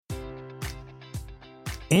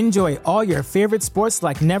Enjoy all your favorite sports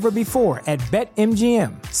like never before at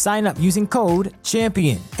BetMGM. Sign up using code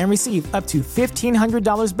CHAMPION and receive up to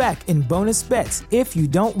 $1,500 back in bonus bets if you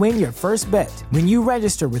don't win your first bet. When you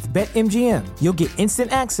register with BetMGM, you'll get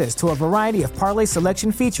instant access to a variety of parlay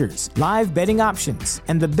selection features, live betting options,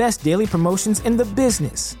 and the best daily promotions in the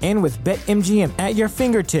business. And with BetMGM at your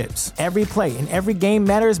fingertips, every play and every game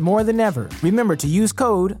matters more than ever. Remember to use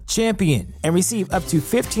code CHAMPION and receive up to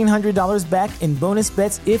 $1,500 back in bonus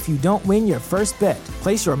bets if you don't win your first bet.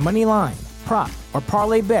 Place your money line, prop, or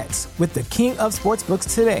parlay bets with the king of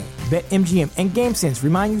sportsbooks today. BetMGM and GameSense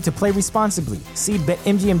remind you to play responsibly. See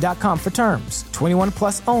BetMGM.com for terms. 21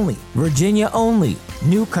 plus only. Virginia only.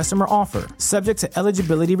 New customer offer. Subject to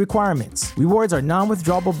eligibility requirements. Rewards are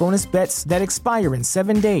non-withdrawable bonus bets that expire in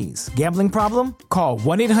 7 days. Gambling problem? Call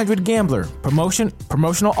 1-800-GAMBLER.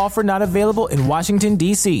 Promotional offer not available in Washington,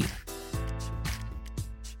 D.C.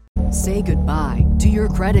 Say goodbye to your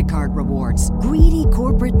credit card rewards. Greedy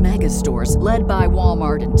corporate mega stores, led by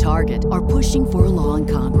Walmart and Target, are pushing for a law in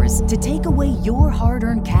Congress to take away your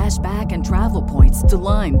hard-earned cash back and travel points to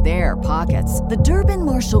line their pockets. The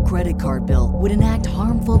Durbin-Marshall credit card bill would enact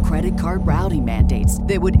harmful credit card routing mandates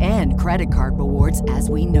that would end credit card rewards as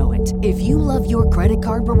we know it. If you love your credit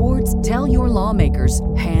card rewards, tell your lawmakers,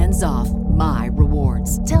 hands off my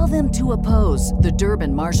rewards. Tell them to oppose the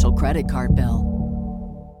Durbin-Marshall credit card bill.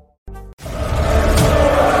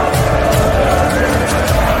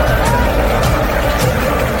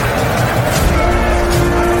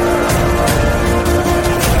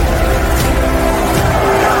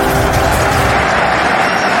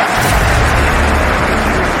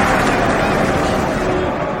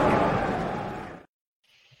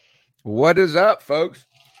 What is up, folks?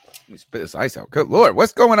 Let me spit this ice out. Good Lord.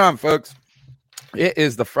 What's going on, folks? It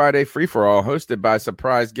is the Friday Free-For-All hosted by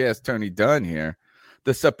surprise guest Tony Dunn here.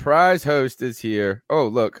 The surprise host is here. Oh,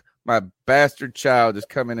 look, my bastard child is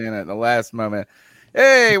coming in at the last moment.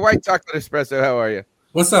 Hey, White Chocolate Espresso, how are you?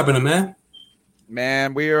 What's happening, man?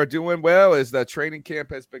 Man, we are doing well as the training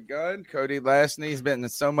camp has begun. Cody Lashney's been in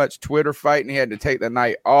so much Twitter fighting, he had to take the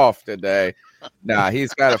night off today. Nah,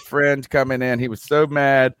 he's got a friend coming in. He was so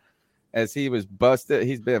mad as he was busted.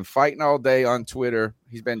 He's been fighting all day on Twitter.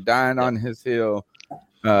 He's been dying on his hill.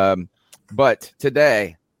 But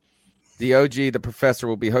today, the OG, the professor,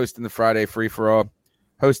 will be hosting the Friday Free-For-All.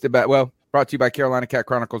 Brought to you by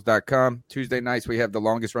CarolinaCatChronicles.com. Tuesday nights, we have the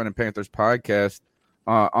longest running Panthers podcast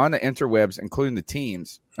on the interwebs, including the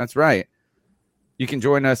teams. That's right. You can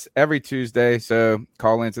join us every Tuesday, so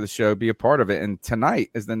call into the show, be a part of it. And tonight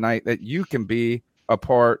is the night that you can be a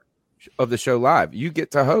part of the show live. You get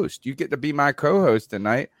to host. You get to be my co-host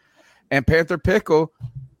tonight. And Panther Pickle,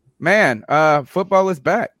 man, football is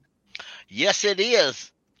back. Yes, it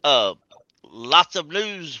is. Lots of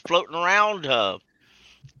news floating around.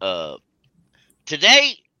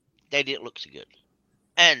 Today, they didn't look so good.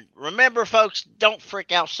 And remember, folks, don't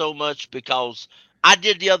freak out so much because I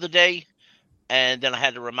did the other day, and then I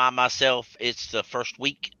had to remind myself it's the first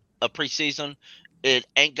week of preseason. It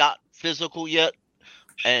ain't got physical yet.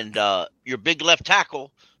 And your big left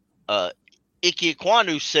tackle, Ike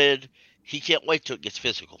Ekwonu, said he can't wait till it gets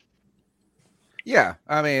physical. Yeah,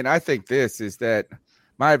 I mean, I think this is that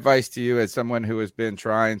my advice to you as someone who has been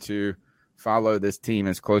trying to follow this team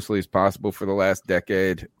as closely as possible for the last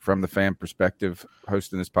decade from the fan perspective,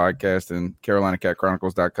 hosting this podcast and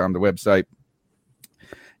CarolinaCatChronicles.com, the website,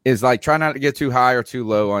 is like try not to get too high or too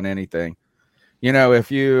low on anything. You know,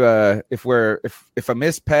 if a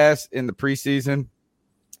missed pass in the preseason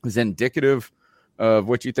is indicative of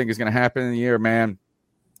what you think is going to happen in the year, man,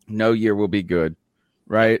 no year will be good,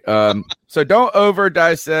 right? So don't over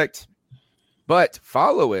dissect, but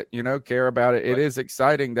follow it, care about it. It is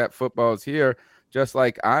exciting that football is here, just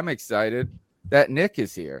like I'm excited that Nick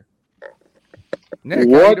is here. Nick,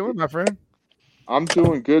 how you doing, my friend? I'm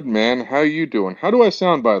doing good, man. How you doing? How do I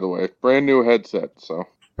sound, by the way? Brand new headset, so.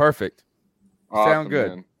 Perfect. Awesome, sound good.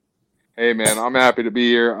 Man. Hey, man, I'm happy to be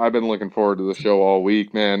here. I've been looking forward to the show all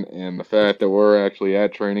week, man, and the fact that we're actually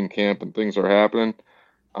at training camp and things are happening,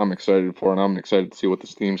 I'm excited for it, and I'm excited to see what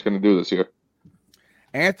this team's going to do this year.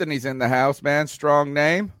 Anthony's in the house, man. Strong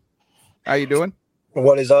name. How you doing?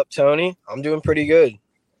 What is up, Tony? I'm doing pretty good.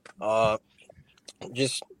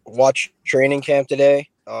 Just watch training camp today.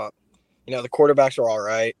 The quarterbacks are all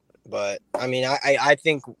right, but, I mean, I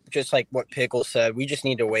think just like what Pickle said, we just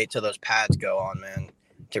need to wait till those pads go on, man,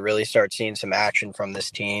 to really start seeing some action from this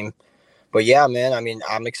team. But yeah, man, I mean,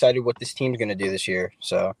 I'm excited what this team's going to do this year.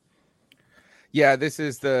 So, yeah, this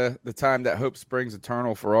is the time that hope springs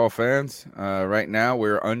eternal for all fans. Right now,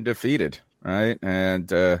 we're undefeated, right? And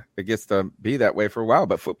it gets to be that way for a while.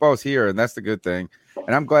 But football's here, and that's the good thing.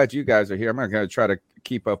 And I'm glad you guys are here. I'm not going to try to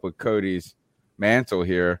keep up with Cody's mantle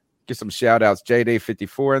here. Get some shout outs.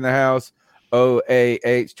 JD54 in the house.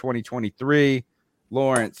 OAH 2023.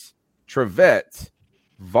 Lawrence Trevette.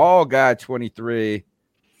 Vol Guy 23.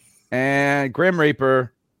 And Grim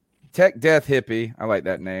Reaper. Tech Death Hippie. I like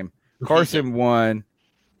that name. Carson 1.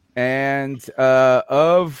 And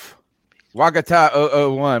of Wagata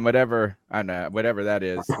 001, whatever that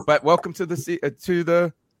is. But welcome to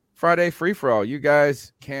the Friday free for all. You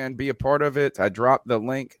guys can be a part of it. I dropped the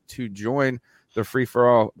link to join the free for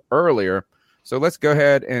all earlier. So let's go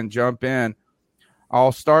ahead and jump in.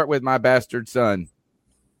 I'll start with my bastard son.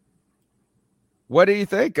 What do you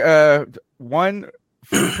think? One,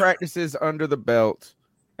 few practices under the belt,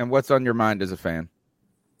 and what's on your mind as a fan?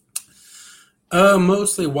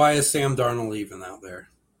 Mostly, why is Sam Darnold even out there?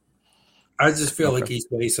 I just feel like he's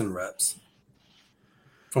wasting reps.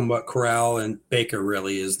 From what Corral and Baker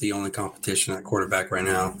really is the only competition at quarterback right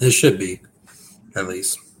now. It should be, at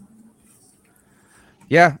least.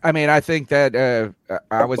 Yeah, I mean, I think that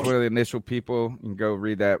I was one of the initial people. You can go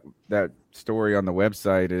read that story on the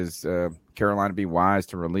website. Is Carolina be wise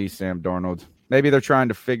to release Sam Darnold? Maybe they're trying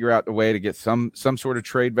to figure out the way to get some sort of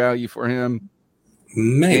trade value for him.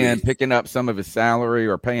 Maybe. And picking up some of his salary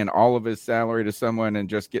or paying all of his salary to someone and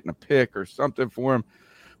just getting a pick or something for him.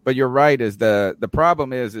 But you're right. Is the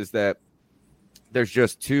problem is that there's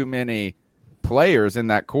just too many players in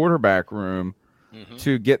that quarterback room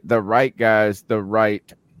to get the right guys, the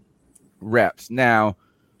right reps. Now,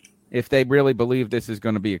 if they really believe this is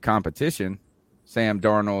going to be a competition, Sam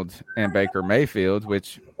Darnold and Baker Mayfield,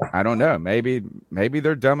 which I don't know, maybe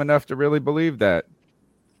they're dumb enough to really believe that.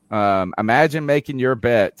 Imagine making your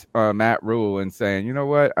bet on Matt Rule and saying, you know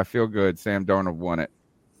what, I feel good. Sam Darnold won it.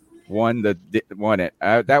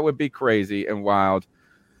 That would be crazy and wild.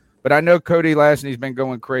 But I know Cody Lashney's been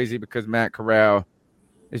going crazy because Matt Corral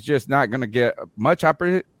is just not going to get much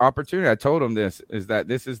opportunity. I told him this is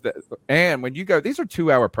and when you go, these are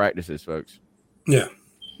 2-hour practices, folks. Yeah.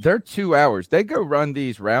 They're 2 hours. They go run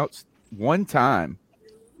these routes one time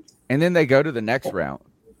and then they go to the next route.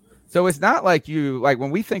 So it's not like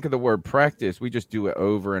when we think of the word practice, we just do it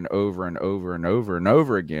over and over and over and over and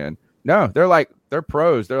over again. No, they're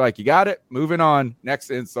pros. They're like, you got it. Moving on.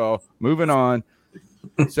 Next install. Moving on.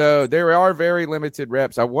 So there are very limited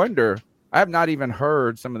reps. I wonder, I have not even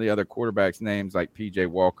heard some of the other quarterbacks' names like PJ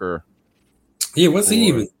Walker. Yeah, what's he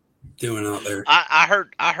even doing out there? I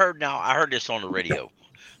heard this on the radio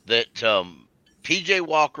that PJ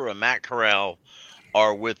Walker and Matt Corral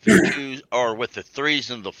are with the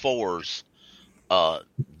threes and the fours.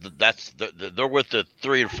 They're with the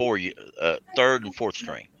 3 and 4, third and fourth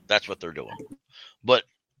string. That's what they're doing. But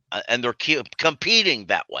and they're competing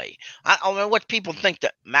that way. I mean, what people think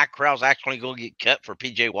that Matt Corral's actually going to get cut for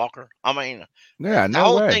PJ Walker? I mean, yeah, the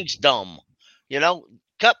whole thing's dumb.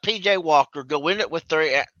 Cut PJ Walker, go in it with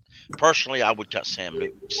 3. Personally, I would cut Sam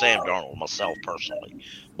Darnold myself personally.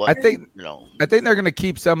 But I think they're going to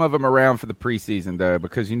keep some of them around for the preseason though,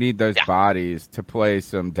 because you need those bodies to play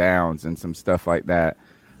some downs and some stuff like that.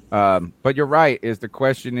 But you're right. The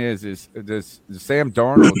question is does Sam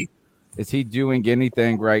Darnold is he doing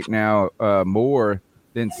anything right now more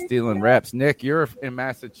than stealing reps? Nick, you're in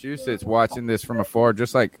Massachusetts watching this from afar,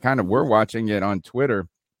 just like kind of we're watching it on Twitter.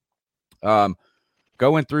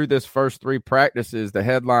 Going through this first 3 practices, the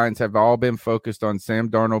headlines have all been focused on Sam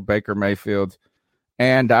Darnold, Baker Mayfield,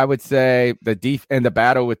 and I would say the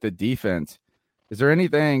battle with the defense. Is there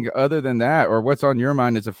anything other than that, or what's on your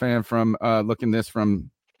mind as a fan from looking this from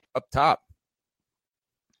up top?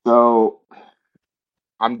 So,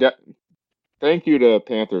 thank you to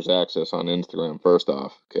Panthers Access on Instagram. First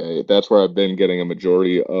off, okay, that's where I've been getting a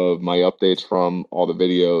majority of my updates from, all the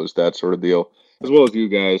videos, that sort of deal, as well as you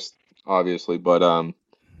guys. Obviously, but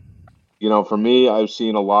for me, I've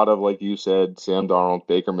seen a lot of, like you said, Sam Darnold,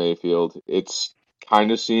 Baker Mayfield. It's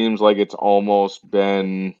kind of seems like it's almost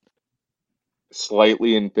been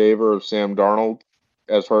slightly in favor of Sam Darnold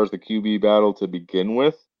as far as the QB battle to begin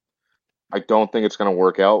with. I don't think it's going to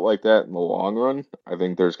work out like that in the long run. I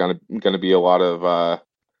think there's going to be a lot of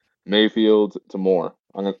Mayfield to more.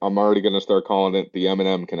 I'm already going to start calling it the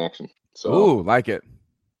M&M connection. So, ooh, like it.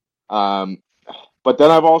 But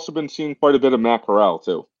then I've also been seeing quite a bit of Matt Corral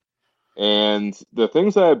too. And the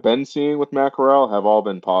things that I've been seeing with Matt Corral have all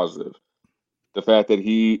been positive. The fact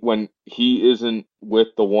that when he isn't with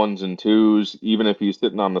the 1s and 2s, even if he's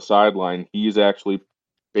sitting on the sideline, he's actually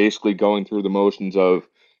basically going through the motions of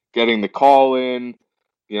getting the call in,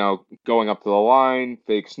 going up to the line,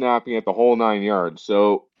 fake snapping at the whole 9 yards.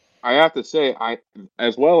 So I have to say,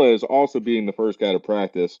 as well as also being the first guy to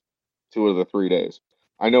practice 2 of the 3 days,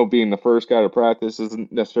 I know being the first guy to practice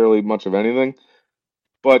isn't necessarily much of anything,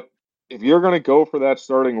 but if you're going to go for that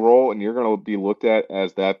starting role and you're going to be looked at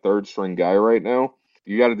as that third string guy right now,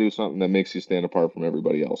 you got to do something that makes you stand apart from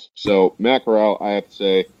everybody else. So Matt Corral, I have to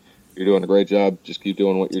say, you're doing a great job. Just keep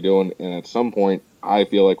doing what you're doing. And at some point, I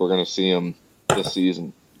feel like we're going to see him this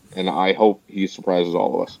season. And I hope he surprises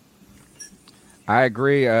all of us. I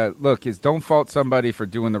agree. Look, don't fault somebody for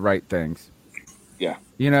doing the right things. Yeah.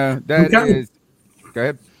 You know, that is – go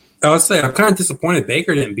ahead. I would say I'm kind of disappointed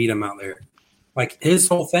Baker didn't beat him out there. Like, his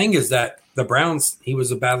whole thing is that the Browns, he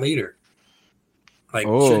was a bad leader. Like,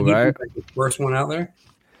 shouldn't he be like the first one out there?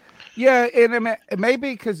 Yeah, and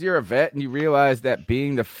maybe because you're a vet and you realize that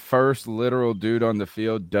being the first literal dude on the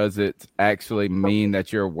field doesn't actually mean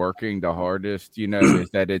that you're working the hardest, you know, is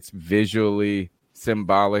that it's visually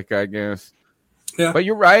symbolic, I guess. Yeah. But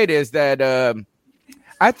you're right, is that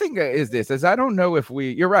I think is I don't know if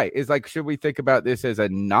you're right. It's like, should we think about this as a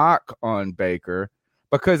knock on Baker?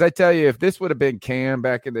 Because I tell you, if this would have been Cam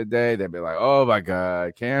back in the day, they'd be like, oh, my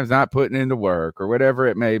God, Cam's not putting in the work or whatever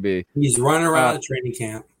it may be. He's running around the training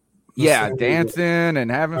camp. Dancing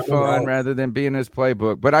and having fun rather than being his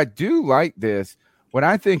playbook. But I do like this. What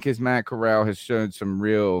I think is Matt Corral has shown some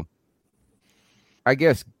real, I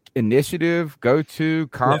guess, initiative, go-to,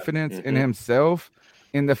 confidence in himself,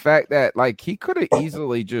 in the fact that, like, he could have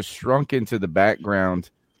easily just shrunk into the background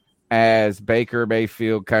as Baker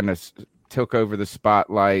Mayfield kind of took over the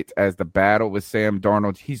spotlight as the battle with Sam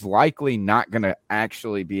Darnold. He's likely not going to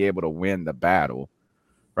actually be able to win the battle,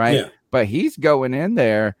 right? Yeah. But he's going in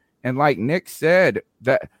there. And like Nick said,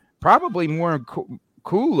 that probably more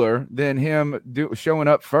cooler than him showing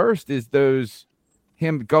up first is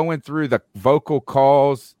him going through the vocal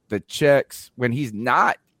calls, the checks when he's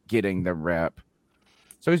not getting the rep.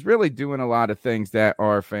 So he's really doing a lot of things that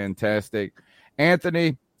are fantastic.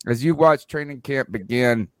 Anthony, as you watch training camp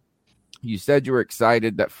begin, you said you were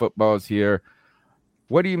excited that football's here.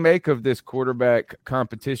 What do you make of this quarterback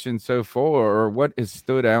competition so far, or what has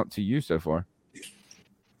stood out to you so far?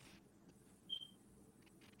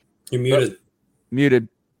 You're muted. Muted.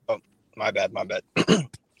 Oh, my bad.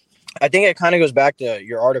 I think it kind of goes back to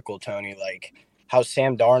your article, Tony, like how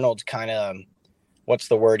Sam Darnold's kind of, what's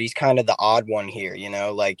the word? He's kind of the odd one here, you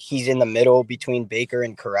know, like he's in the middle between Baker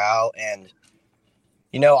and Corral. And,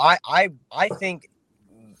 you know, I think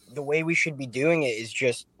the way we should be doing it is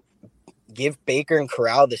just give Baker and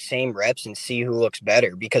Corral the same reps and see who looks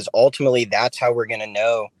better, because ultimately that's how we're going to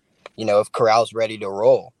know, you know, if Corral's ready to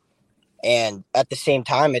roll. And at the same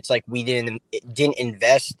time, it's like we didn't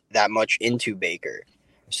invest that much into Baker.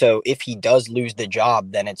 So if he does lose the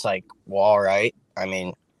job, then it's like, well, all right. I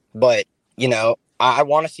mean, but, you know, I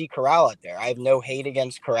want to see Corral out there. I have no hate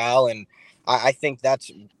against Corral. And I think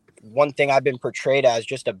that's one thing I've been portrayed as,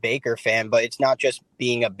 just a Baker fan. But it's not just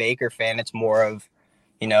being a Baker fan. It's more of,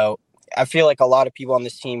 you know, I feel like a lot of people on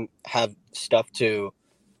this team have stuff to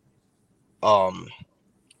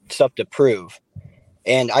prove.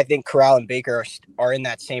 And I think Corral and Baker are in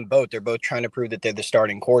that same boat. They're both trying to prove that they're the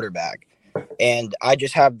starting quarterback. And I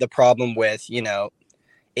just have the problem with, you know,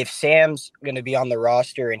 if Sam's going to be on the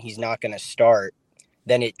roster and he's not going to start,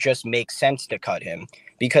 then it just makes sense to cut him.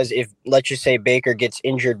 Because if, let's just say, Baker gets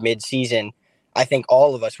injured midseason, I think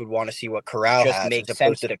all of us would want to see what Corral has. Just makes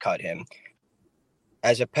sense to cut him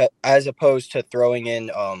as opposed to throwing in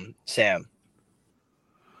Sam.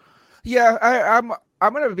 Yeah,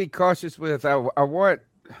 I'm going to be cautious with.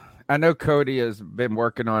 I know Cody has been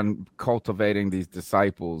working on cultivating these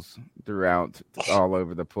disciples throughout all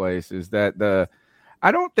over the place. Is that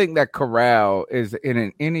I don't think that Corral is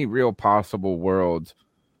in any real possible world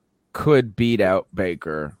could beat out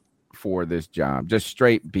Baker for this job, just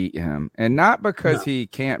straight beat him. And not because he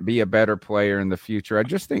can't be a better player in the future. I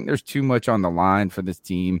just think there's too much on the line for this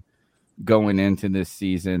team going into this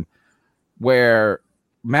season, where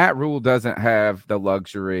Matt Rule doesn't have the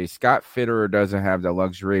luxury. Scott Fitterer doesn't have the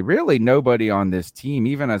luxury. Really, nobody on this team,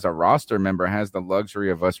 even as a roster member, has the luxury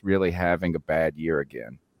of us really having a bad year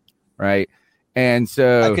again, right? And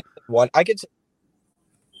so I could say,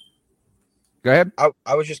 go ahead.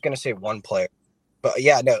 I was just going to say one player. But,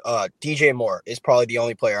 yeah, no, DJ Moore is probably the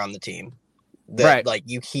only player on the team that, right, like,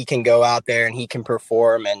 he can go out there and he can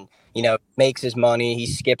perform and, you know, makes his money. He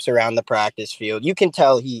skips around the practice field. You can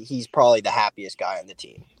tell he's probably the happiest guy on the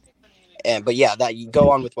team. But yeah, that you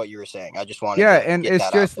go on with what you were saying. I just wanted to and get it's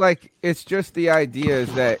that just out like, it's just the idea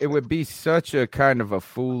is that it would be such a kind of a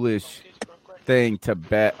foolish thing to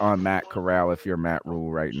bet on Matt Corral if you're Matt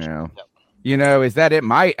Rule right now. You know, is that it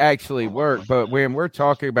might actually work, but when we're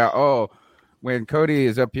talking about, when Cody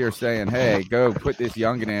is up here saying, hey, go put this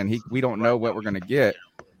youngin in, we don't know what we're going to get.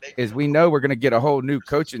 is we know we're going to get a whole new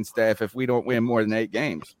coaching staff if we don't win more than 8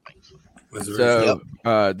 games. So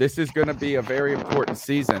this is going to be a very important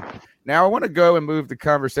season. Now I want to go and move the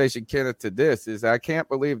conversation, Kenneth, to this. Is I can't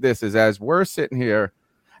believe this is as we're sitting here.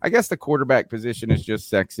 I guess the quarterback position is just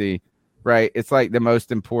sexy, right? It's like the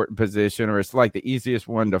most important position, or it's like the easiest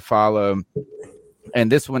one to follow.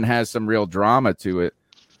 And this one has some real drama to it.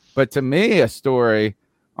 But to me, a story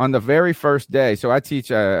on the very first day. So I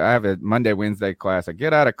teach, I have a Monday, Wednesday class. I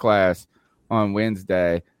get out of class on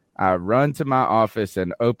Wednesday. I run to my office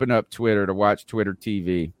and open up Twitter to watch Twitter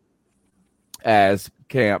TV as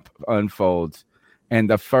camp unfolds. And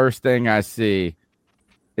the first thing I see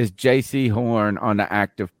is J.C. Horn on the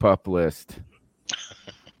active pup list.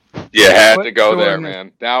 You had to go there,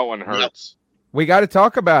 man. That one hurts. We got to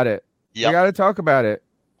talk about it. Yep. We got to talk about it.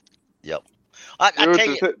 Yep. I tell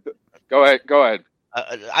you, go ahead.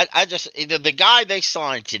 I just the guy they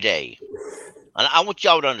signed today, and I want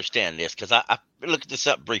y'all to understand this because I looked this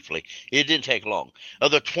up briefly. It didn't take long.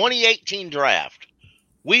 Of the 2018 draft,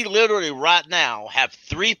 we literally right now have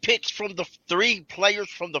 3 picks from the 3 players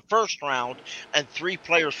from the first round and 3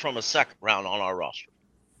 players from a second round on our roster.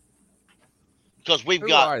 Because we've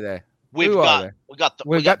got the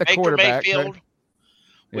Baker quarterback, Mayfield, right?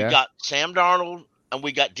 we got Sam Darnold, and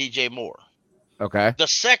we got DJ Moore. Okay. The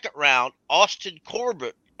second round, Austin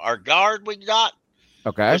Corbett, our guard we got,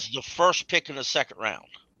 was the first pick in the second round.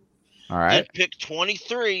 All right. Then pick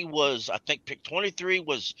 23 was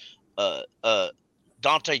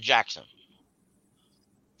Dante Jackson.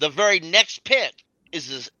 The very next pick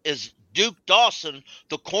is Duke Dawson,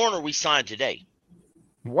 the corner we signed today.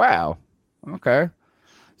 Wow. Okay.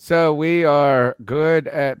 So we are good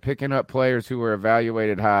at picking up players who were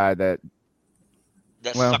evaluated high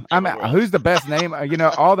who's the best name?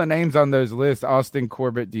 All the names on those lists, Austin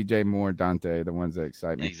Corbett, DJ Moore, Dante, the ones that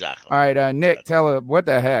excite me. Exactly. All right, Nick, tell her what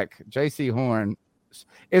the heck, J.C. Horn,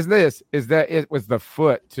 is that it was the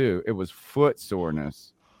foot too. It was foot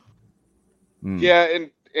soreness. Yeah,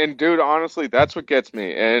 and dude, honestly, that's what gets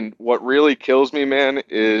me. And what really kills me, man,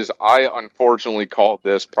 is I unfortunately called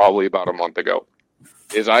this probably about a month ago.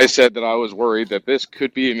 Is I said that I was worried that this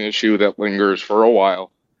could be an issue that lingers for a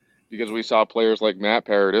while. Because we saw players like Matt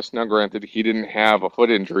Paradis. Now, granted, he didn't have a foot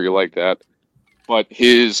injury like that, but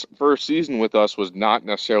his first season with us was not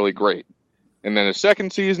necessarily great. And then his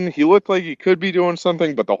second season, he looked like he could be doing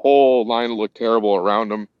something, but the whole line looked terrible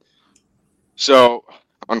around him. So,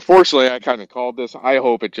 unfortunately, I kind of called this. I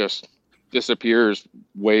hope it just disappears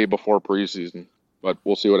way before preseason, but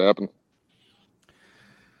we'll see what happens.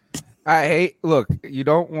 Look, you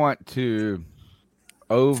don't want to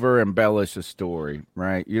over embellish a story,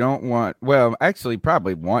 right? You don't want,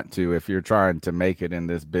 probably want to if you're trying to make it in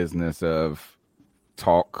this business of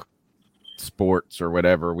talk sports or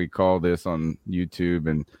whatever we call this on YouTube.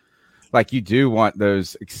 And like, you do want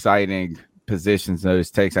those exciting positions,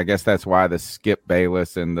 those takes. I guess that's why the Skip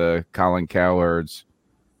Bayless and the Colin Cowherds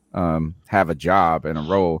have a job and a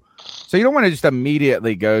role. So you don't want to just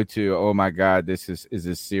immediately go to, oh my God, is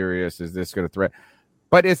this serious? Is this going to threat?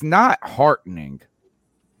 But it's not heartening.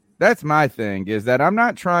 That's my thing, is that I'm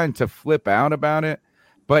not trying to flip out about it,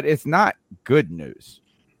 but it's not good news.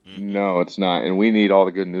 No, it's not. And we need all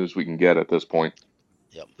the good news we can get at this point.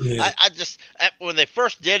 Yep. Yeah. I just, when they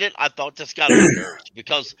first did it, I thought this got on my nerves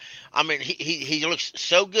because, I mean, he looks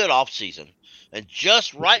so good off season. And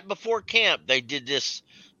just right before camp, they did this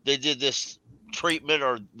treatment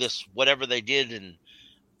or this, whatever they did. And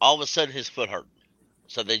all of a sudden his foot hurt.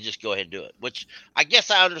 So they just go ahead and do it, which I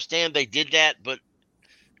guess I understand they did that, but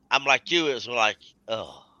I'm like you, it's like,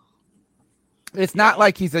 oh. It's not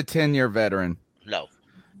like he's a 10-year veteran. No.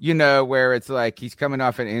 Where it's like he's coming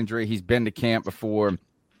off an injury. He's been to camp before.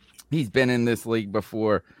 He's been in this league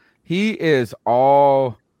before. He is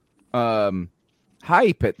all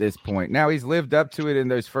hype at this point. Now, he's lived up to it in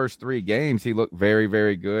those first 3 games. He looked very,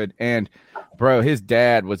 very good. And, bro, his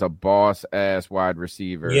dad was a boss-ass wide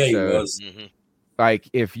receiver. Yeah, he was. Mm-hmm. Like,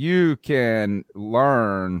 if you can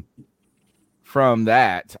learn from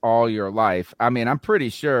that all your life, I mean, I'm pretty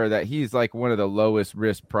sure that he's like one of the lowest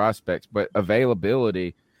risk prospects, but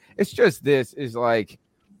availability, it's just, this is like,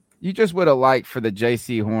 you just would have liked for the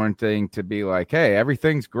J.C. Horn thing to be like, hey,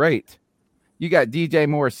 everything's great. You got DJ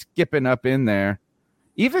Moore skipping up in there.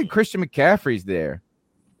 Even Christian McCaffrey's there,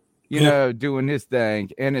 doing his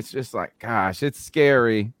thing. And it's just like, gosh, it's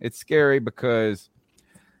scary. It's scary because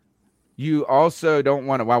you also don't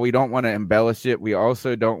want to, while we don't want to embellish it, we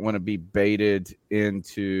also don't want to be baited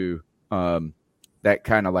into that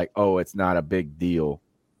kind of like, oh, it's not a big deal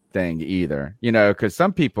thing either, because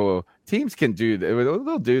some teams can do,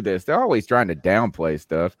 they'll do this. They're always trying to downplay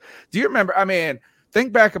stuff. Do you remember? I mean,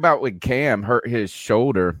 think back about when Cam hurt his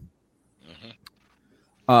shoulder.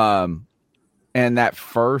 And that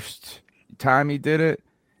first time he did it,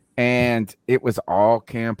 and it was all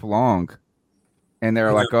camp long. And they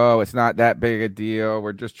were like, oh, it's not that big a deal.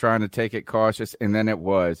 We're just trying to take it cautious. And then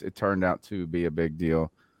it turned out to be a big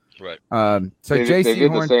deal. Right. So they JC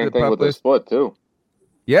did Horn the same thing with his foot, too.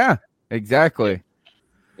 Yeah, exactly.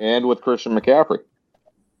 And with Christian McCaffrey.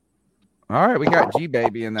 All right, we got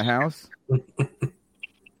G-Baby in the house. What's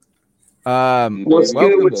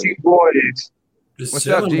good with you boys? What's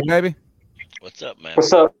up, G-Baby? What's up, man?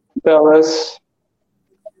 What's up, fellas?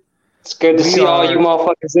 It's good to see all you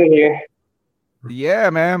motherfuckers in here. Yeah,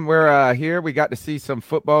 man, we're here. We got to see some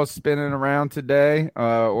football spinning around today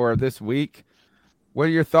or this week. What are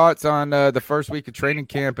your thoughts on the first week of training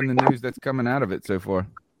camp and the news that's coming out of it so far?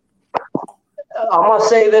 I'm going to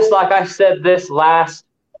say this like I said this last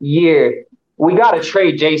year. We got to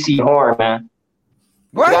trade J.C. Horn, man.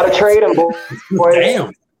 What? We got to trade him, boys.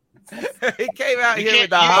 Damn. He came out here with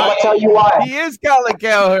the I'm going to tell you why. He is Colin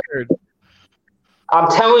Cowherd. I'm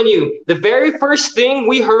telling you, the very first thing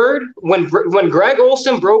we heard when Greg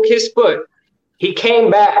Olsen broke his foot, he came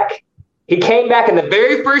back. He came back, and the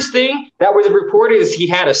very first thing that was reported is he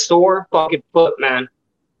had a sore fucking foot, man.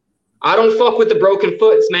 I don't fuck with the broken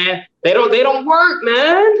foots, man. They don't work,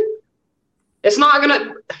 man. It's not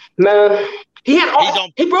gonna, man. He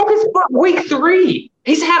broke his foot week 3.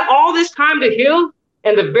 He's had all this time to heal,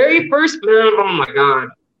 and the very first, man. Oh my god.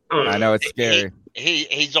 I know it's scary.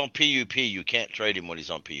 He's on PUP. You can't trade him when he's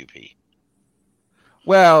on PUP.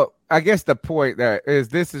 Well, I guess the point there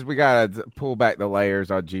is we got to pull back the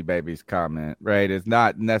layers on G-Baby's comment, right? It's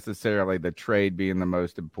not necessarily the trade being the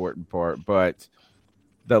most important part, but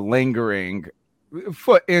the lingering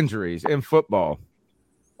foot injuries in football.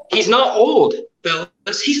 He's not old,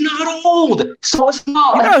 fellas. He's not old. So it's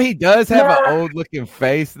not. You know, he does have an old-looking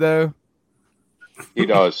face, though. He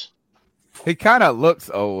does. He kind of looks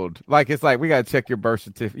old. Like, it's like, we got to check your birth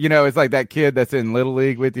certificate. You know, it's like that kid that's in Little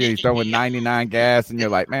League with you. He's throwing 99 gas, and you're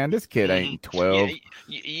like, man, this kid ain't 12.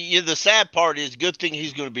 Yeah, the sad part is, good thing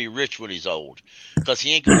he's going to be rich when he's old, because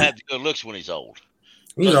he ain't going to have the good looks when he's old.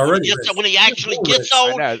 He's already when he actually gets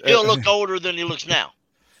old, he'll look older than he looks now.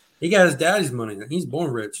 He got his daddy's money. He's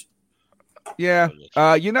born rich. Yeah.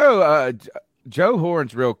 Joe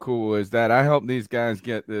Horn's real cool is that I helped these guys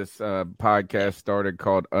get this podcast started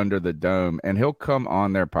called Under the Dome, and he'll come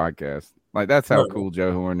on their podcast. Like, that's how cool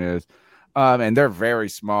Joe Horn is. And they're very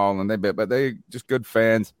small, and but they just good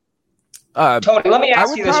fans. Tony, let me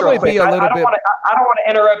ask you this real quick. I don't want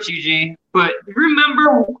to interrupt you, G, but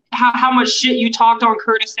remember how much shit you talked on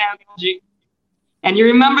Curtis Samuel, G? And you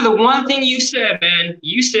remember the one thing you said, man?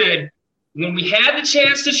 You said, when we had the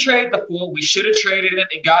chance to trade the fool, we should have traded it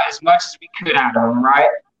and got as much as we could out of him, right?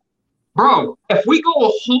 Bro, if we go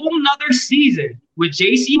a whole nother season with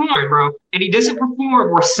J.C. Horn, bro, and he doesn't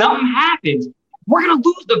perform or something happens, we're going to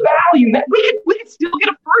lose the value, man. We can still get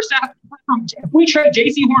a first round from – if we trade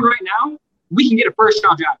J.C. Horn right now, we can get a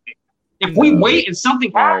first-round draft pick. If we wait and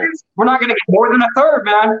something happens, we're not going to get more than a third,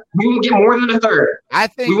 man. We won't get more than a third. I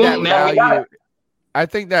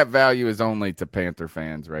think that value is only to Panther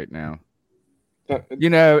fans right now. You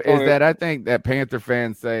know, is that I think that Panther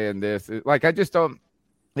fans saying this, like, I just don't,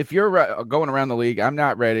 if you're going around the league, I'm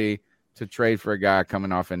not ready to trade for a guy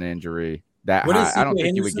coming off an injury that high. I don't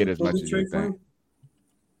think you would get as much as you think.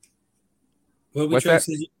 Will we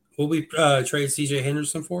trade CJ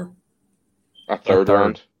Henderson for? A third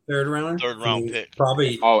round. Third round pick.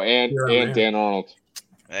 Probably. Oh, and Dan Arnold.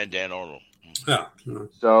 And Dan Arnold. Yeah.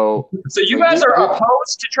 So you guys are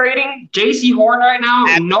opposed to trading J.C. Horn right now,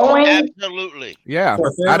 knowing? Absolutely. Yeah.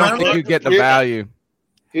 I don't think you get the value.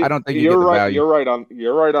 I don't think you get the value.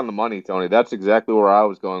 You're right on the money, Tony. That's exactly where I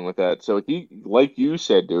was going with that. So he, like you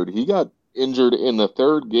said, dude, he got injured in the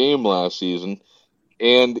 3rd game last season,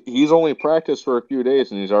 and he's only practiced for a few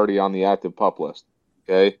days, and he's already on the active PUP list.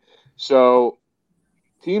 Okay, so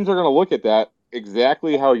teams are going to look at that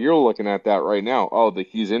exactly how you're looking at that right now. Oh,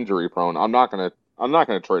 he's injury prone. I'm not gonna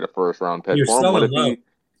trade a first round pick for him.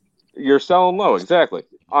 You're selling low, exactly.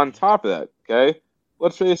 On top of that, okay,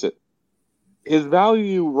 let's face it, his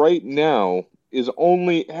value right now is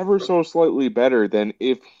only ever so slightly better than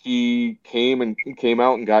if he came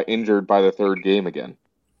out and got injured by the 3rd game again.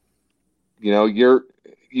 You know,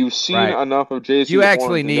 you've seen enough of Jason. You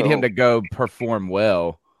actually need him to go perform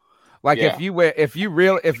well. Like, if you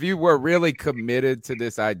were really committed to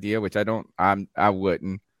this idea, which I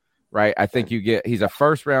wouldn't, right? I think he's a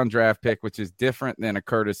 1st round draft pick, which is different than a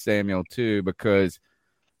Curtis Samuel too, because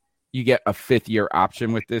you get a 5th year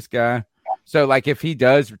option with this guy. So, like, if he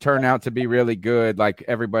does turn out to be really good, like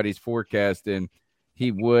everybody's forecasting,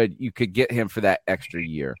 you could get him for that extra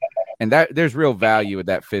year. And that there's real value with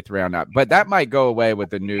that 5th round up. But that might go away with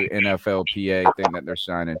the new NFLPA thing that they're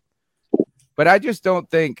signing. But I just don't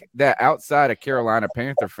think that outside of Carolina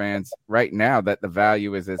Panther fans right now that the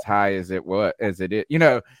value is as high as it is. You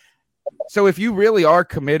know, so if you really are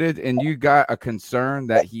committed and you got a concern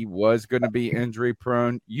that he was going to be injury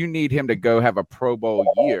prone, you need him to go have a Pro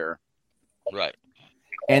Bowl year. Right.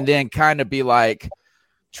 And then kind of be like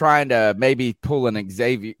trying to maybe pull an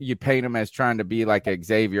Xavier. You paint him as trying to be like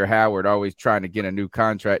Xavier Howard, always trying to get a new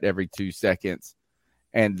contract every 2 seconds.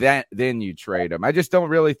 And then you trade him. I just don't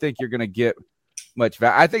really think you're going to get much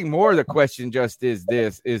value. I think more of the question just is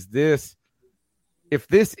this, if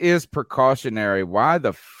this is precautionary, why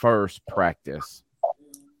the first practice?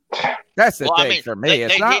 That's the thing for me.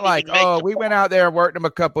 It's not like, we went out there and worked him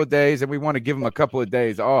a couple of days and we want to give him a couple of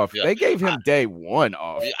days off. Yeah. They gave him day 1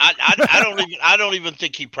 off. I don't even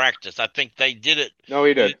think he practiced. I think they did it. No,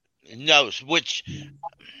 he did. No, which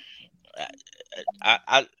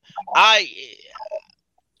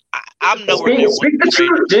I'm nowhere near. Speak the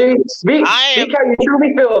truth, G. Speak how you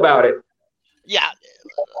truly feel about it. Yeah,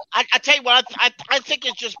 I tell you what, I think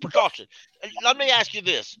it's just precaution. Let me ask you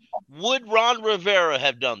this: would Ron Rivera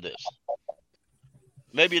have done this?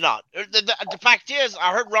 Maybe not. The fact is,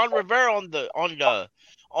 I heard Ron Rivera on the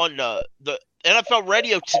NFL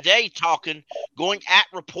radio today going at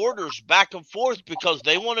reporters back and forth because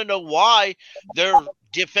they want to know why the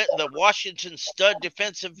Washington stud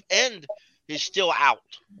defensive end is still out.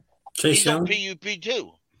 He's on PUP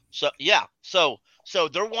too. So yeah, so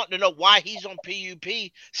they're wanting to know why he's on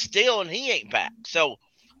PUP still and he ain't back. So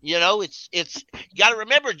you know, it's you got to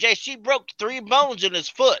remember, JC broke 3 bones in his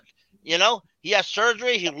foot. You know, he has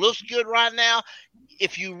surgery. He looks good right now.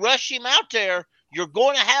 If you rush him out there, you're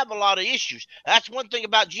going to have a lot of issues. That's one thing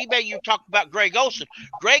about G-Bay. You talked about Greg Olsen.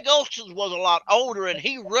 Greg Olsen was a lot older, and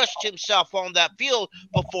he rushed himself on that field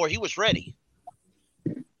before he was ready.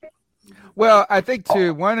 Well, I think,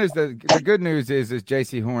 too, one is the good news is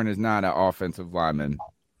J.C. Horn is not an offensive lineman.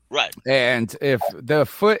 Right. And if the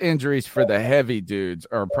foot injuries for the heavy dudes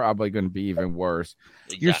are probably going to be even worse,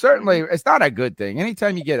 exactly. It's not a good thing.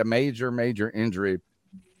 Anytime you get a major injury.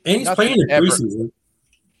 And he's playing in preseason.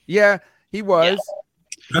 Yeah, he was.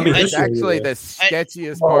 Yeah. I mean, that's actually the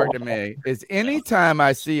sketchiest part to me is anytime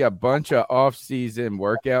I see a bunch of off-season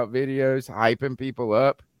workout videos hyping people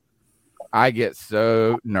up, I get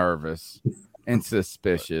so nervous and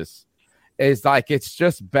suspicious. It's like it's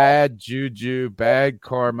just bad juju, bad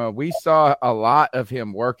karma. We saw a lot of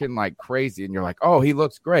him working like crazy, and you're like, oh, he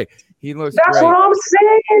looks great. He looks That's great. What I'm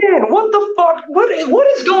saying. What the fuck? What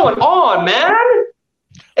is going on, man?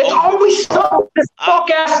 It's always stuff with this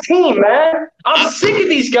fuck-ass team, man. I'm sick of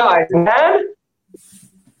these guys, man.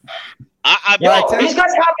 These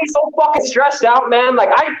guys have me so fucking stressed out, man. Like,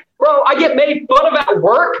 I get made fun of at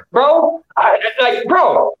work, bro.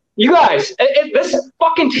 Bro, you guys, this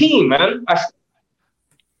fucking team, man.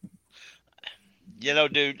 You know,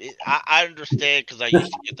 dude, I understand because I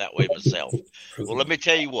used to get that way myself. Well, let me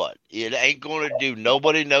tell you what. It ain't going to do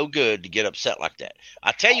nobody no good to get upset like that.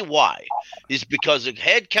 I tell you why. It's because the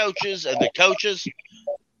head coaches and the coaches,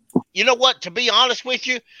 you know what, to be honest with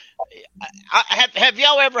you, have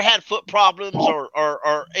y'all ever had foot problems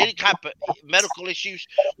or any type of medical issues?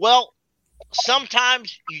 Well,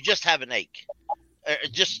 sometimes you just have an ache.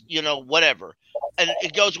 Just, you know, whatever. And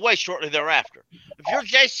it goes away shortly thereafter. If you're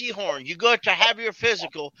J.C. Horn, you go to have your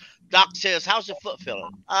physical, doc says, how's the foot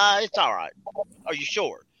feeling? It's all right. Are you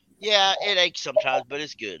sure? Yeah, it aches sometimes, but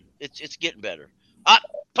it's good. It's getting better.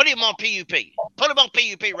 Put him on PUP. Put him on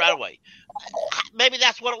PUP right away. Maybe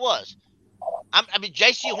that's what it was. I mean,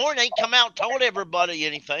 J.C. Horn ain't come out and told everybody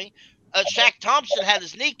anything. Shaq Thompson had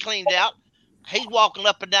his knee cleaned out. He's walking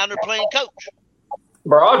up and down there playing coach.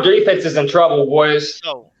 Bro, our defense is in trouble, boys.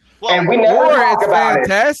 And we never talk about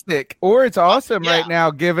fantastic. Or it's awesome right now,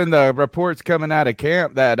 given the reports coming out of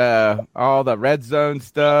camp that all the red zone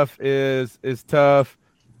stuff is tough,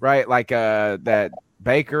 right? Like that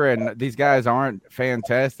Baker and these guys aren't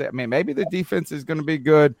fantastic. I mean, maybe the defense is going to be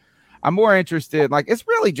good. I'm more interested. Like, it's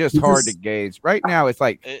really just hard to gauge. Right now, it's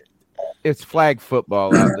like it's flag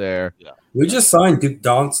football out there. Yeah. We just signed Duke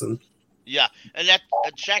Johnson. Yeah, and that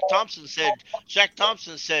Shaq Thompson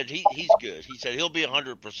said he's good. He said he'll be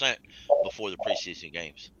 100% before the preseason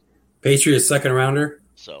games. Patriots second rounder.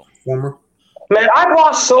 So former. Man, I've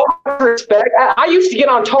lost so much respect. I used to get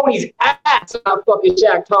on Tony's ass about fucking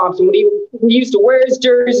Shaq Thompson when he used to wear his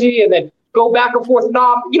jersey and then go back and forth.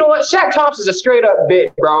 Nah, you know what? Shaq Thompson's a straight up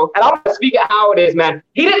bitch, bro. And I'm gonna speak it how it is, man.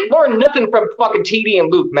 He didn't learn nothing from fucking TD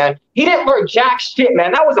and Luke, man. He didn't learn jack shit,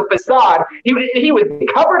 man. That was a facade. He was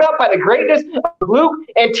covered up by the greatness of Luke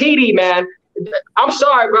and TD, man. I'm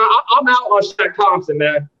sorry, bro. I'm out on Shaq Thompson,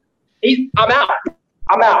 man. I'm out.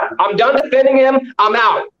 I'm done defending him. I'm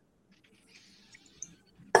out.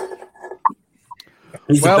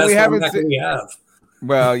 He's well, the best we haven't linebacker we have.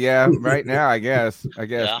 Well, yeah, right now, I guess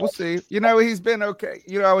Yeah. we'll see. You know, he's been okay.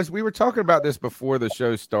 You know, we were talking about this before the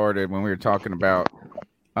show started when we were talking about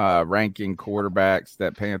ranking quarterbacks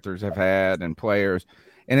that Panthers have had and players,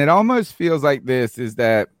 and it almost feels like this is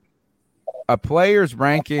that a player's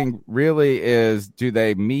ranking really is, do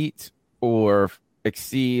they meet or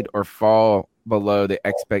exceed or fall below the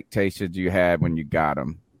expectations you had when you got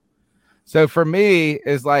them? So for me,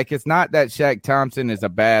 it's like, it's not that Shaq Thompson is a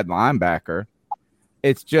bad linebacker.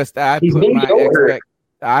 It's just I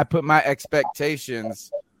put my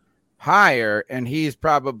expectations higher, and he's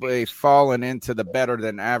probably fallen into the better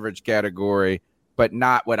than average category, but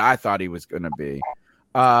not what I thought he was going to be.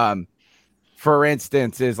 For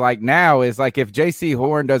instance, is like if J.C.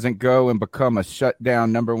 Horn doesn't go and become a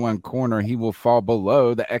shutdown number one corner, he will fall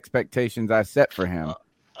below the expectations I set for him.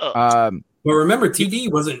 But remember,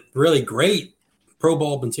 TD wasn't really great Pro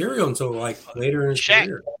Bowl material until like later in his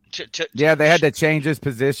career. Yeah, they had to change his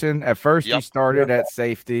position. At first, he started at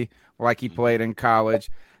safety, like he played in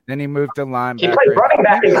college. Then he moved to linebacker. He played running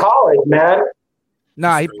back in college, man.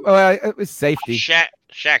 It was safety.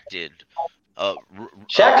 Shaq did.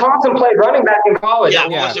 Shaq Thompson played running back in college. Yeah,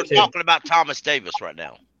 we're talking about Thomas Davis right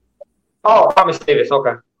now. Oh, Thomas Davis.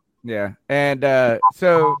 Okay. Yeah, and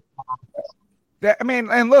so that, I mean,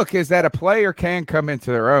 and look, is that a player can come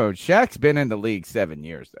into their own. Shaq's been in the league 7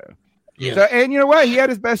 years though. Yeah. So, and you know what? He had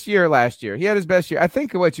his best year last year. I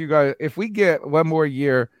think what you got, if we get one more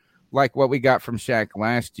year like what we got from Shaq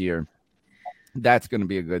last year, that's going to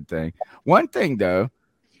be a good thing. One thing though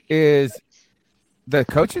is the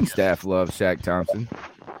coaching staff loves Shaq Thompson.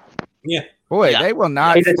 Yeah, boy, they will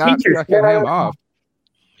not stop sucking him off.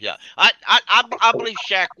 Yeah, I believe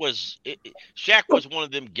Shaq was one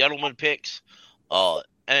of them Gettleman picks,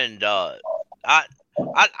 and I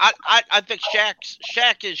think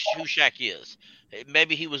Shaq is who Shaq is.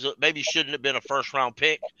 Maybe he shouldn't have been a first round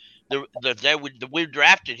pick. We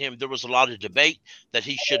drafted him. There was a lot of debate that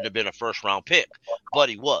he shouldn't have been a first round pick, but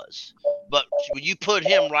he was. But when you put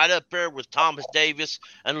him right up there with Thomas Davis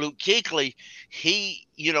and Luke Kuechly,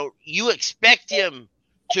 you expect him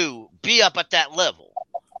to be up at that level.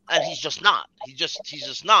 And he's just not. He's just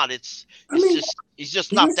not. He's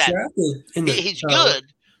just not that. He's good,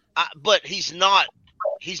 but he's not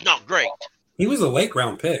great. He was a late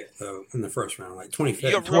round pick though in the first round, like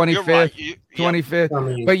 25th. 25th. I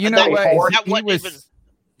mean, but you know what?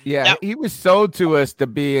 He was sold to us to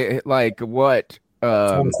be like what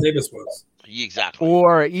Thomas Davis was. Exactly.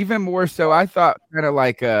 Or even more so, I thought kind of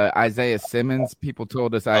like Isaiah Simmons. People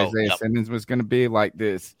told us Isaiah Simmons was going to be like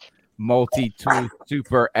this multi-tool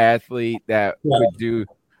super athlete that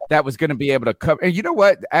was going to be able to cover. And you know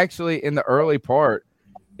what? Actually, in the early part,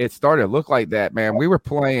 it started to look like that, man. We were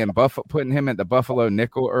playing putting him at the Buffalo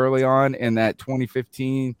nickel early on in that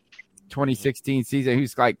 2015, 2016 season. He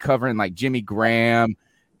was like covering like Jimmy Graham.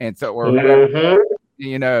 And so, and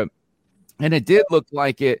it did look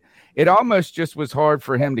like it almost just was hard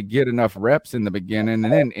for him to get enough reps in the beginning,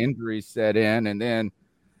 and then injuries set in. And then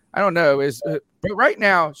I don't know, but right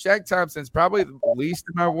now, Shaq Thompson's probably the least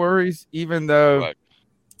of my worries, even though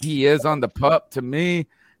he is on the PUP. To me,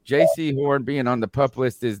 J.C. Horn being on the PUP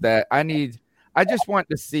list is that I just want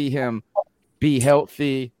to see him be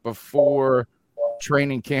healthy before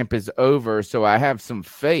training camp is over, so I have some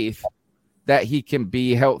faith that he can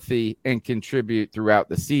be healthy and contribute throughout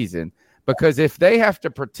the season. Because if they have to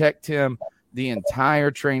protect him the entire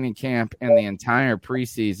training camp and the entire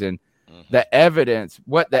preseason, the evidence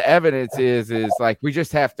is like we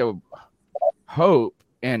just have to hope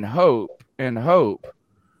and hope and hope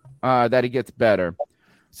that he gets better.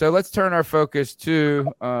 So let's turn our focus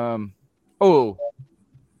to what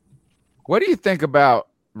do you think about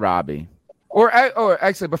Robbie? Or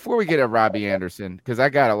actually, before we get to Robbie Anderson, because I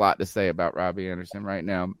got a lot to say about Robbie Anderson right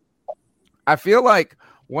now. I feel like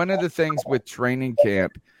one of the things with training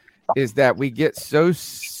camp is that we get so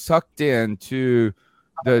sucked into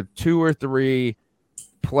the 2 or 3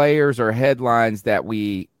 players or headlines that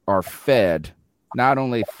we are fed, not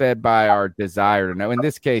only fed by our desire to know. In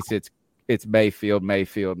this case, it's Mayfield,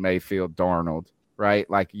 Darnold, right?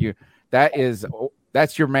 Like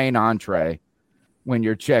that's your main entree when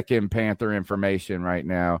you're checking Panther information right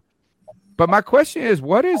now. But my question is,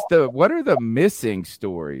 what are the missing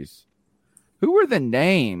stories? who are the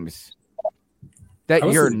names that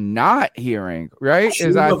you're not hearing, right?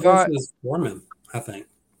 Is I thought Foreman, I think.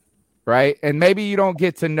 Right, and maybe you don't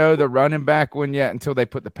get to know the running back one yet until they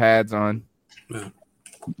put the pads on.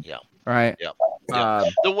 Yeah. Right. Yeah.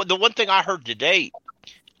 The one thing I heard today,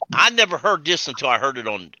 I never heard this until I heard it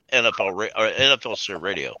on NFL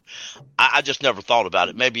radio. I just never thought about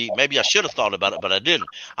it. Maybe I should have thought about it, but I didn't.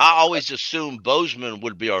 I always assumed Bozeman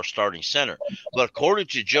would be our starting center, but according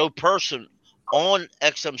to Joe Person on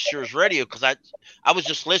XM Sirius Radio, because I was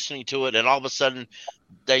just listening to it, and all of a sudden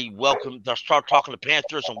they start talking to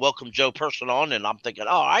Panthers and welcome Joe Person on, and I'm thinking,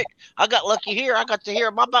 all right, I got lucky here. I got to hear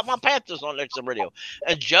about my Panthers on XM Radio.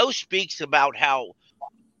 And Joe speaks about how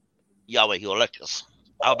Yahweh he'll elect us.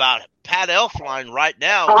 About Pat Elflein right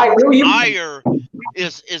now higher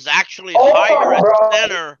is actually higher at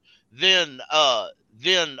center than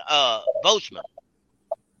Bozeman.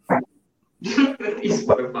 These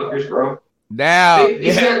motherfuckers, bro. Now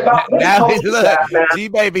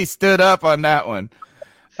G-Baby stood up on that one.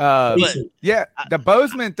 The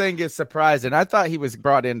Bozeman thing is surprising. I thought he was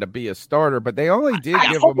brought in to be a starter, but they only did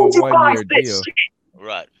give him a 1-year deal.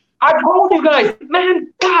 Right. I told you guys,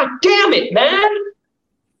 man, god damn it, man.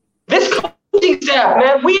 This coaching staff,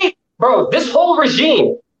 man, this whole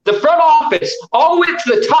regime, the front office, all the way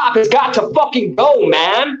to the top has got to fucking go,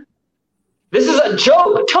 man. This is a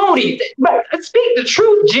joke. Tony, speak the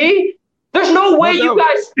truth, G. There's no way you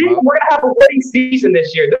guys think we're going to have a winning season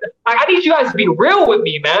this year. I need you guys to be real with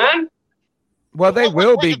me, man. Well, they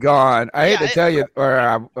will be gone. I hate to tell you, or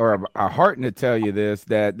I hearten to tell you this,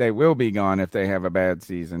 that they will be gone if they have a bad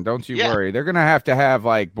season. Don't you worry. They're going to have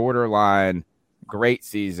like borderline great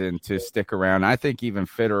season to stick around. I think even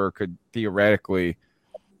Fitterer could theoretically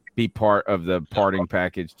be part of the parting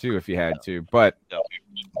package too if you had to. But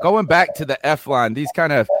going back to the F line,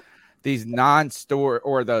 these non-story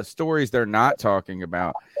or the stories they're not talking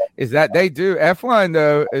about is that they do F line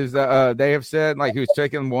though is they have said like he was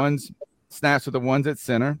taking snaps with the ones at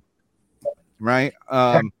center, right?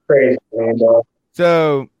 Crazy, man,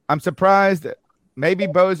 so I'm surprised that maybe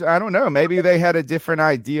I don't know, maybe they had a different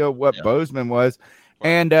idea of what Bozeman was.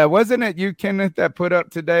 And wasn't it you, Kenneth, that put up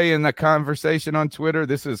today in the conversation on Twitter?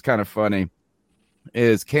 This is kind of funny.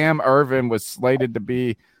 Is Cam Ervin was slated to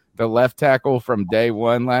be the left tackle from day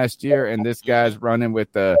one last year, and this guy's running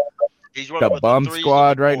with the bum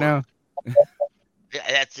squad right now.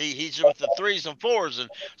 He's with the 3s and 4s, and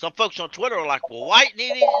some folks on Twitter are like, "Well, why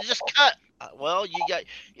didn't he just cut?" Well,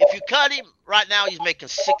 if you cut him right now, he's making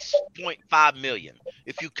 $6.5 million.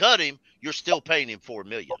 If you cut him, you're still paying him $4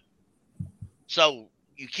 million. So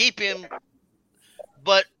you keep him,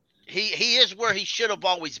 but he is where he should have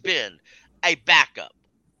always been, a backup.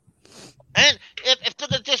 And if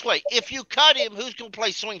put it this way, if you cut him, who's going to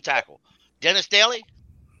play swing tackle? Dennis Daly?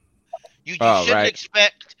 You shouldn't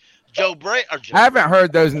expect Joe Bray. I haven't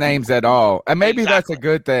heard those names at all. And maybe that's a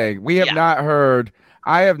good thing. We have not heard.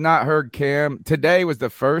 I have not heard Cam. Today was the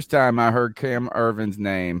first time I heard Cam Ervin's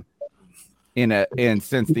name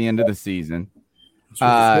since the end of the season.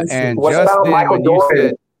 And what just about then Michael when you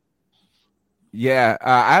Dorman? said,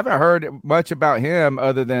 I haven't heard much about him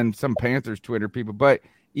other than some Panthers Twitter people. But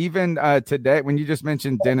even today, when you just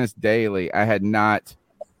mentioned Dennis Daly, I had not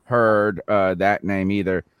heard that name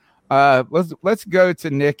either. Let's go to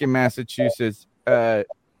Nick in Massachusetts.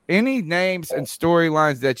 Any names and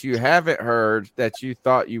storylines that you haven't heard that you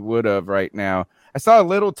thought you would have right now? I saw a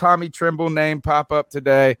little Tommy Tremble name pop up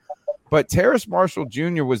today, but Terrace Marshall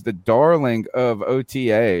Jr. was the darling of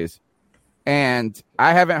OTAs, and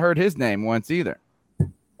I haven't heard his name once either.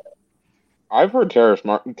 I've heard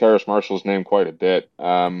Terrace Marshall's name quite a bit,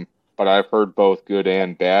 but I've heard both good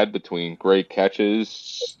and bad between great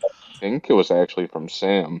catches. I think it was actually from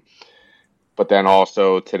Sam. But then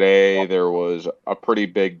also today there was a pretty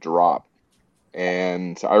big drop.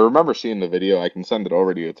 And I remember seeing the video. I can send it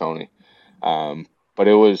over to you, Tony. But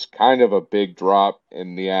it was kind of a big drop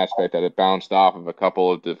in the aspect that it bounced off of a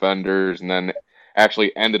couple of defenders and then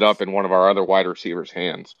actually ended up in one of our other wide receivers'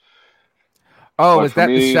 hands. Oh, was that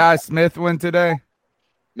the Shi Smith one today?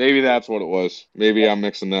 Maybe that's what it was. Maybe I'm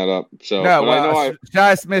mixing that up. So no,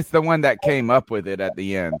 Shi Smith's the one that came up with it at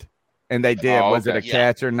the end. And they did. Was it a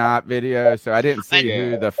catch or not video? So I didn't see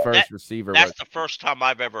who the first receiver was. That's the first time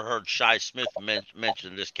I've ever heard Shi Smith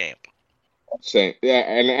mention this camp. Same. Yeah,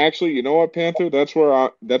 and actually, you know what, Panther? That's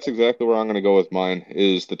exactly where I'm going to go with mine,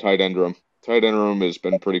 is the tight end room. Tight end room has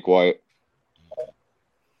been pretty quiet.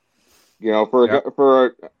 You know,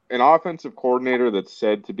 for an offensive coordinator that's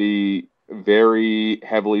said to be very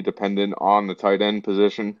heavily dependent on the tight end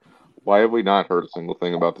position, why have we not heard a single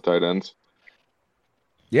thing about the tight ends?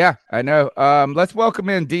 Yeah, I know. Let's welcome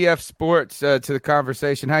in DF Sports to the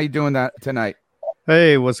conversation. How you doing that tonight?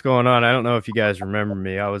 Hey, what's going on? I don't know if you guys remember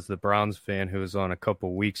me. I was the Browns fan who was on a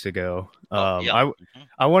couple weeks ago. I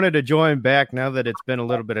wanted to join back now that it's been a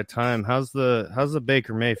little bit of time. How's the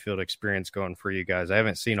Baker Mayfield experience going for you guys? I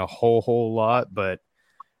haven't seen a whole lot, but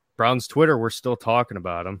Browns Twitter, we're still talking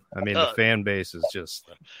about him. I mean, the fan base is just,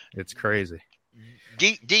 it's crazy.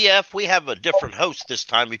 DF, we have a different host this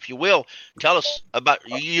time, if you will. Tell us about,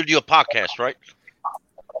 you do a podcast, right?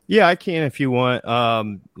 Yeah, I can if you want. A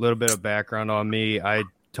little bit of background on me. I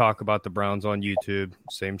talk about the Browns on YouTube,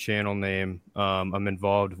 same channel name. I'm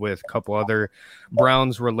involved with a couple other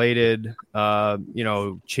Browns-related,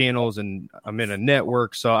 channels, and I'm in a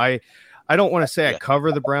network. So I don't want to say I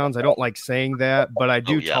cover the Browns. I don't like saying that, but I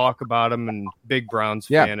do talk about them, and big Browns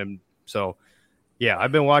fan. And so, yeah,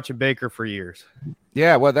 I've been watching Baker for years.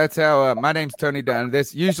 Yeah, well, that's how my name's Tony Dunn.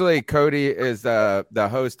 This usually Cody is the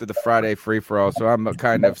host of the Friday Free for All, so I'm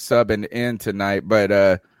kind of subbing in tonight.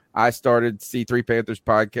 But I started C3 Panthers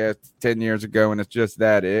podcast 10 years ago, and it's just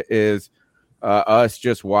that it is us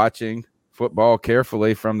just watching football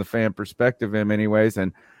carefully from the fan perspective, in many ways.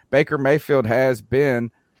 And Baker Mayfield has been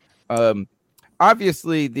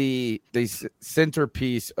obviously the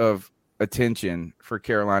centerpiece of attention for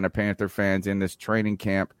Carolina Panther fans in this training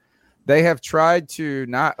camp. They have tried to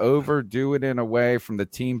not overdo it in a way from the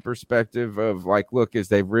team perspective of like, look, is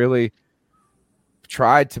they've really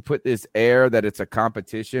tried to put this air that it's a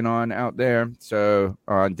competition on out there. So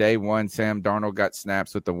on day one, Sam Darnold got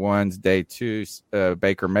snaps with the ones. Day two,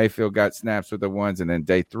 Baker Mayfield got snaps with the ones. And then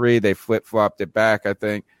day three, they flip-flopped it back, I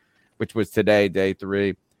think, which was today, day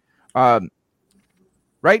three.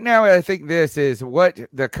 Right now, I think this is what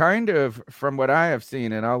the kind of, from what I have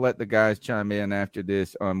seen, and I'll let the guys chime in after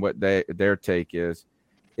this on what their take is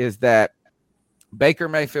that Baker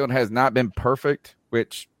Mayfield has not been perfect,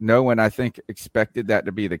 which no one, I think, expected that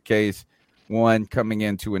to be the case. One, coming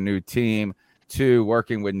into a new team. Two,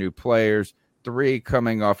 working with new players. Three,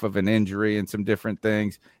 coming off of an injury and some different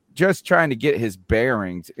things. Just trying to get his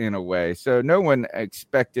bearings in a way. So no one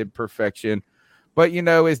expected perfection. But,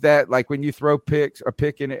 is that like when you throw a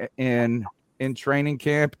pick in training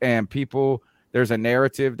camp and people, there's a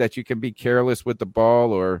narrative that you can be careless with the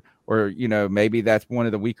ball or maybe that's one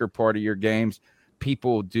of the weaker part of your games.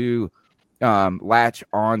 People do latch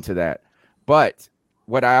on to that. But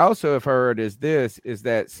what I also have heard is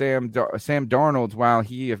that Sam Darnold, while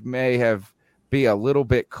he may be a little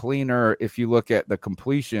bit cleaner if you look at the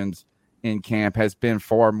completions in camp, has been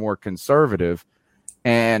far more conservative.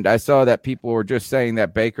 And I saw that people were just saying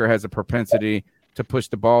that Baker has a propensity to push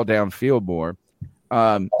the ball downfield more.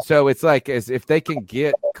 So it's like as if they can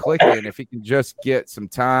get clicking, if he can just get some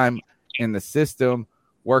time in the system,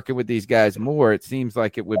 working with these guys more, it seems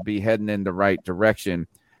like it would be heading in the right direction.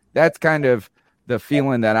 That's kind of the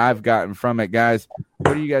feeling that I've gotten from it. Guys,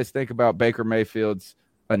 what do you guys think about Baker Mayfield's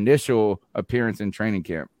initial appearance in training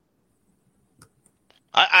camp?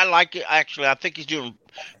 I like it, actually. I think he's doing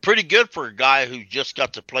pretty good for a guy who just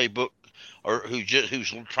got the playbook or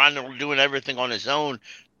who's trying to doing everything on his own,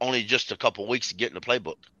 only just a couple weeks to get in the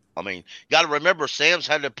playbook. I mean, you got to remember, Sam's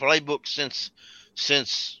had the playbook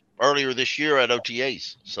since earlier this year at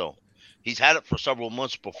OTAs. So he's had it for several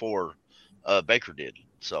months before Baker did.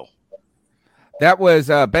 So that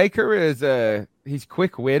was Baker is he's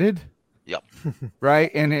quick-witted. Yep.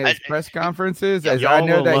 Right in his press conferences, as I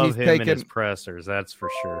know that he's taking his pressers. That's for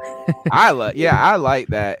sure. I like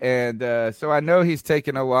that, and so I know he's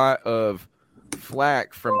taking a lot of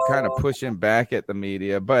flack from kind of pushing back at the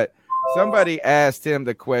media. But somebody asked him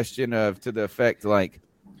the question to the effect like,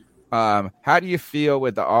 "How do you feel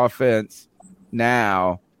with the offense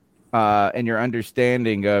now, and your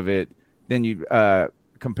understanding of it? Then you."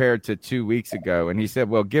 Compared to 2 weeks ago. And he said,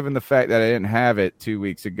 well, given the fact that I didn't have it 2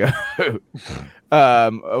 weeks ago,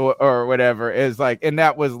 or whatever, is like, and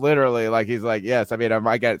that was literally like, he's like, yes, I mean,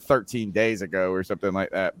 I got it 13 days ago or something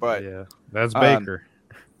like that. But yeah, that's Baker.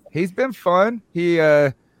 He's been fun. He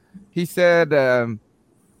said,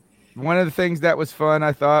 one of the things that was fun,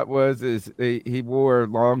 I thought, is he wore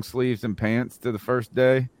long sleeves and pants to the first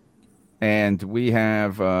day. And we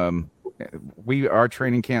have, our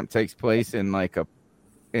training camp takes place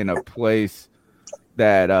in a place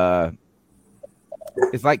that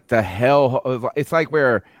it's like the hell. It's like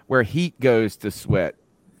where heat goes to sweat.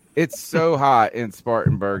 It's so hot in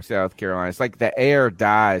Spartanburg, South Carolina. It's like the air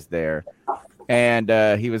dies there. And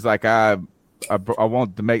he was like, I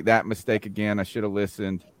wanted to make that mistake again. I should have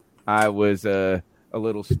listened. I was a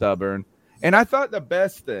little stubborn. And I thought the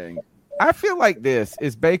best thing, I feel like this,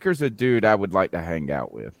 is Baker's a dude I would like to hang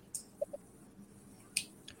out with.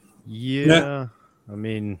 Yeah. I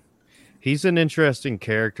mean, he's an interesting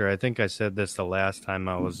character. I think I said this the last time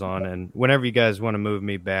I was on, and whenever you guys want to move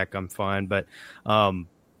me back, I'm fine. But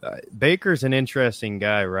Baker's an interesting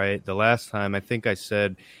guy, right? The last time I think I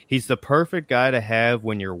said he's the perfect guy to have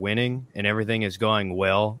when you're winning and everything is going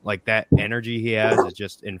well. Like that energy he has is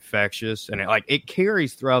just infectious, and it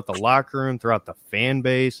carries throughout the locker room, throughout the fan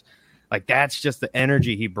base. Like that's just the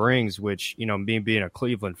energy he brings, which, you know, me being a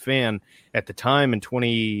Cleveland fan at the time in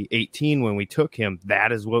 2018 when we took him,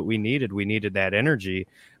 that is what we needed. We needed that energy.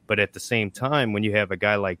 But at the same time, when you have a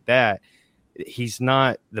guy like that, he's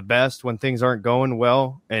not the best when things aren't going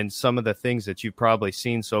well. And some of the things that you've probably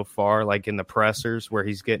seen so far, like in the pressers where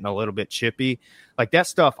he's getting a little bit chippy, like that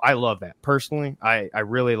stuff, I love that. Personally, I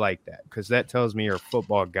really like that because that tells me you're a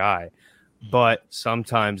football guy. But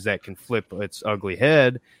sometimes that can flip its ugly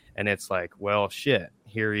head. And it's like, well, shit,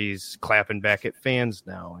 here he's clapping back at fans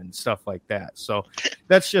now and stuff like that. So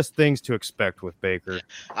that's just things to expect with Baker.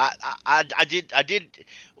 I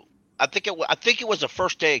think it was the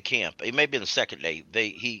first day of camp. It may be the second day.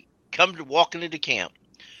 He come to walking into camp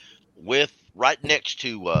with right next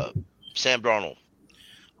to Sam Darnold.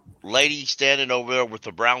 Lady standing over there with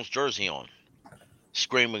the Browns jersey on,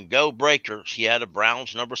 screaming, "Go Breaker!" She had a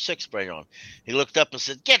Browns number 6 spray on. He looked up and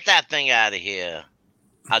said, "Get that thing out of here."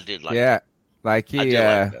 I did like that. Like he's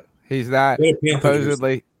not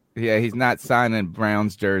supposedly. Yeah, he's not signing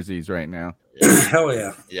Browns jerseys right now. Hell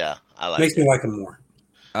yeah. Yeah, I like Makes me like him more.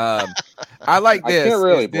 I like this. I can't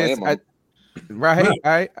really blame him.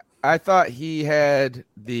 Right. I thought he had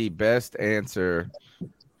the best answer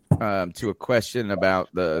to a question about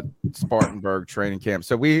the Spartanburg training camp.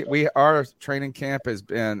 So our training camp has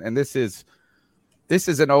been, and this is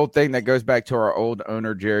an old thing that goes back to our old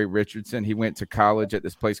owner, Jerry Richardson. He went to college at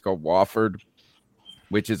this place called Wofford,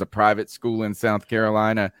 which is a private school in South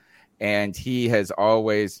Carolina. And he has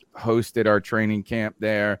always hosted our training camp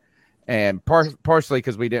there. And partially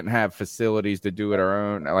because we didn't have facilities to do it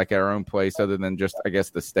at our own place other than just, I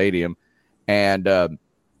guess, the stadium. And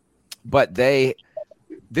but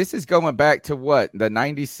this is going back to what, the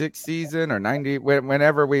 96 season or 90,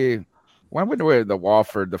 whenever the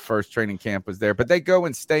Wofford, the first training camp was there, but they go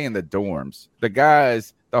and stay in the dorms. The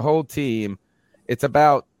guys, the whole team, it's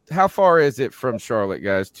about, how far is it from Charlotte,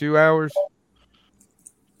 guys? 2 hours?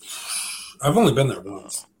 I've only been there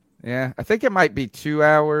once. Yeah, I think it might be 2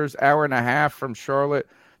 hours, hour and a half from Charlotte.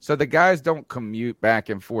 So the guys don't commute back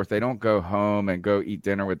and forth. They don't go home and go eat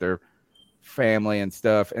dinner with their family and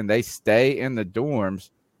stuff, and they stay in the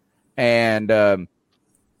dorms. And,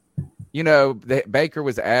 Baker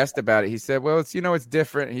was asked about it. He said, well, it's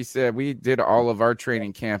different. He said, we did all of our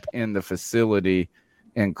training camp in the facility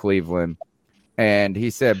in Cleveland. And he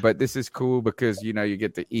said, but this is cool because, you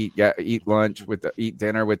get to eat lunch eat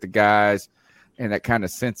dinner with the guys and that kind of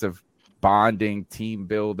sense of bonding, team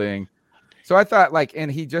building. So I thought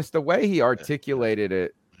and the way he articulated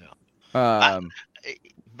it was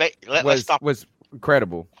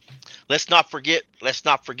incredible. Let's not forget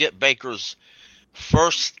Baker's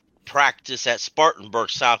first practice at Spartanburg,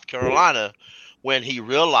 South Carolina, when he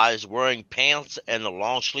realized wearing pants and a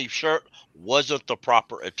long sleeve shirt wasn't the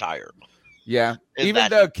proper attire. Yeah. Even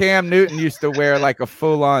though Cam Newton used to wear like a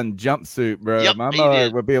full on jumpsuit, bro. Yep, my mother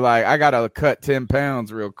would be like, I got to cut 10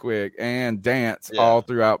 pounds real quick and dance all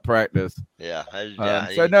throughout practice. Yeah.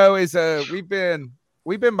 We've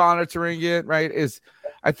been monitoring it, right?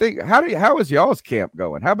 I think how is y'all's camp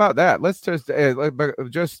going? How about that? Let's just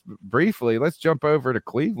briefly, let's jump over to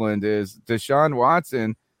Cleveland. Is Deshaun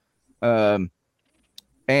Watson and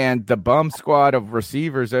the bum squad of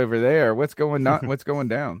receivers over there? What's going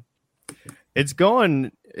down? It's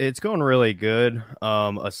going really good.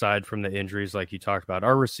 Aside from the injuries, like you talked about,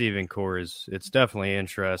 our receiving core it's definitely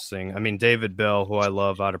interesting. I mean, David Bell, who I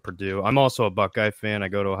love out of Purdue. I'm also a Buckeye fan. I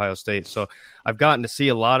go to Ohio State, so I've gotten to see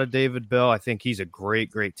a lot of David Bell. I think he's a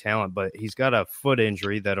great talent, but he's got a foot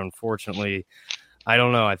injury that unfortunately, I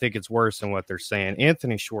don't know. I think it's worse than what they're saying.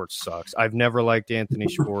 Anthony Schwartz sucks. I've never liked Anthony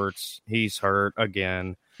Schwartz. He's hurt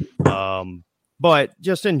again. But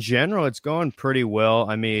just in general, it's going pretty well.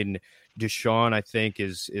 I mean, Deshaun, I think,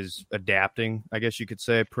 is adapting, I guess you could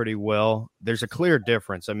say, pretty well. There's a clear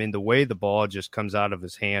difference. I mean, the way the ball just comes out of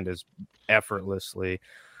his hand is effortlessly.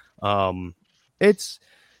 It's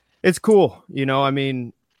cool. I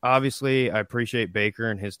mean, obviously, I appreciate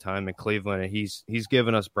Baker and his time in Cleveland, and he's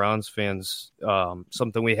given us Browns fans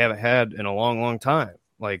something we haven't had in a long, long time.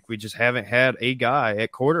 Like, we just haven't had a guy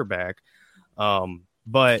at quarterback.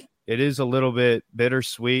 But it is a little bit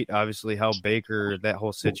bittersweet. Obviously, how Baker, that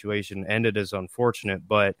whole situation ended is unfortunate.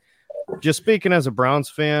 But just speaking as a Browns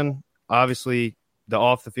fan, obviously the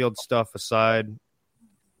off the field stuff aside,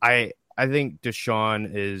 I I think Deshaun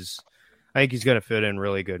I think he's going to fit in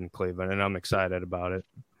really good in Cleveland, and I'm excited about it.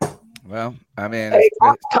 Well, I mean, hey,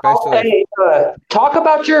 talk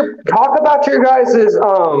about your guys's.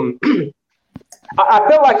 I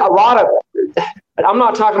feel like a lot of. I'm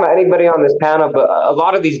not talking about anybody on this panel, but a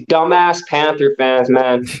lot of these dumbass Panther fans,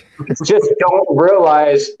 man, just don't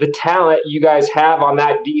realize the talent you guys have on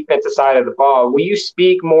that defensive side of the ball. Will you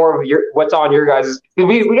speak more of what's on your guys'?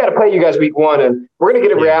 We got to play you guys week 1, and we're gonna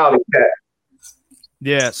get a reality check.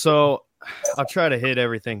 Yeah, so I'll try to hit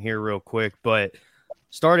everything here real quick, but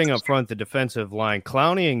starting up front, the defensive line,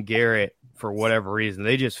 Clowney and Garrett, for whatever reason,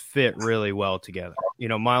 they just fit really well together. You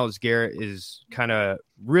know, Myles Garrett is kind of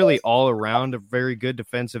really all around a very good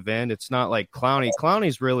defensive end. It's not like Clowney.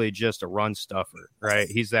 Clowney's really just a run stuffer, right?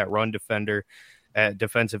 He's that run defender at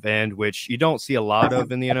defensive end, which you don't see a lot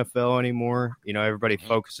of in the NFL anymore. You know, everybody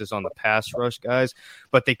focuses on the pass rush guys,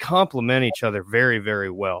 but they complement each other very, very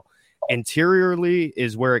well. Interiorly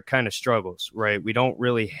is where it kind of struggles, right? We don't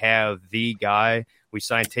really have the guy. We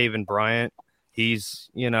signed Taven Bryant. He's,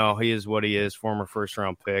 he is what he is, former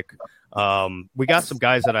first-round pick. We got some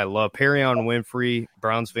guys that I love. Perrion Winfrey,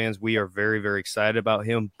 Browns fans, we are very, very excited about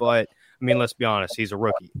him. But, I mean, let's be honest, he's a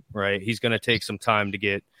rookie, right? He's going to take some time to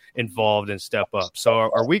get involved and step up. So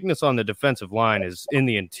our weakness on the defensive line is in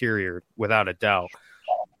the interior, without a doubt.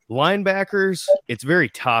 Linebackers, it's very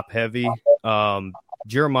top-heavy.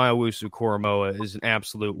 Jeremiah Owusu-Koramoah is an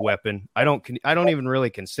absolute weapon. I don't even really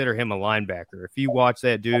consider him a linebacker. If you watch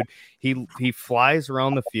that dude, he flies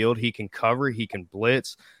around the field. He can cover. He can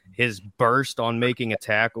blitz. His burst on making a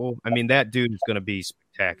tackle. I mean, that dude is going to be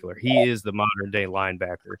spectacular. He is the modern day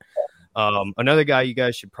linebacker. Another guy you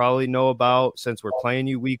guys should probably know about, since we're playing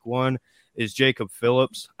you week 1, is Jacob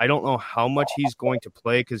Phillips. I don't know how much he's going to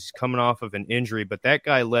play because he's coming off of an injury, but that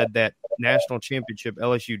guy led that national championship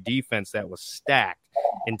LSU defense that was stacked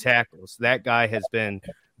in tackles. That guy has been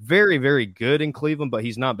very, very good in Cleveland, but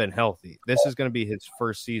he's not been healthy. This is going to be his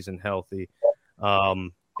first season healthy.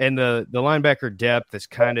 And the linebacker depth is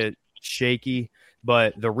kind of shaky,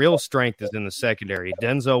 but the real strength is in the secondary.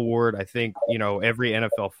 Denzel Ward, I think, every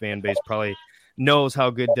NFL fan base probably knows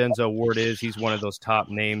how good Denzel Ward is. He's one of those top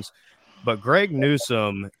names. But Greg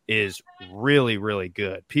Newsome is really, really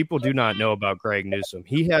good. People do not know about Greg Newsome.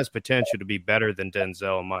 He has potential to be better than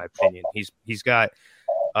Denzel, in my opinion. He's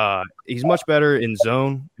much better in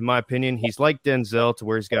zone, in my opinion. He's like Denzel to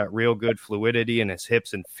where he's got real good fluidity in his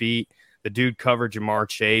hips and feet. The dude covered Jamar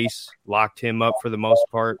Chase, locked him up for the most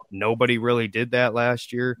part. Nobody really did that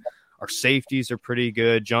last year. Our safeties are pretty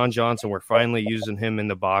good. John Johnson, we're finally using him in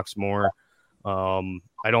the box more.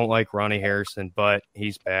 I don't like Ronnie Harrison, but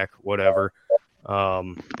he's back, whatever.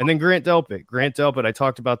 And then Grant Delpit, I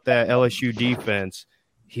talked about that LSU defense.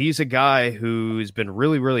 He's a guy who's been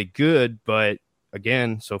really, really good, but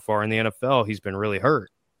again, so far in the NFL, he's been really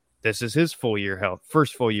hurt. This is his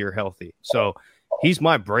first full year healthy. So he's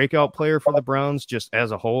my breakout player for the Browns just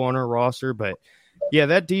as a whole on our roster. But yeah,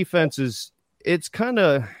 that defense it's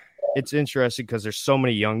interesting because there's so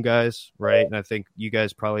many young guys, right? And I think you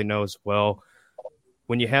guys probably know as well,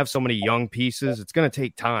 when you have so many young pieces, it's going to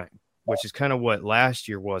take time, which is kind of what last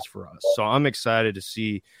year was for us. So I'm excited to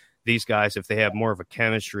see these guys, if they have more of a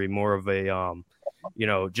chemistry, more of a,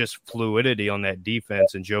 just fluidity on that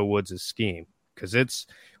defense and Joe Woods' scheme. Because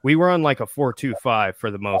we run like a 4-2-5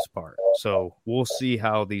 for the most part. So we'll see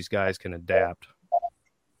how these guys can adapt.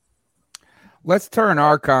 Let's turn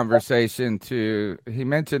our conversation to, he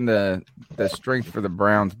mentioned the strength for the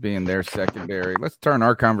Browns being their secondary. Let's turn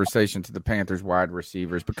our conversation to the Panthers wide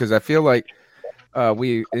receivers, because I feel like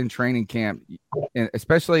we in training camp,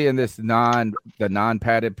 especially in this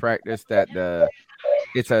non-padded practice, that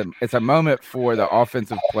it's a moment for the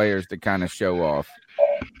offensive players to kind of show off.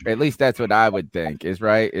 At least that's what I would think is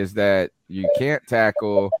that you can't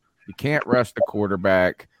tackle, you can't rush the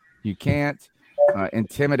quarterback, you can't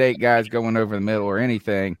intimidate guys going over the middle or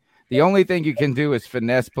anything. The only thing you can do is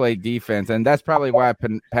finesse play defense, and that's probably why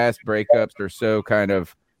pass breakups are so kind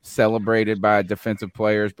of celebrated by defensive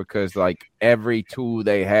players, because like every tool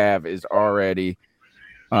they have is already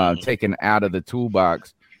taken out of the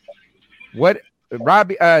toolbox. What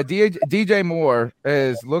Robbie DJ Moore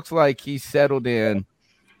looks like he's settled in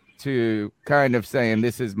to kind of saying,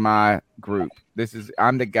 this is my group.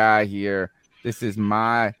 I'm the guy here. This is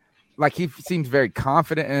my. Like, he seems very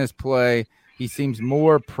confident in his play. He seems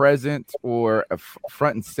more present or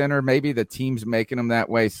front and center. Maybe the team's making him that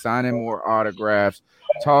way, signing more autographs,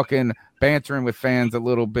 talking, bantering with fans a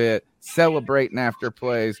little bit, celebrating after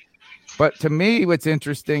plays. But to me, what's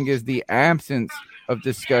interesting is the absence of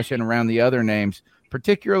discussion around the other names,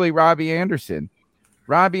 particularly Robbie Anderson.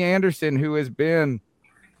 Robbie Anderson, who has been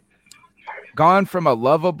gone from a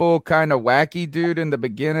lovable kind of wacky dude in the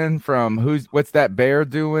beginning from what's that bear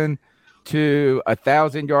doing to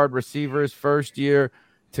 1,000-yard receivers first year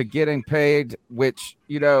to getting paid, which,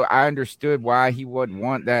 I understood why he wouldn't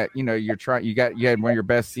want that. You had one of your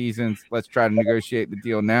best seasons. Let's try to negotiate the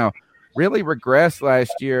deal now. Really regressed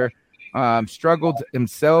last year. Struggled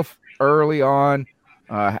himself early on.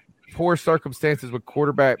 Poor circumstances with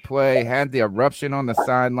quarterback play, had the eruption on the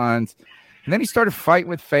sidelines. And then he started fighting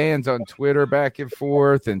with fans on Twitter back and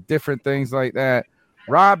forth and different things like that.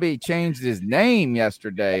 Robbie changed his name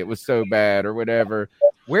yesterday. It was so bad or whatever.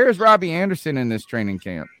 Where's Robbie Anderson in this training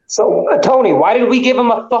camp? So, Tony, why did we give him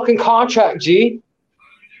a fucking contract, G?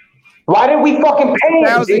 Why did we fucking pay him,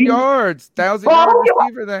 1,000 yards. 1,000-yard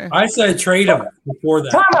receiver there. I said trade him before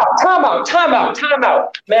that. Time out.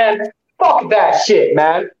 Man, fuck that shit,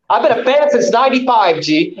 man. I've been a fan since 95,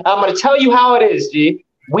 G. I'm going to tell you how it is, G.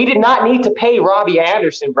 We did not need to pay Robbie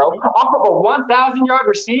Anderson, bro. Off of a 1,000-yard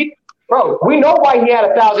receive, bro, we know why he had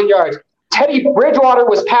 1,000 yards. Teddy Bridgewater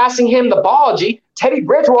was passing him the ball, G. Teddy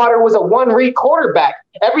Bridgewater was a one-read quarterback.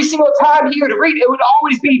 Every single time he would read, it would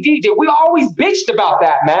always be DJ. We always bitched about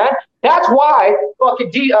that, man. That's why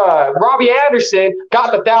fucking Robbie Anderson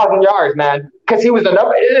got the 1,000 yards, man. Because he was the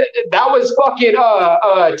number. That was fucking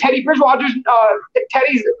Teddy Bridgewater's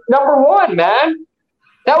Teddy's number one, man.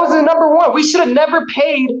 That was the number one. We should have never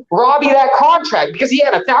paid Robbie that contract because he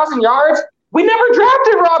had 1,000 yards. We never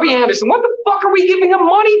drafted Robbie Anderson. What the fuck are we giving him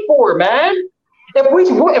money for, man? That money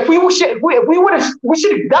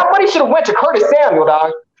should have went to Curtis Samuel,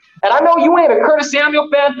 dog. And I know you ain't a Curtis Samuel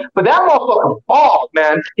fan, but that motherfucker balled,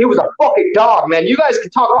 man. He was a fucking dog, man. You guys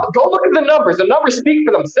can talk. Go look at the numbers. The numbers speak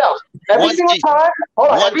for themselves. Every single time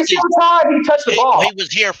he touched the ball. He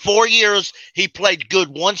was here 4 years. He played good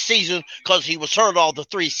one season because he was hurt all the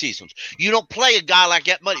 3 seasons. You don't play a guy like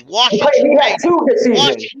that money. Washington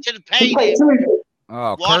paid him.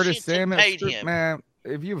 Oh, Curtis Samuel, man.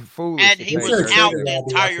 If you're foolish, and he was out the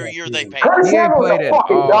entire year they paid. He ain't played at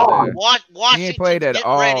all. He ain't played at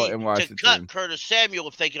all in Washington. To cut Curtis Samuel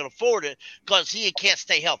if they can afford it because he can't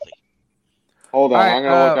stay healthy. Hold on, I'm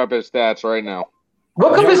gonna look up his stats right now.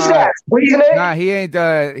 Look up his stats, please. Nah, he ain't.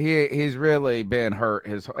 He's really been hurt.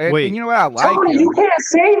 Wait, and you know what I like? Tony, you can't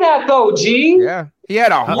say that though, G. Yeah, he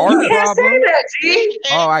had a heart problem. You can't say that, G.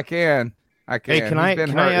 Oh, I can. Hey, can I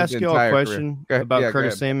ask you a question about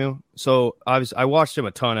Curtis Samuel? So, obviously, I watched him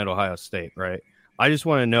a ton at Ohio State, right? I just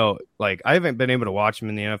want to know, I haven't been able to watch him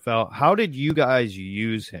in the NFL. How did you guys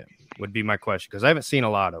use him? Would be my question because I haven't seen a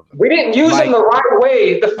lot of him. We didn't use him the right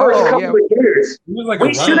way the first couple of years. He was like a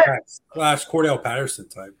running back / Cordell Patterson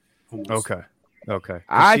type. Almost. Okay.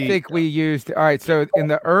 I think we used. All right. So in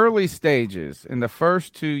the early stages, in the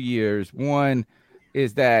first 2 years, one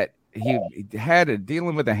is that he had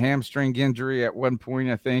dealing with a hamstring injury at one point.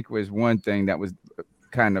 I think was one thing that was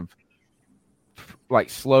kind of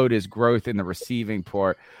slowed his growth in the receiving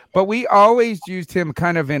part. But we always used him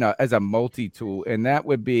kind of as a multi-tool, and that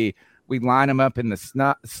would be we line him up in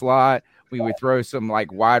the slot. We would throw some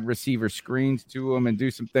wide receiver screens to him and do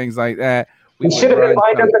some things like that. We should have been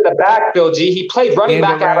lined up in the backfield, G. He played running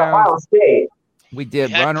back at Ohio State. We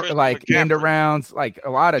did run end arounds, a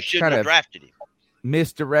lot of kind of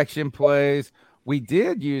misdirection plays. We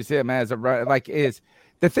did use him as a run.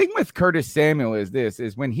 The thing with Curtis Samuel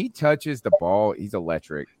is when he touches the ball, he's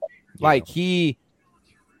electric. Yeah.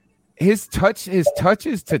 His touches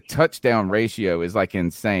to touchdown ratio is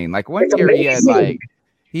insane. One year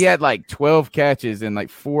he had 12 catches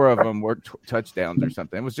and 4 of them were touchdowns or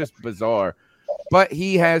something. It was just bizarre. But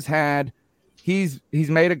he's made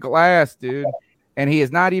of glass, dude, and he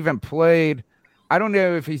has not even played. I don't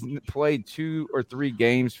know if he's played 2 or 3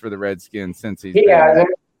 games for the Redskins since he hasn't.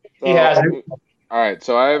 He hasn't. All right,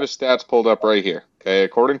 so I have his stats pulled up right here. Okay,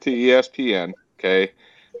 according to ESPN,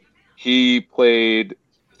 he played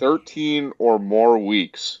 13 or more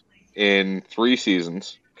weeks in 3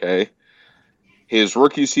 seasons. Okay, his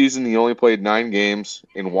rookie season he only played 9 games.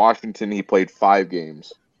 In Washington, he played 5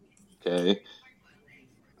 games. Okay,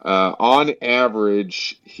 on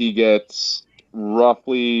average, he gets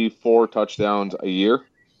roughly 4 touchdowns a year,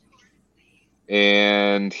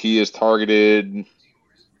 and he is targeted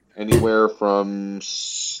anywhere from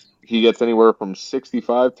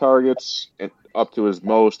 65 targets up to his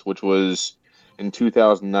most, which was in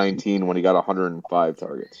 2019 when he got 105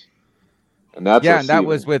 targets. And that's and that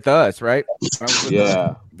was with us, right?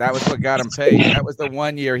 Yeah, that was what got him paid. That was the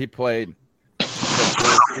 1 year he played the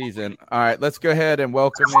full season. All right, let's go ahead and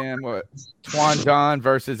welcome in Twan John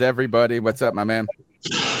versus everybody. What's up, my man?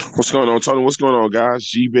 What's going on, Tony? What's going on, guys?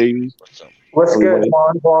 G baby. What's up? What's good,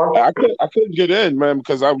 Vaughn? I couldn't get in, man,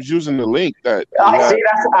 because I was using the link that. See,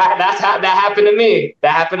 that happened to me.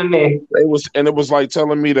 That happened to me. It was like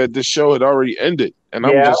telling me that this show had already ended, and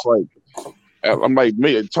I'm just like,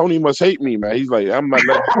 man, Tony must hate me, man. He's like, I'm not.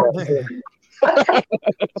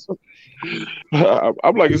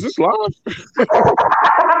 I'm like, is this live?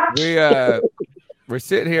 We're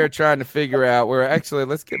sitting here trying to figure out.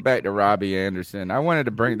 Let's get back to Robbie Anderson. I wanted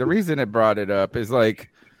to bring the reason it brought it up is like.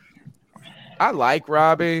 I like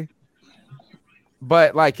Robbie,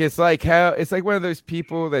 but it's like one of those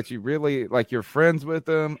people that you really like. You're friends with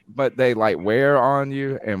them, but they like wear on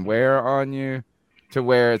you to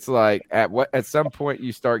where it's like at some point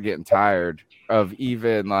you start getting tired of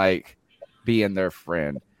even like being their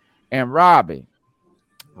friend. And Robbie,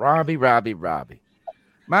 my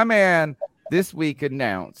man, this week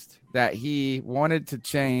announced that he wanted to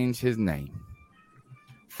change his name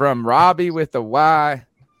from Robbie with a Y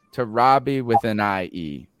to Robbie with an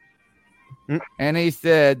IE. And he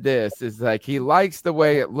said this is like he likes the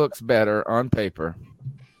way it looks better on paper.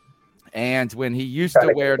 And when he used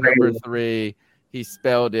to wear number 3, he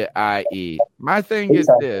spelled it IE. My thing is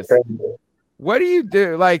this. What do you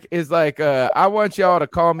do? Like, I want y'all to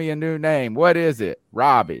call me a new name. What is it?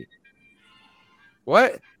 Robbie.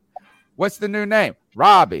 What? What's the new name?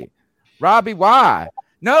 Robbie. Robbie Y.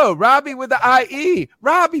 No, Robbie with the IE.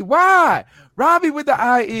 Robbie Y. Robbie with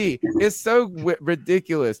the IE. It's so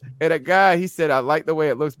ridiculous. And a guy, he said, I like the way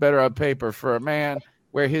it looks better on paper for a man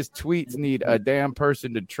where his tweets need a damn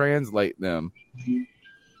person to translate them.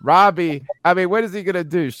 Robbie, I mean, what is he going to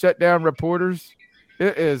do? Shut down reporters?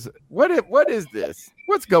 It is. What is this?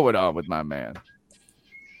 What's going on with my man?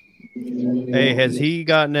 Hey, has he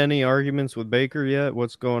gotten any arguments with Baker yet?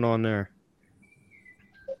 What's going on there?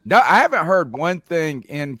 No, I haven't heard one thing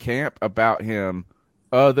in camp about him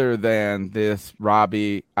other than this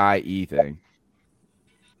Robbie IE thing.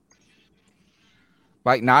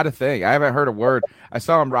 Like, not a thing. I haven't heard a word. I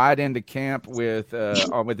saw him ride into camp with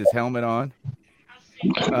his helmet on.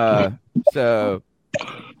 So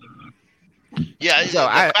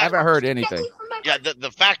I haven't heard anything. Yeah,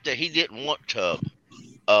 the fact that he didn't want to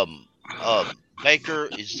Baker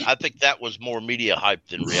is, I think that was more media hype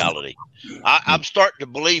than reality. I'm starting to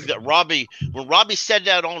believe that when Robbie said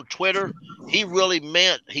that on Twitter, he really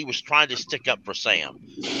meant he was trying to stick up for Sam.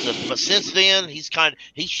 But since then, he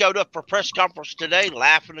showed up for press conference today,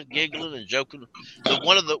 laughing and giggling and joking. So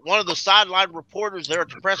one of the sideline reporters there at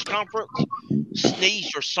the press conference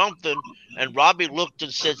sneezed or something, and Robbie looked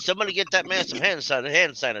and said, "Somebody get that man some hand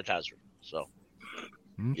sanitizer." So,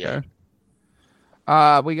 okay.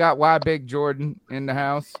 We got Y Big Jordan in the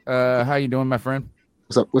house. How you doing, my friend?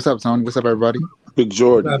 What's up, Tony? What's up, everybody? Big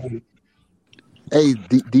Jordan. Hey,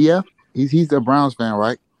 DF. He's the Browns fan,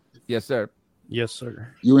 right? Yes, sir. Yes,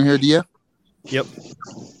 sir. You in here, DF? Yep.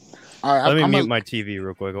 All right. Let me mute my TV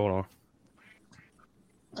real quick. Hold on.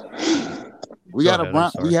 We have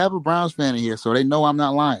a Browns fan in here, so they know I'm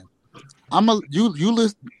not lying. You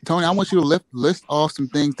list, Tony. I want you to list off some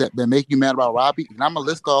things that make you mad about Robbie, and I'm gonna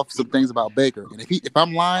list off some things about Baker. And if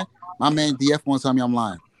I'm lying, my man DF won't tell me I'm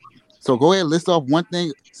lying. So go ahead, list off one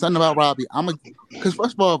thing, something about Robbie. Because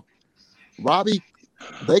first of all,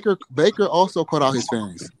 Baker also called out his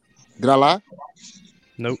fans. Did I lie?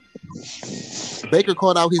 Nope. Baker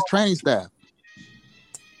called out his training staff.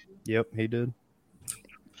 Yep, he did.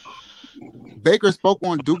 Baker spoke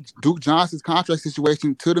on Duke Johnson's contract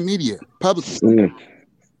situation to the media publicly.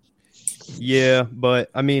 Yeah, but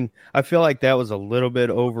I mean, I feel like that was a little bit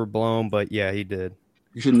overblown, but yeah, he did.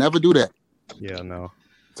 You should never do that. Yeah, no.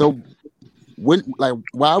 So why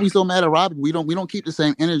are we so mad at Robbie? We don't keep the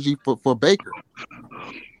same energy for Baker.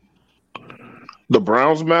 The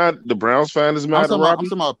Browns mad? The Browns fan is mad at Robbie? I'm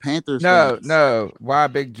talking about Panthers. No. Why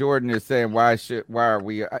Big Jordan is saying why are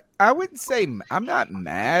we? I wouldn't say I'm not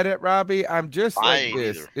mad at Robbie. I'm just like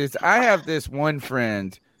this. I have this one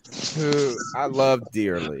friend who I love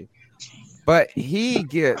dearly, but he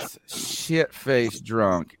gets shit-faced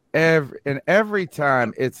drunk every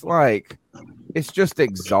time. It's like it's just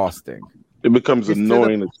exhausting. It becomes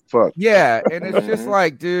annoying as fuck. Yeah, and it's just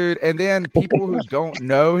like, dude. And then people who don't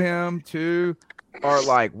know him too are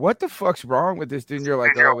like, "What the fuck's wrong with this dude?" And you're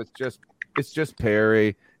like, "Oh, it's just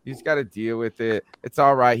Perry. He's got to deal with it. It's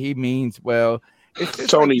all right. He means well." It's just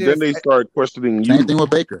Tony, like then they start questioning you. Same thing with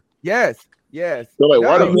Baker. Yes. They're like,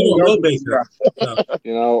 "Why do you know Baker?"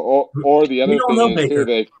 You know, or the other thing is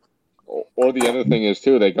too, or the other thing is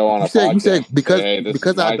too, they go on a podcast. You said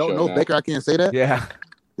because I don't know now. Baker, I can't say that. Yeah.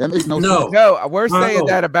 That makes no sense. No, we're saying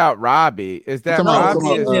that about Robbie. Is that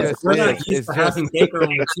Robbie we're not used to having Baker on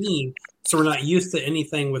the team, so we're not used to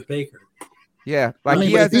anything with Baker. Yeah, like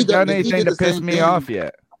he hasn't done anything to piss me off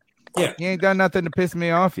yet. Yeah, he ain't done nothing to piss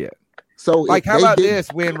me off yet. So, like, how about this?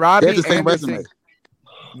 When Robbie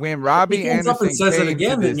Anderson, says it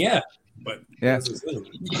again, then yeah. But yeah,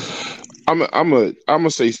 I'm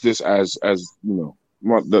gonna say this as you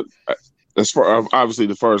know, as far obviously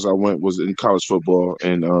the far as I went was in college football,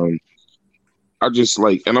 and I just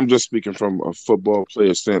like, and I'm just speaking from a football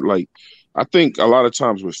player stand. Like, I think a lot of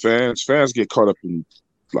times with fans get caught up in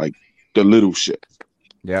like the little shit.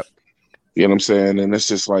 Yep. You know what I'm saying? And it's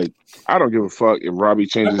just like, I don't give a fuck if Robbie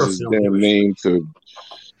changes his damn name to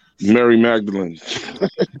Mary Magdalene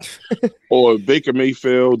or Baker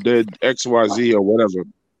Mayfield did XYZ or whatever.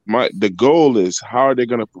 The goal is, how are they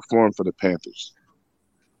going to perform for the Panthers?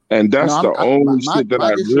 And that's the only shit that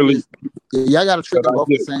I really. Y'all got to treat them both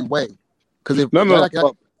the same way. Because if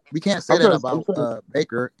we can't say that about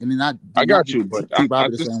Baker, and then I got you, but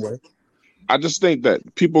Robbie the same way. I just think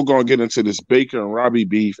that people gonna get into this Baker and Robbie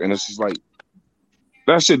beef, and it's just like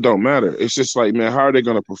that shit don't matter. It's just like, man, how are they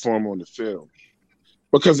gonna perform on the field?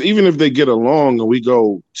 Because even if they get along and we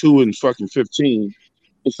go 2-15,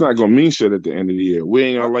 it's not gonna mean shit at the end of the year. We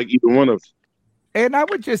ain't gonna like either one of them. And I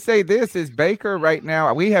would just say this is Baker right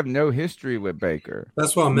now. We have no history with Baker.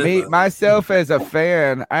 That's what I meant. Myself as a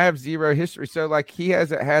fan, I have zero history. So like he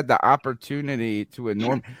hasn't had the opportunity to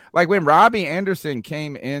enorm. Like when Robbie Anderson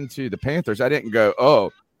came into the Panthers, I didn't go,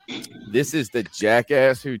 oh, this is the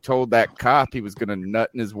jackass who told that cop he was going to nut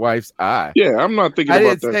in his wife's eye. Yeah, I'm not thinking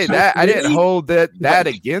about that. I didn't say that. I didn't hold that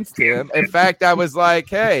against him. In fact, I was like,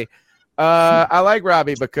 hey, I like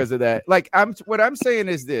Robbie because of that. Like, what I'm saying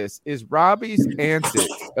is this: is Robbie's antics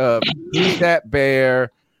of "Who's that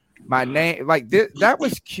bear?" My name, like that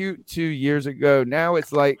was cute 2 years ago. Now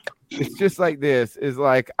it's like it's just like this. Is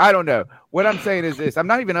like I don't know. What I'm saying is this: I'm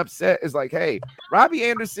not even upset. Is like, hey, Robbie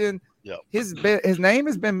Anderson, his name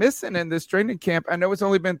has been missing in this training camp. I know it's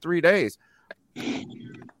only been 3 days.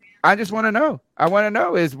 I just want to know. I want to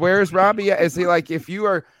know is where's Robbie at? Is he like if you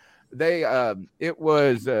are? It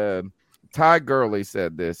was. Ty Gurley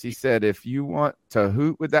said this. He said, if you want to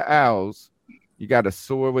hoot with the Owls, you got to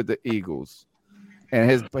soar with the Eagles. And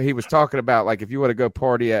he was talking about, like, if you want to go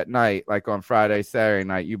party at night, like on Friday, Saturday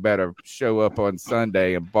night, you better show up on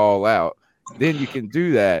Sunday and ball out. Then you can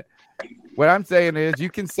do that. What I'm saying is you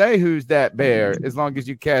can say who's that bear as long as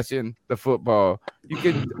you catch in the football. You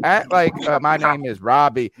can act like my name is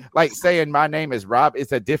Robbie, like saying my name is Rob.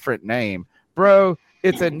 It's a different name. Bro,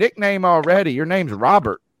 it's a nickname already. Your name's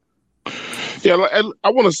Robert. Yeah, I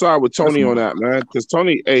want to side with Tony on that, man. Because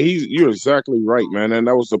Tony, hey, you're exactly right, man. And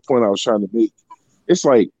that was the point I was trying to make. It's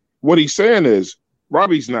like what he's saying is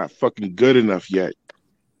Robbie's not fucking good enough yet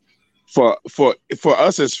for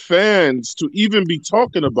us as fans to even be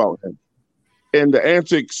talking about him and the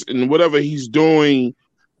antics and whatever he's doing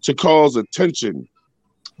to cause attention.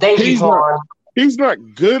 He's not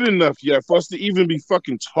good enough yet for us to even be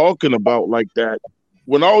fucking talking about like that.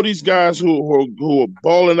 When all these guys who are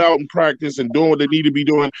balling out in practice and doing what they need to be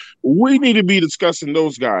doing, we need to be discussing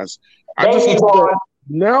those guys. I just think that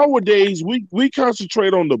nowadays we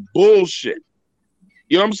concentrate on the bullshit.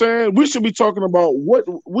 You know what I'm saying? We should be talking about what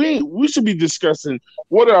we should be discussing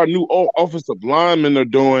what our new offensive linemen are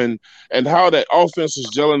doing and how that offense is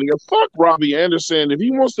gelling together. Fuck Robbie Anderson. If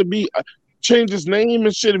he wants to be change his name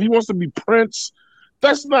and shit, if he wants to be Prince,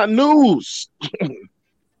 that's not news.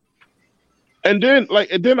 And then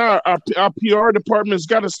our PR department's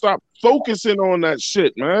got to stop focusing on that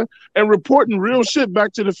shit, man, and reporting real shit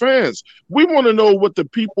back to the fans. We want to know what the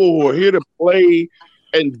people who are here to play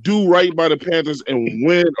and do right by the Panthers and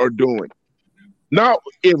win are doing. Not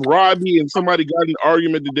if Robbie and somebody got an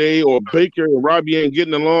argument today or Baker and Robbie ain't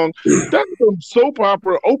getting along. That's some soap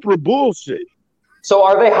opera, Oprah bullshit. So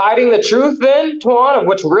are they hiding the truth then, Tuan, of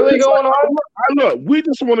what's really going on? Look, we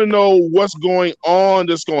just want to know what's going on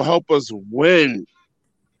that's going to help us win.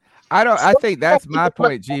 I think that's my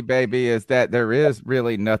point, G baby, is that there is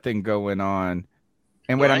really nothing going on.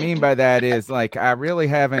 And what I mean by that is like I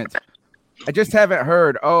just haven't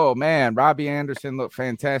heard, oh man, Robbie Anderson looked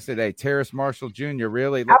fantastic today. Terrace Marshall Jr.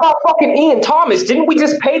 really How about fucking Ian Thomas? Didn't we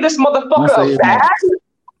just pay this motherfucker a bag?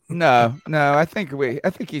 No, I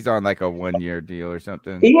think he's on like a 1-year deal or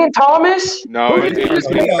something. Ian Thomas? No, it's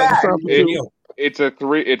a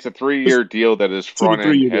 3-year deal that is front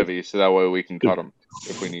end heavy, so that way we can cut him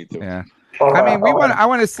if we need to. Yeah, I mean, I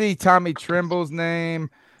want to see Tommy Trimble's name.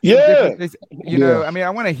 Yeah, know, I mean, I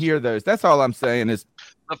want to hear those. That's all I'm saying is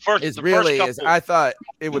I thought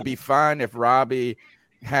it would be fine if Robbie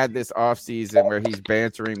had this offseason where he's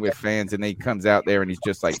bantering with fans and then he comes out there and he's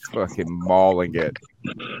just like fucking mauling it.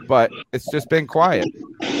 But it's just been quiet.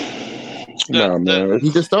 Nah, man.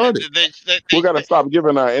 He just started. We got to stop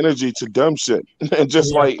giving our energy to dumb shit. And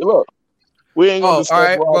just look, we ain't going to discuss all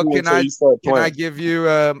right. Well, can I give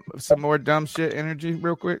you some more dumb shit energy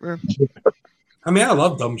real quick, man? I mean, I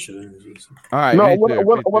love dumb shit energy. All right. No,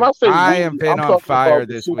 when I say I have been on fire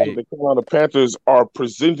this week. The Carolina Panthers are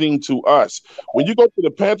presenting to us. When you go to the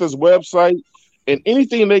Panthers website and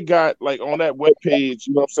anything they got like on that webpage,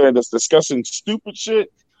 you know what I'm saying, that's discussing stupid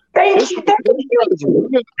shit. Thank you.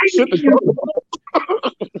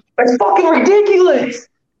 That's fucking ridiculous.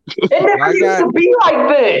 It never used to be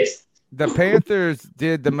like this. The Panthers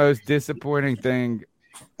did the most disappointing thing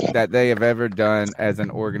that they have ever done as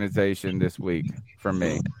an organization this week for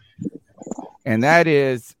me. And that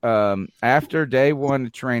is after day one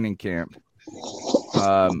of training camp,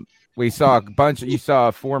 we saw you saw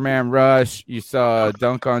a 4-man rush. You saw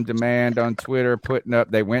Dunk on Demand on Twitter putting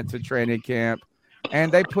up, they went to training camp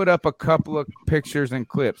and they put up a couple of pictures and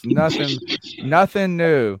clips. Nothing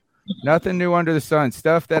new. Nothing new under the sun.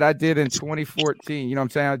 Stuff that I did in 2014. You know what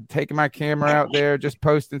I'm saying? I'm taking my camera out there, just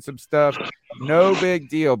posting some stuff. No big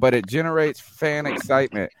deal, but it generates fan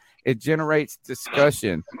excitement. It generates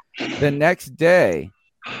discussion. The next day,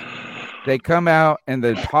 they come out and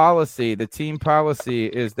the team policy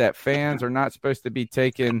is that fans are not supposed to be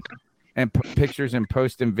taking pictures and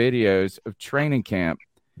posting videos of training camp.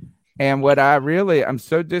 And what I'm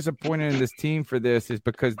so disappointed in this team for this is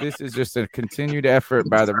because this is just a continued effort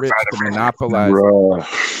by the rich to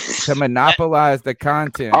monopolize the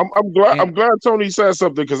content. I'm glad Tony said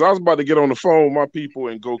something because I was about to get on the phone with my people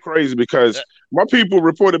and go crazy because my people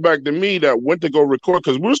reported back to me that went to go record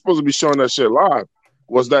because we were supposed to be showing that shit live.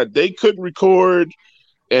 Was that they couldn't record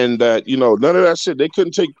and that, you know, none of that shit. They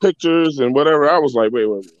couldn't take pictures and whatever. I was like, wait,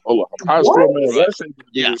 hold on.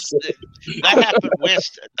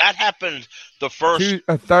 That happened the first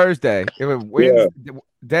Thursday. It was Wednesday.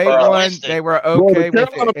 Day one, they were okay with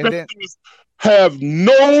it. And then have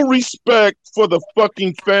no respect for the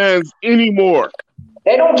fucking fans anymore.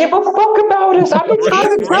 They don't give a fuck about us. I've been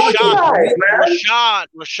trying to tell you guys, man.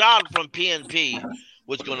 Rashad from PNP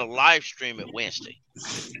was going to live stream it Wednesday.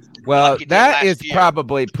 Well, that is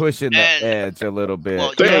probably pushing the edge a little bit.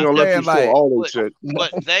 Well, they ain't gonna let you show all this shit.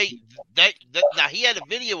 But now he had a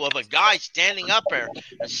video of a guy standing up there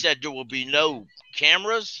and said there will be no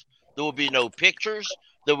cameras, there will be no pictures,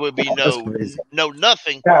 there will be no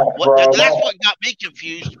nothing. That's what got me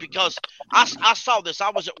confused because I saw this.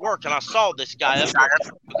 I was at work and I saw this guy up there,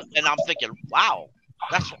 and I'm thinking, wow.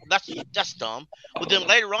 That's dumb. But then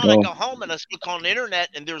later on, I go home and I look on the internet,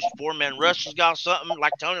 and there's 4-man rush has got something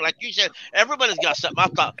like Tony, like you said. Everybody's got something. I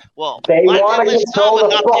thought, well, they want to control the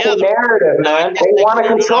fucking narrative, man. They want to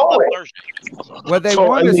control it. Well, they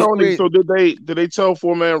want to. Tony, so did they tell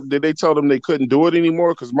 4-man? Did they tell them they couldn't do it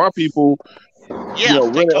anymore? Because my people,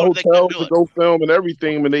 rented hotels to go film and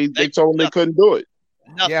everything, and they told them they couldn't do it.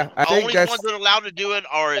 Nothing. Yeah, I think only ones that are allowed to do it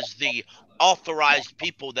is the authorized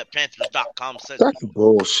people that Panthers.com says. That's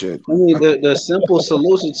bullshit. I mean, the simple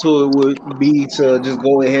solution to it would be to just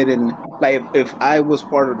go ahead and, like, if I was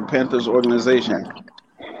part of the Panthers organization,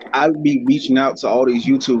 I would be reaching out to all these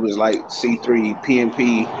YouTubers like C3,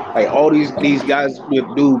 PNP, like all these guys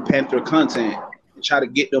that do Panther content and try to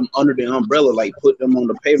get them under the umbrella, like put them on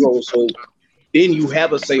the payroll. So then you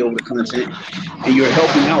have a say over the content and you're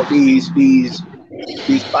helping out these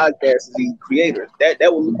podcasts, these creators.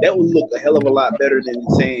 That would look a hell of a lot better than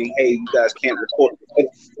saying, "Hey, you guys can't record." When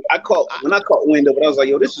I caught wind of it, I was like,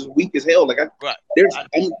 "Yo, this is weak as hell." Like, I'm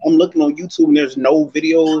looking on YouTube and there's no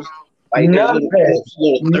videos, like nothing,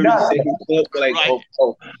 little 30-second clip, like,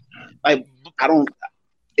 I don't.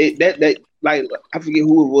 Like, I forget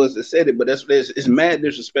who it was that said it, but it's mad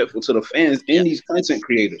disrespectful to the fans and these content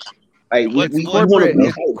creators. Like, corporate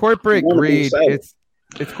greed.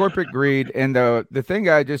 It's corporate greed, and the thing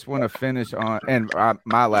I just want to finish on, and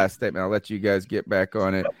my last statement, I'll let you guys get back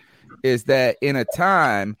on it, is that in a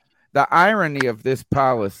time, the irony of this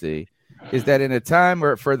policy is that in a time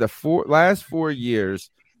where for the last 4 years,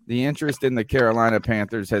 the interest in the Carolina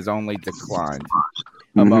Panthers has only declined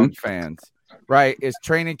among fans. Right, is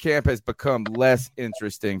training camp has become less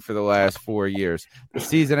interesting for the last 4 years. The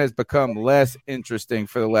season has become less interesting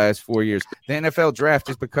for the last 4 years. The NFL draft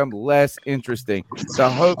has become less interesting. The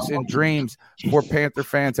hopes and dreams for Panther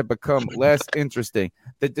fans have become less interesting.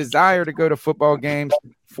 The desire to go to football games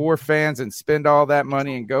for fans and spend all that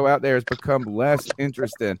money and go out there has become less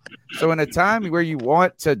interesting. So in a time where you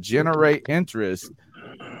want to generate interest,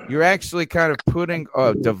 you're actually kind of putting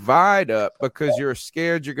a divide up because you're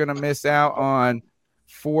scared you're going to miss out on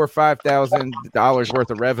 $4,000 or $5,000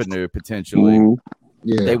 worth of revenue potentially.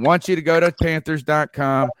 Yeah. They want you to go to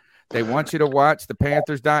Panthers.com. They want you to watch the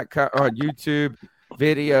Panthers.com on YouTube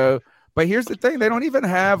video. But here's the thing. They don't even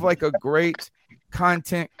have like a great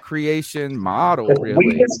content creation model,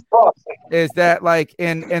 really. Is that like,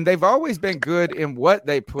 and they've always been good in what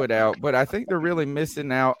they put out, but I think they're really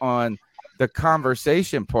missing out on the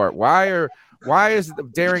conversation part. Why is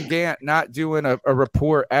Darren Gant not doing a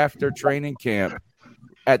report after training camp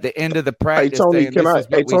at the end of the practice? Hey, Tony, can I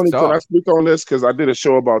speak on this? Because I did a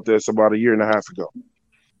show about this about a year and a half ago.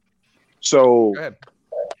 So,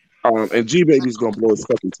 and G Baby's gonna blow his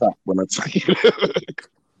fucking top when I tell you.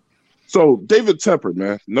 So David Tepper,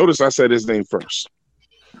 man. Notice I said his name first.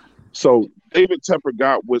 So David Tepper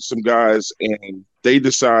got with some guys, and they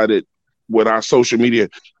decided with our social media.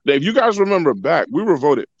 If you guys remember back, we were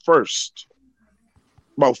voted first.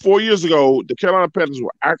 About 4 years ago, the Carolina Panthers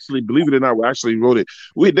were actually, believe it or not, voted.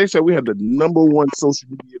 They said we had the #1 social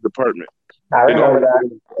media department. I remember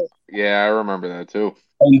that. Yeah, I remember that too.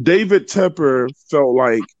 And David Tepper felt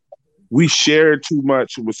like we shared too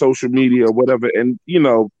much with social media or whatever. And,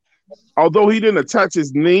 although he didn't attach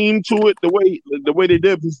his name to it the way they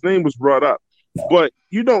did, his name was brought up. But,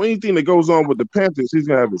 anything that goes on with the Panthers, he's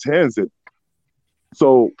going to have his hands in it.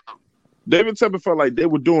 So David Tepper felt like they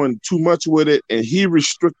were doing too much with it, and he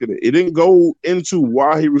restricted it. It didn't go into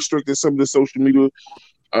why he restricted some of the social media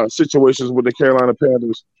situations with the Carolina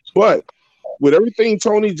Panthers. But with everything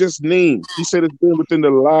Tony just named, he said it's been within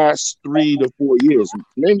the last 3 to 4 years,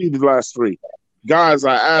 mainly the last 3. Guys,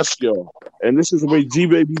 I ask y'all, and this is the way G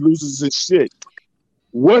Baby loses his shit.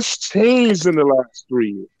 What's changed in the last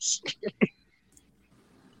 3 years?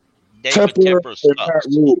 Tepper and Matt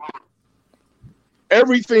Rule.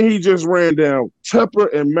 Everything he just ran down,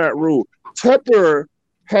 Tepper and Matt Rule. Tepper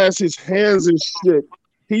has his hands in shit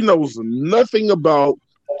he knows nothing about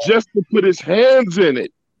just to put his hands in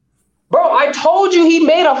it. Bro, I told you he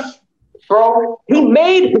made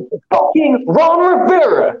fucking Ron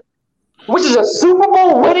Rivera, which is a Super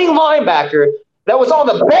Bowl winning linebacker that was on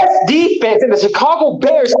the best defense in the Chicago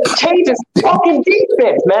Bears, change his fucking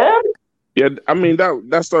defense, man. Yeah, I mean,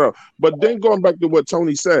 that's the. But then going back to what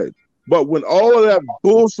Tony said, but when all of that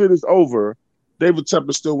bullshit is over, David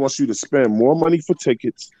Tepper still wants you to spend more money for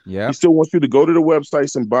tickets. Yeah. He still wants you to go to the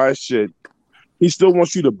websites and buy shit. He still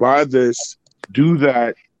wants you to buy this, do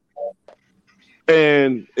that.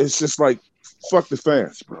 And it's just like, fuck the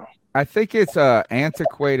fans, bro. I think it's a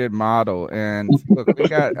antiquated model, and look,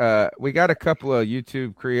 we got a couple of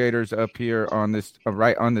YouTube creators up here on this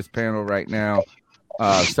right on this panel right now.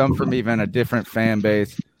 Some from even a different fan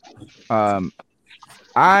base. I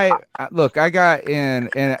got in,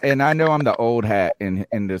 and I know I'm the old hat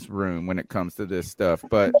in this room when it comes to this stuff.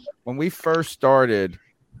 But when we first started,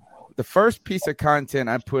 the first piece of content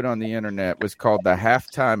I put on the internet was called the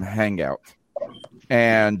Halftime Hangout.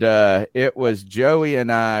 And it was Joey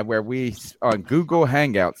and I where we on Google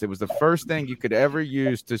Hangouts. It was the first thing you could ever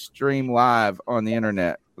use to stream live on the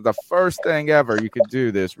internet. The first thing ever you could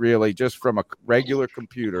do this really just from a regular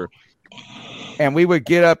computer. And we would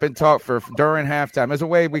get up and talk during halftime. As a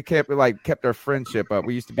way we kept our friendship up.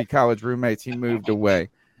 We used to be college roommates. He moved away.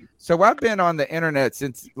 So I've been on the internet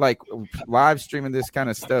since live streaming this kind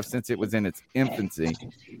of stuff since it was in its infancy.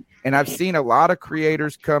 And I've seen a lot of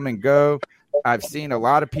creators come and go. I've seen a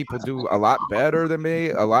lot of people do a lot better than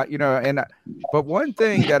me, but one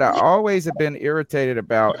thing that I always have been irritated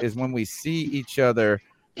about is when we see each other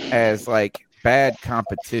as like bad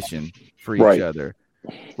competition for each other.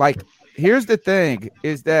 Like, here's the thing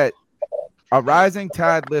is that a rising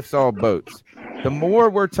tide lifts all boats. The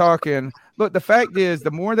more we're talking, look, the fact is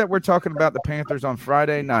the more that we're talking about the Panthers on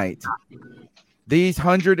Friday night, these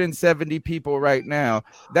 170 people right now,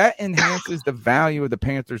 that enhances the value of the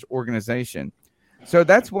Panthers organization. So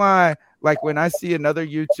that's why, like, when I see another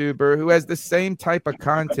YouTuber who has the same type of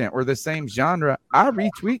content or the same genre, I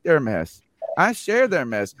retweet their mess. I share their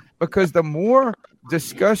mess because the more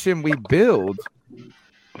discussion we build,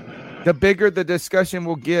 the bigger the discussion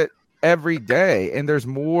will get every day. And there's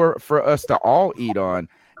more for us to all eat on.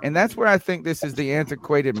 And that's where I think this is the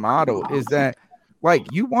antiquated model is that, like,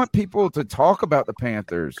 you want people to talk about the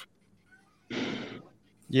Panthers.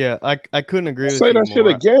 Yeah, I couldn't agree with you. Say that shit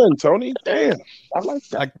again, Tony. Damn, I like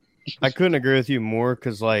that. I couldn't agree with you more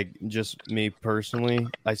because, like, just me personally,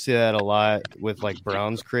 I see that a lot with, like,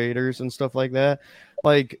 Browns creators and stuff like that.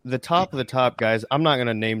 Like, the top of the top guys, I'm not going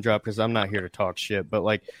to name drop because I'm not here to talk shit, but,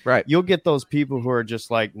 like, you'll get those people who are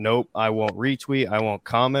just like, nope, I won't retweet, I won't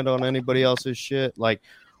comment on anybody else's shit. Like,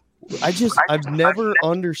 I've never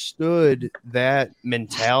understood that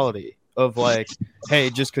mentality of like,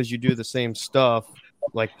 hey, just because you do the same stuff,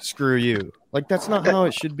 like, screw you. Like, that's not how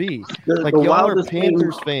it should be. Like, y'all are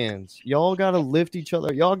Panthers fans. Y'all got to lift each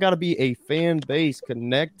other. Y'all got to be a fan base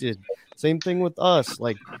connected. Same thing with us.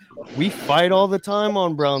 Like, we fight all the time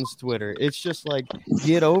on Browns Twitter. It's just like,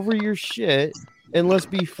 get over your shit and let's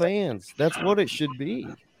be fans. That's what it should be.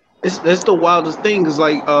 That's the wildest thing. Is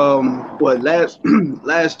like, last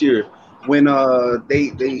year when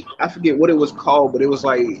they I forget what it was called, but it was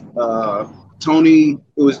like Tony.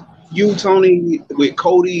 It was you, Tony, with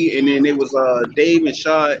Cody, and then it was Dave and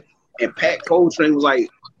Shad and Pat Coltrane was like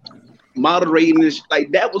moderating this.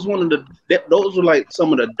 Like, that was one of those were like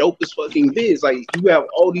some of the dopest fucking vids. Like, you have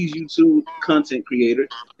all these YouTube content creators,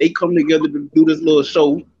 they come together to do this little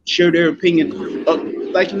show, share their opinion.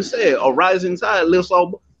 Like you said, a rising tide lifts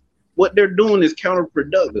all. What they're doing is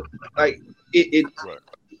counterproductive. Like, it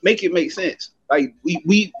make it make sense. Like,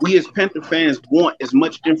 we as Panther fans want as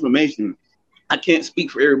much information. I can't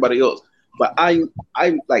speak for everybody else, but I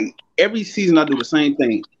like every season I do the same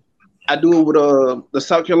thing. I do it with the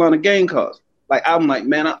South Carolina Gamecocks. Like, I'm like,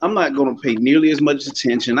 man, I'm not gonna pay nearly as much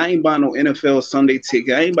attention. I ain't buying no NFL Sunday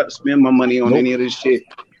ticket. I ain't about to spend my money on any of this shit.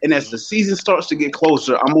 And as the season starts to get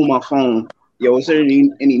closer, I'm on my phone. Yo, is there any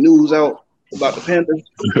news out about the Panthers?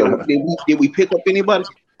 Yo, did we pick up anybody?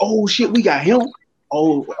 Oh shit, we got him.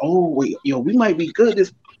 Oh wait, yo, we might be good.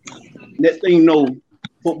 This next thing you know,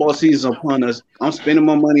 football season upon us. I'm spending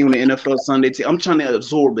my money on the NFL Sunday ticket. I'm trying to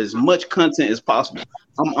absorb as much content as possible.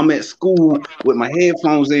 I'm at school with my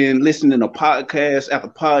headphones in, listening to podcast after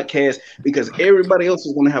podcast, because everybody else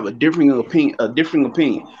is going to have a different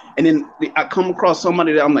opinion. And then I come across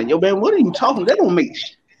somebody that I'm like, yo, man, what are you talking? That don't make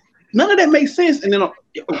none of that makes sense. And then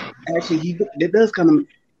actually, it does kind of.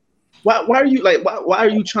 Why are you like? Why are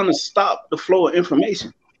you trying to stop the flow of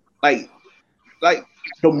information? Like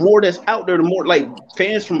the more that's out there, the more like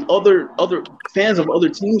fans from other fans of other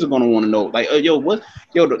teams are gonna want to know. Like,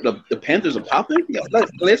 the Panthers are popping. Yo,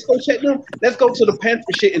 let's go check them. Let's go to the Panther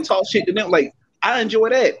shit and talk shit to them. Like, I enjoy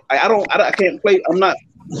that. I can't play.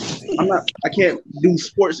 I can't do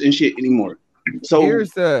sports and shit anymore. So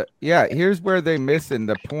here's where they're missing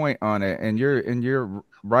the point on it, and you're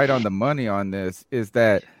right on the money on this. Is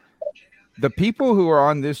that the people who are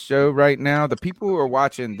on this show right now, the people who are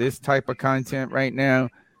watching this type of content right now,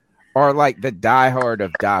 are like the diehard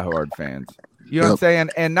fans. You know what I'm saying?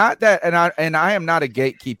 And not that, and I am not a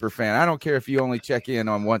gatekeeper fan. I don't care if you only check in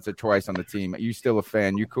on once or twice on the team. You still a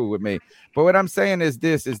fan. You cool with me. But what I'm saying is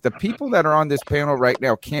the people that are on this panel right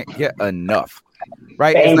now can't get enough.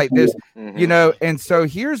 Right? It's like this, and so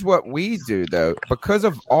here's what we do, though, because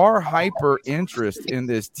of our hyper interest in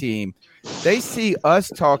this team. They see us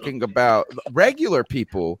talking about regular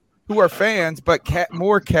people who are fans, but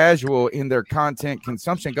more casual in their content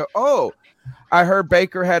consumption. Go, oh, I heard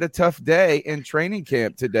Baker had a tough day in training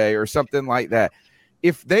camp today or something like that.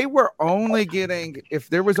 If there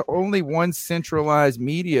was only one centralized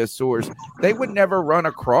media source, they would never run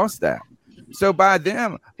across that. So by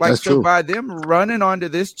them running onto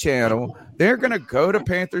this channel, they're going to go to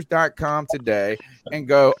Panthers.com today and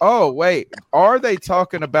go, oh, wait, are they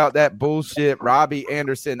talking about that bullshit Robbie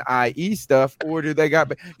Anderson IE stuff, or do they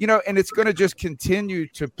got, and it's going to just continue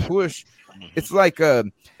to push. It's like,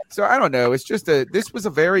 so I don't know. It's just this was a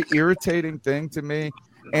very irritating thing to me.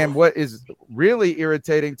 And what is really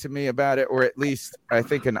irritating to me about it, or at least I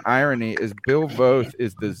think an irony, is Bill Voth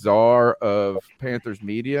is the czar of Panthers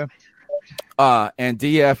media. And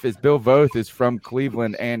Bill Voth is from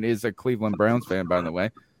Cleveland and is a Cleveland Browns fan, by the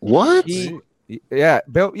way. What? Bill.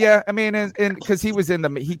 Yeah, I mean, and because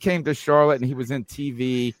he came to Charlotte and he was in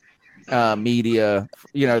TV media,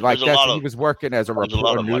 he was working as a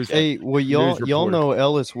reporter. Y'all know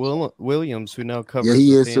Ellis Williams, who now covers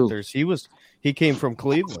the Panthers. Too. He came from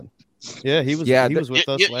Cleveland. Yeah, he was with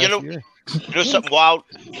us last year. There's something wild.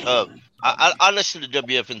 I listen to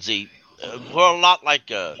WFNZ. We're a lot like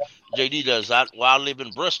JD does. While I live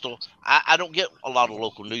in Bristol, I don't get a lot of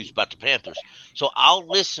local news about the Panthers. So I'll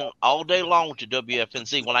listen all day long to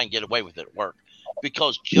WFNZ when I can get away with it at work.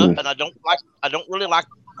 Because and I don't really like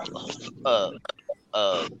the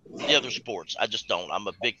other sports. I just don't. I'm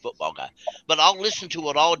a big football guy. But I'll listen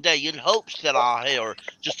to it all day in hopes that I'll hear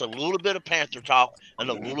just a little bit of Panther talk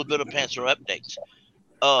and a little bit of Panther updates.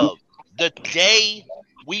 The day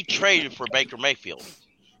we traded for Baker Mayfield,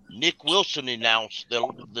 Nick Wilson announced, the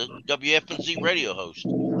WFNZ radio host,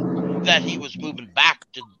 that he was moving back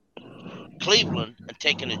to Cleveland and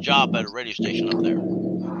taking a job at a radio station up there.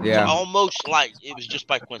 Yeah, so almost like it was just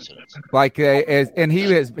by coincidence. Like, and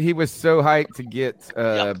he was so hyped to get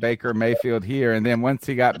Baker Mayfield here, and then once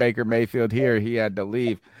he got Baker Mayfield here, he had to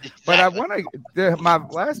leave. Exactly. But I want to my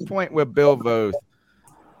last point with Bill Voth.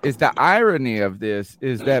 is the irony of this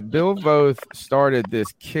is that Bill Voth started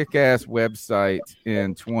this kick-ass website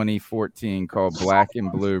in 2014 called Black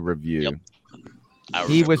and Blue Review. Yep.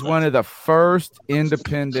 He was one of the first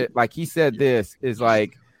independent, like he said, this is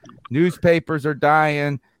like newspapers are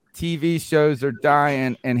dying, TV shows are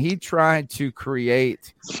dying, and he tried to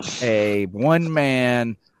create a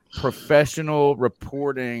one-man professional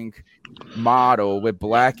reporting model with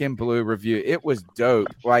Black and Blue Review. It was dope.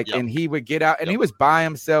 And he would get out and he was by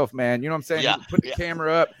himself, man. You know what I'm saying? Yeah. He would put the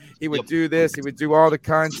camera up, he would do this, he would do all the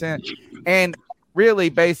content. And really,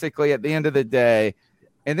 basically, at the end of the day,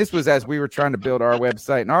 and this was as we were trying to build our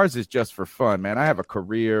website, and ours is just for fun, man. I have a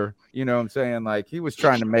career, you know what I'm saying? Like, he was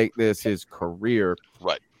trying to make this his career.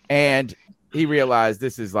 Right. And he realized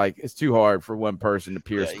this is like, it's too hard for one person to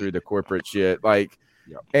pierce through the corporate shit. Like,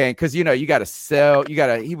 and because, you got to sell,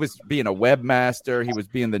 he was being a webmaster, he was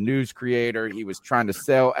being the news creator, he was trying to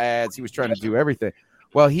sell ads, he was trying to do everything.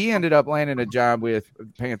 Well, he ended up landing a job with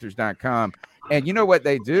Panthers.com. And you know what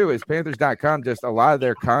they do is Panthers.com, just a lot of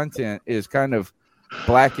their content is kind of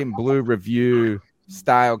Black and Blue Review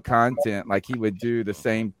style content. Like he would do the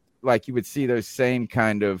same, like you would see those same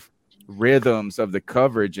kind of rhythms of the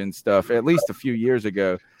coverage and stuff, at least a few years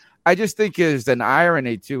ago. I just think there's an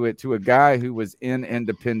irony to it, to a guy who was in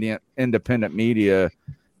independent media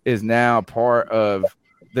is now part of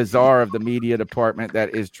the czar of the media department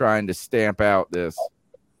that is trying to stamp out this.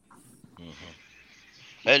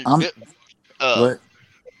 And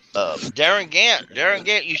Darren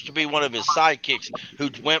Gant used to be one of his sidekicks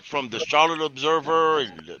who went from the Charlotte Observer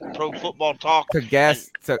and Pro Football Talk to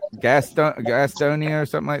Gastonia or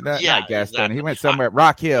something like that. Yeah, not Gastonia. exactly. He went somewhere.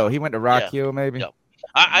 Rock Hill. He went to Rock Hill, maybe. Yeah.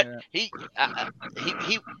 I think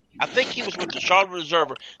he was with the Charlotte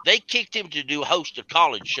Observer. They kicked him to host a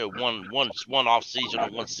college show one off season or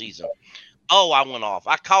one season. Oh, I went off.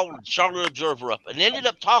 I called Charlotte Observer up and ended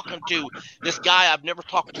up talking to this guy I've never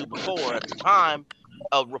talked to before. At the time,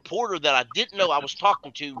 a reporter that I didn't know I was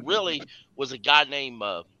talking to really was a guy named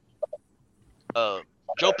Joe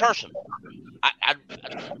Person. I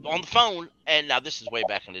on the phone, and now this is way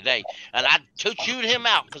back in the day, and I chewed him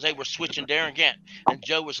out because they were switching Darren Gant, and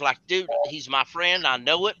Joe was like, dude, he's my friend, I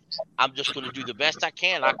know it, I'm just going to do the best I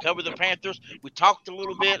can. I cover the Panthers. We talked a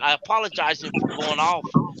little bit. I apologize for going off,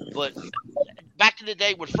 but back in the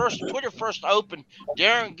day when Twitter first opened,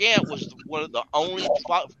 Darren Gant was one of the only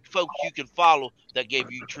folks you could follow that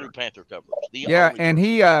gave you true Panther coverage. And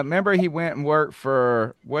he remember he went and worked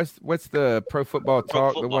for what's the Pro Football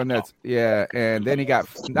Talk, the one that's and then he got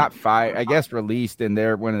not fired, I guess released in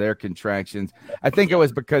one of their contractions. I think it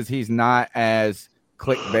was because he's not as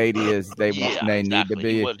clickbaity as they need to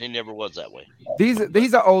be. He never was that way. He's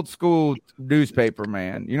an old school newspaper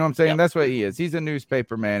man. You know what I'm saying? Yep. That's what he is. He's a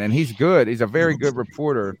newspaper man, and he's good. He's a very good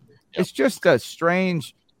reporter. Yep.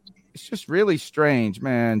 It's just really strange,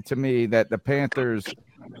 man, to me that the Panthers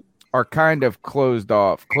are kind of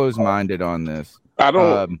closed-minded on this. I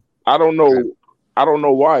don't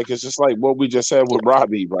know why, because it's like what we just said with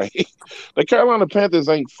Robbie, right? The Carolina Panthers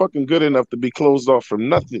ain't fucking good enough to be closed off from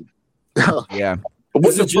nothing. Yeah.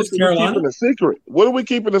 What the fuck are we keeping a secret? What are we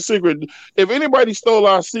keeping a secret? If anybody stole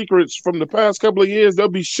our secrets from the past couple of years, they'll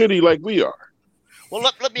be shitty like we are. Well,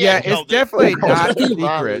 let me ask you it's definitely not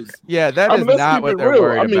secrets. Yeah, that is not what they're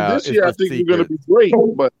worried about. This year I think we're going to be great,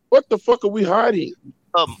 but what the fuck are we hiding?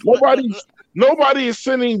 Nobody is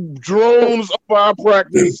sending drones up our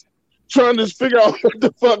practice trying to figure out what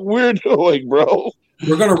the fuck we're doing, bro.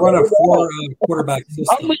 We're going to run a quarterback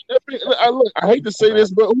system. I hate to say this,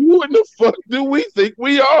 but who in the fuck do we think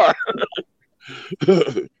we are?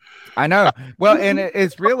 I know. Well, and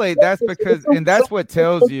it's really, that's what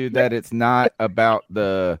tells you that it's not about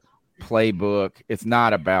the playbook. It's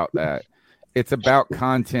not about that. It's about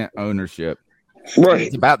content ownership. Right.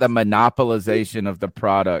 It's about the monopolization of the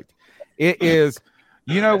product. It is,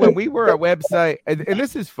 when we were a website, and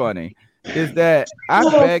this is funny, is that I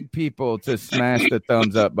beg people to smash the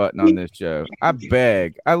thumbs up button on this show.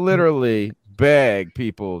 I literally beg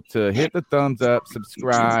people to hit the thumbs up,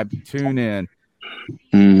 subscribe, tune in.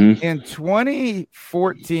 Mm-hmm. In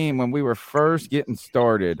 2014, when we were first getting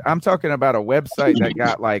started, I'm talking about a website that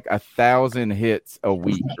got like 1,000 hits a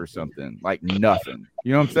week or something, like nothing.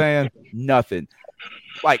 You know what I'm saying? Nothing.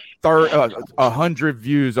 Like 100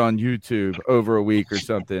 views on YouTube over a week or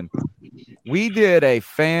something. We did a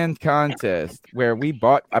fan contest where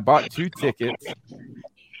I bought 2 tickets,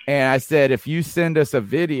 and I said, if you send us a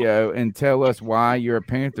video and tell us why you're a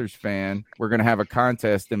Panthers fan, we're going to have a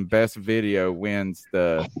contest, and best video wins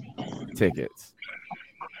the tickets.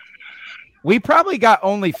 We probably got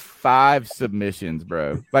only 5 submissions,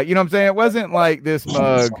 bro. Like, you know what I'm saying? It wasn't like this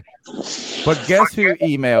mug. But guess who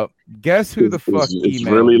emailed? Guess who the fuck emailed? It's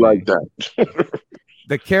really me? like that.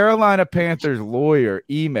 The Carolina Panthers lawyer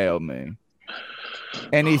emailed me.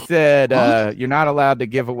 And he said, you're not allowed to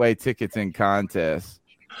give away tickets in contests.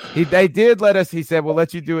 They did let us. He said, we'll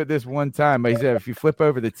let you do it this one time. But he said, if you flip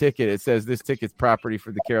over the ticket, it says this ticket's property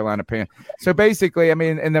for the Carolina Panthers. So basically, I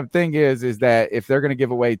mean, and the thing is that if they're going to give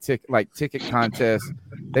away ticket contests,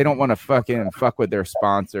 they don't want to fuck with their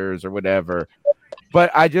sponsors or whatever. But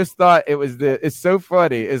I just thought it's so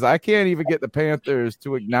funny is I can't even get the Panthers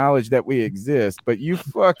to acknowledge that we exist. But you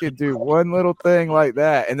fucking do one little thing like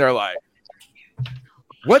that, and they're like,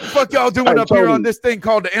 what the fuck y'all doing up here on this thing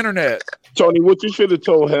called the internet? Tony, what you should have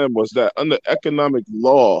told him was that under economic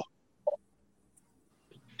law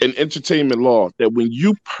and entertainment law, that when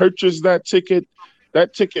you purchase that ticket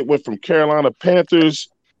went from Carolina Panthers,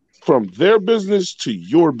 from their business to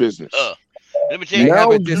your business. Let me tell you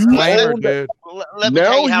how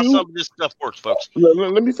some of this stuff works, folks.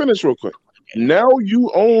 Let me finish real quick. Now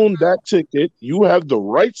you own that ticket. You have the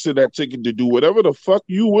rights to that ticket to do whatever the fuck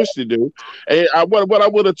you wish to do. And what I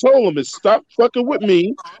would have told him is stop fucking with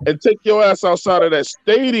me and take your ass outside of that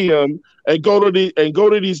stadium and go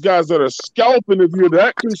to these guys that are scalping if you're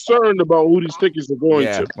that concerned about who these tickets are going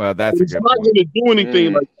to. Well, that's He's not going to do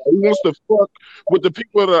anything like that. He wants to fuck with the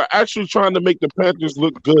people that are actually trying to make the Panthers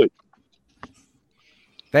look good.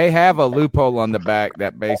 They have a loophole on the back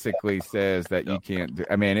that basically says that you can't do.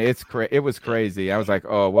 I mean, it was crazy. I was like,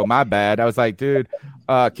 oh, well, my bad. I was like, dude,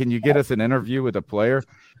 can you get us an interview with a player?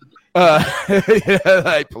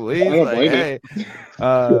 Like, please, like, hey.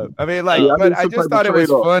 I mean, like, but I just thought it was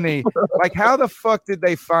funny. Like, how the fuck did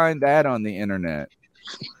they find that on the internet?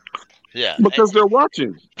 Yeah, because they're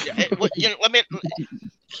watching.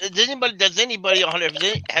 Does anybody on here?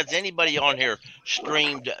 Has anybody on here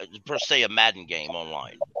streamed per se a Madden game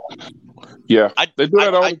online? Yeah, they do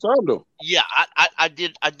that all the time, though. Yeah, I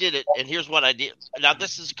did it, and here's what I did. Now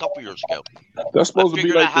this is a couple years ago. That's supposed to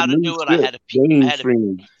be like how to do it.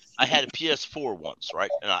 I had a PS4 once,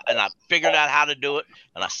 right? And I figured out how to do it,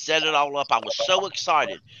 and I set it all up. I was so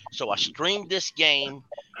excited, so I streamed this game,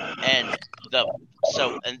 and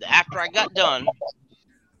after I got done,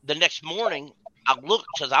 the next morning I looked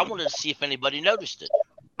because I wanted to see if anybody noticed it,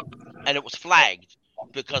 and it was flagged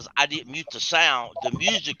because I didn't mute the sound, the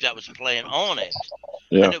music that was playing on it.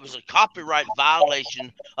 Yeah. And it was a copyright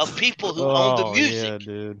violation of people who own the music. Yeah,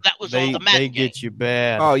 dude. That was on the Madden game. They get you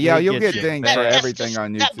bad. Oh, yeah, you'll get dinged for everything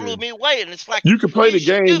on YouTube. That blew me away, and it's like you can play the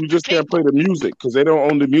game, you just can't play the music because they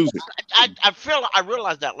don't own the music. I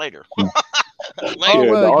realized that later. Oh,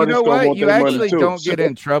 well, you know what? You actually don't get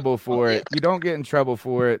in trouble for it. You don't get in trouble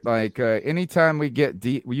for it. Like anytime you get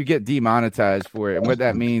demonetized for it, and what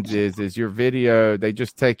that means is your video. They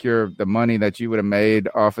just take the money that you would have made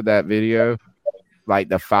off of that video, like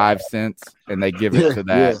the 5 cents, and they give it to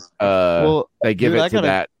that. They give it to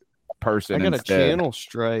that person. I got instead. a channel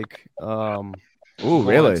strike. Oh,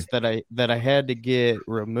 really? That I had to get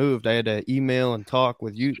removed. I had to email and talk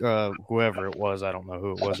with you, whoever it was. I don't know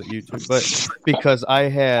who it was at YouTube, but because I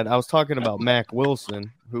was talking about Mac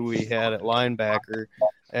Wilson, who we had at linebacker,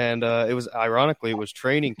 and it was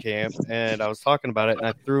training camp, and I was talking about it, and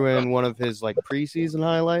I threw in one of his like preseason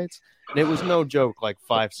highlights, and it was no joke, like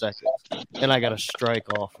 5 seconds, and I got a strike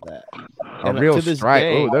off of that. A real strike.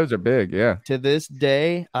 Oh, those are big. Yeah. To this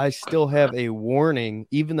day, I still have a warning,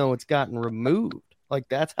 even though it's gotten removed. Like,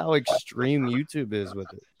 that's how extreme YouTube is with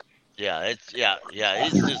it. Yeah, it's just...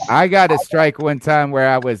 I got a strike one time where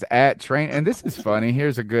I was at training, and this is funny.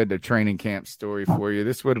 Here's a good training camp story for you.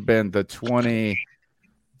 This would have been the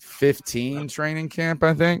 2015 training camp,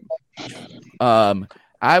 I think.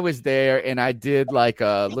 I was there, and I did like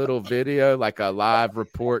a little video, like a live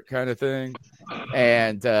report kind of thing,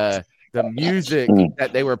 and the music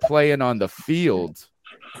that they were playing on the field.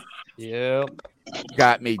 Yeah.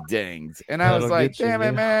 Got me dinged, and I was like, damn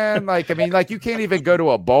it, man. Like, I mean, like, you can't even go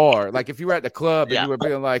to a bar. Like, if you were at the club and you were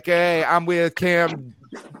being like, hey, I'm with Cam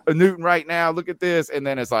Newton right now, look at this, and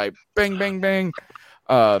then it's like bing, bing, bing.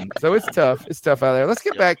 So it's tough out there. Let's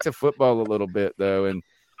get back to football a little bit, though, and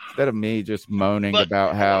instead of me just moaning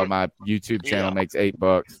about how my YouTube channel makes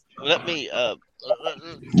 $8. Let me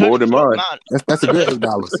more than mine. That's a good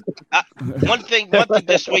 $8. One thing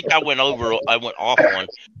this week I went off on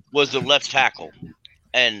was the left tackle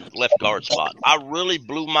and left guard spot. I really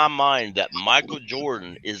blew my mind that Michael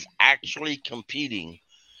Jordan is actually competing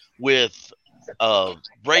with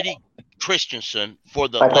Brady Christensen for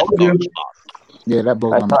the left guard spot. Yeah, that blew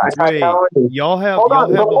my mind. Wait, y'all have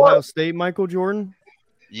Ohio State Michael Jordan?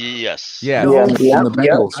 Yes. Yeah. The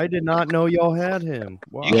Bengals. I did not know y'all had him.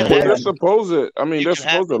 Wow. They're supposed to. I mean, they're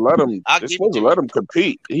supposed to let him. They're supposed to let him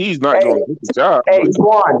compete. He's not going to get the job. Hey,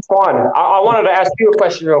 Twan. I wanted to ask you a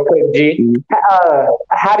question real quick, G.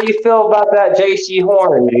 How do you feel about that J.C.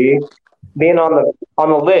 Horn, G, being on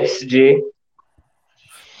the list, G?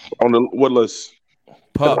 On the what list?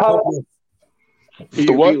 The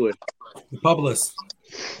what? The pub list.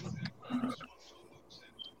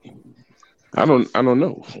 I don't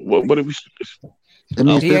know. What did we?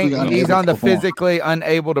 He's on the physically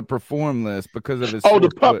unable to perform list because of his. Oh, the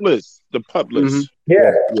pup list. The pup list. Mm-hmm.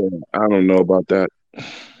 Yeah. I don't know about that.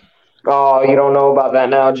 Oh, you don't know about that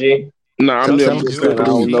now, G? No, I'm just saying I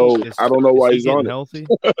don't know. I don't know why he's on healthy.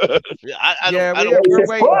 We're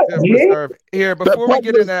waiting to reserve here. Before we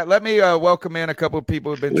get in that, let me welcome in a couple of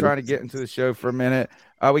people who've been trying to get into the show for a minute.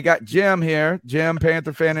 We got Jim here. Jim,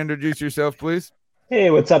 Panther fan, introduce yourself, please. Hey,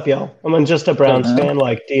 what's up, y'all? I'm just a Browns fan,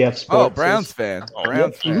 like DF Sports. Oh, Browns fan.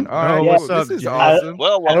 Browns fan. All right, what's up, this is Jim? awesome.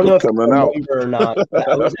 I don't know if you remember out. or not.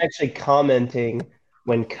 I was actually commenting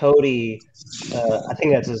when Cody, I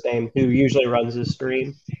think that's his name, who usually runs his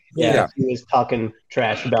stream. Yeah. He was talking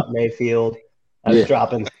trash about Mayfield. I was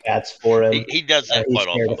dropping stats for him. He does that he quite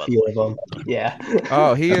shared often. a few of them. Yeah.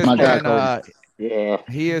 Oh, he has been.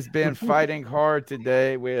 He has been fighting hard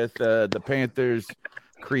today with the Panthers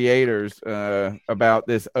creators about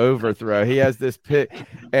this overthrow. He has this pick,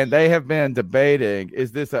 and they have been debating: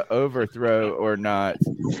 is this an overthrow or not?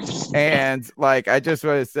 And like, I just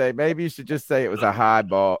want to say, maybe you should just say it was a high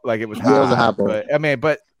ball, like it was high. Yeah, it was a high ball.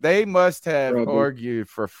 But they must have argued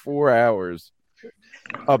for 4 hours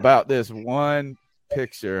about this one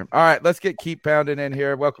picture. All right, let's keep pounding in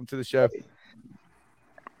here. Welcome to the show.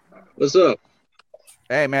 What's up?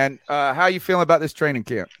 Hey, man. How you feeling about this training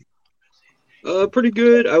camp? Pretty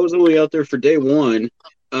good. I was only out there for day one,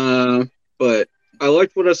 but I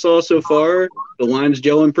liked what I saw so far. The line's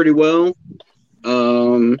gelling pretty well.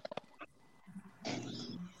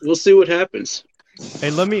 We'll see what happens.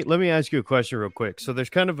 Hey, let me ask you a question real quick. So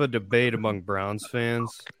there's kind of a debate among Browns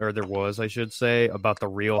fans, or there was, I should say, about the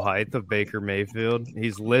real height of Baker Mayfield. I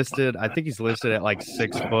think he's listed at like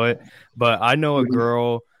 6 foot, but I know a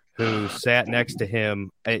girl who sat next to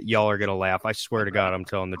him. Y'all are gonna laugh. I swear to God, I'm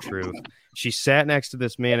telling the truth. She sat next to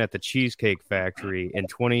this man at the Cheesecake Factory in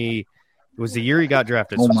it was the year he got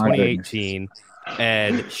drafted, so 2018,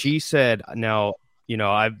 and she said, now, you know,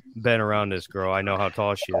 I've been around this girl. I know how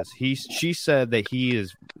tall she is. She said that he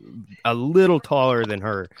is a little taller than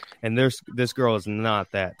her, and this girl is not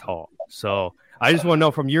that tall. So I just want to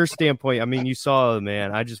know from your standpoint. I mean, you saw the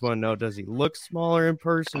man. I just want to know, does he look smaller in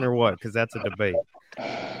person or what? Because that's a debate.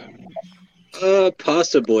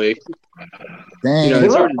 Possibly. Dang. You know,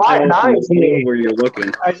 it's hard to tell where you're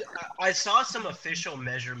looking. I saw some official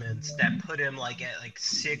measurements that put him like at like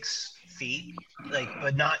 6 feet, like,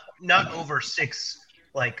 but not over 6.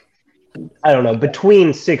 Like, I don't know,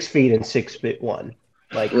 between 6 feet and 6'1".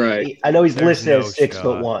 Like, right. I know he's listed as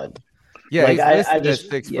 6'1". Yeah, like, he's listed as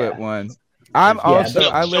 6'1".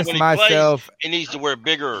 I list myself. He needs to wear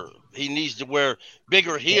bigger. He needs to wear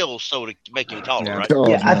bigger heels so to make him taller, right?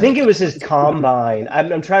 Yeah, I think it was his combine.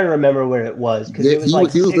 I'm trying to remember where it was because it was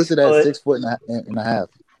like he was listed at 6 foot and a half.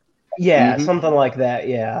 Yeah, something like that.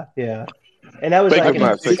 Yeah. And that was like an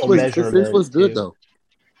official measurement. 6 was good though,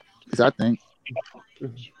 because I think.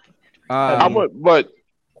 I don't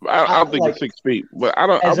think it's 6 feet, but I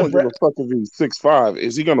wouldn't give a fuck if he's 6'5".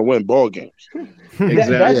 Is he going to win ball games? Exactly.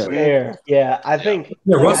 That's fair. Yeah, I think.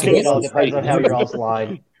 I think it all depends on how your all's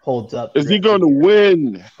line holds up. Is he going to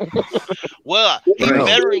win? Well, he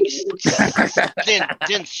better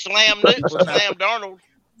than Slam Darnold.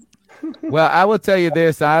 Well, I will tell you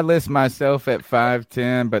this. I list myself at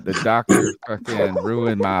 5'10", but the doctor fucking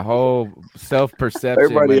ruined my whole self-perception.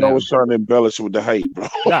 Everybody always trying to embellish with the height, bro.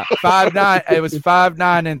 Nah, 5'9". It was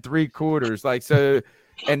 5'9"3/4. Like, so,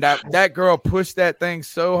 and that girl pushed that thing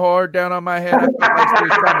so hard down on my head. I felt like she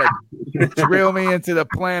was trying to drill me into the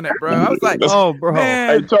planet, bro. I was like, oh, bro.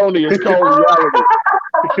 Man. Hey, Tony, it's called reality.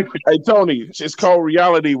 Hey, Tony, it's called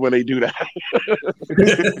reality when they do that.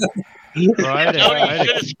 Tony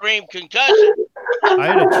should have screamed concussion. I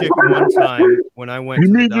had a chick one time when I went.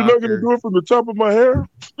 You mean you're not going to do it from the top of my hair?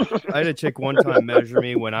 I had a chick one time measure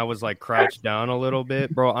me when I was like crouched down a little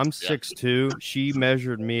bit, bro. I'm 6'2". She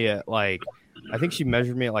measured me at like, I think she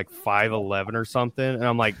measured me at like 5'11" or something, and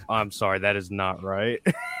I'm like, I'm sorry, that is not right.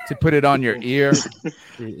 To put it on your ear.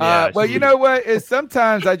 Well, you know what? Is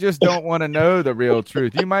sometimes I just don't want to know the real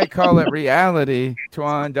truth. You might call it reality,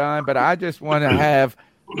 Twan Don, but I just want to have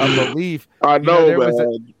a belief. I know, there man.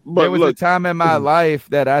 was a time in my life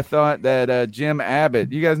that I thought that Jim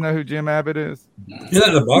Abbott. You guys know who Jim Abbott is? Isn't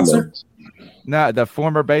that the boxer? No, the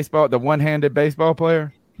former the one-handed baseball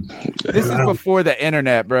player. This is before the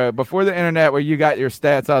internet, bro. Before the internet, where you got your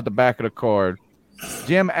stats out the back of the card.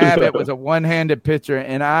 Jim Abbott was a one-handed pitcher,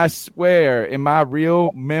 and I swear, in my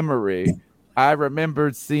real memory, I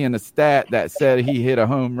remembered seeing a stat that said he hit a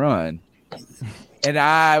home run. And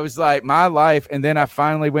I was like, my life. And then I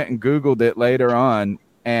finally went and Googled it later on,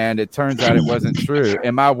 and it turns out it wasn't true.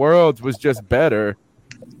 And my world was just better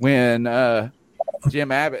when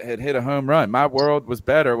Jim Abbott had hit a home run. My world was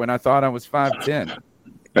better when I thought I was 5'10".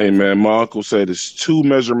 Hey man, my uncle said there's 2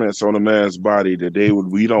 measurements on a man's body that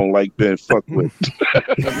we don't like being fucked with.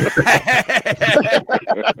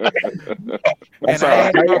 And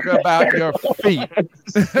I talk about your feet.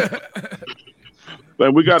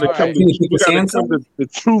 Man, we got to come to the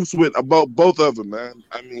truth with about both of them, man.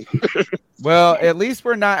 I mean, well, at least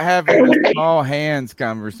we're not having a small hands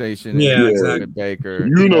conversation. Yeah, exactly. Baker.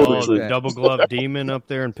 You know the double glove demon up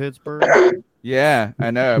there in Pittsburgh. Yeah,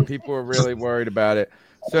 I know. People are really worried about it.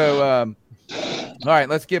 So, all right,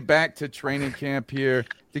 let's get back to training camp here.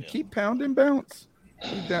 Did Keep Pounding bounce?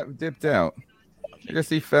 He dipped out. I guess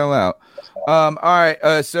he fell out. All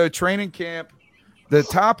right, so training camp. The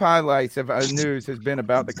top highlights of our news has been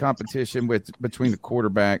about the competition between the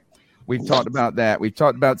quarterback. We've talked about that. We've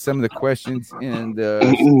talked about some of the questions in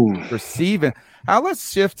the receiving. Now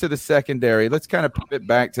let's shift to the secondary. Let's kind of pivot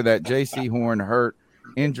back to that J.C. Horn hurt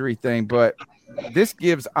injury thing, but this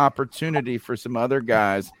gives opportunity for some other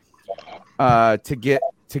guys to get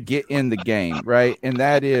in the game, right? And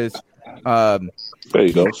that is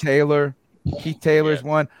Keith Taylor's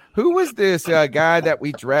one. Who was this guy that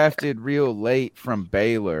we drafted real late from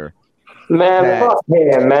Baylor? Man, fuck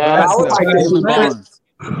him, man.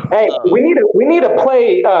 Hey, we need to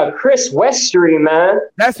play Chris Westry, man.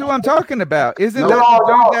 That's who I'm talking about. Isn't that the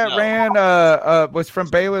dude that ran was from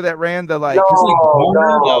Baylor that ran the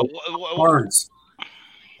Barnes.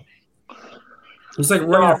 It's like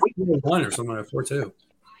running 4-1 or something like 4-2.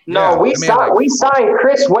 No, we signed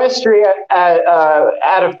Chris Westry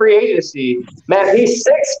at a free agency. Man, he's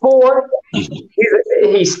 6'4".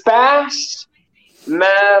 He's fast. Man,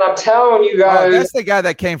 I'm telling you guys. Oh, that's the guy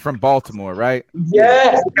that came from Baltimore, right?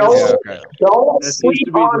 Yes. Don't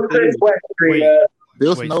sleep on Chris Westry.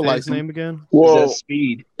 There's no his name again. Well,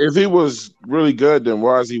 Speed. If he was really good, then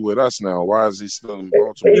why is he with us now? Why is he still in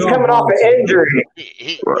Baltimore? He's coming off an injury.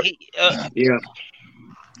 Yeah.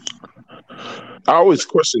 I always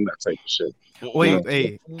question that type of shit. Wait,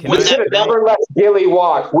 hey, we should have never let Gilly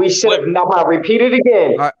walk. We should have. Now, I'll repeat it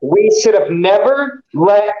again. We should have never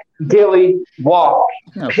let Gilly walk.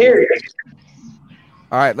 Period.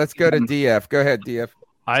 All right, let's go to DF. Go ahead, DF.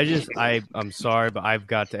 I'm sorry, but I've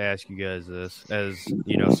got to ask you guys this as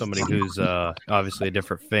somebody who's obviously a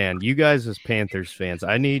different fan. You guys as Panthers fans,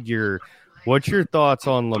 what's your thoughts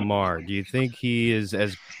on Lamar? Do you think he's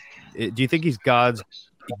God's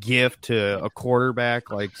gift to a quarterback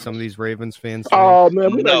like some of these Ravens fans think? Oh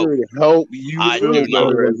man, we're not going to help you. I think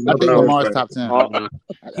Lamar's top 10.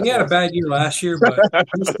 He had a bad year last year, but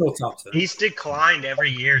he's still top 10. He's declined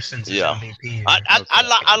every year since his MVP.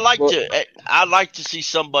 I like to see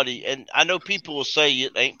somebody, and I know people will say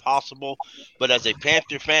it ain't possible, but as a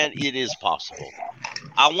Panther fan, it is possible.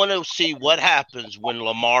 I want to see what happens when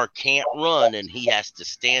Lamar can't run and he has to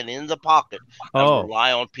stand in the pocket and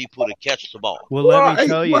rely on people to catch the ball. Well, let me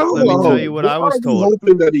tell you what I was told.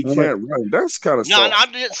 Hoping that he can't run. That's kind of no. I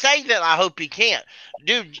didn't say that. I hope he can't,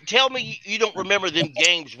 dude. Tell me you don't remember them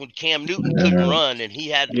games when Cam Newton couldn't run and he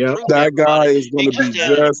had. That guy is going to be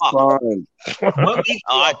just fine.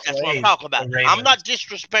 All right, that's what I'm talking about. I'm not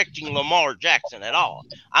disrespecting Lamar Jackson at all.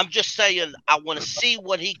 I'm just saying I want to see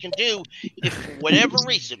what he can do if for whatever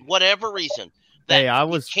reason. He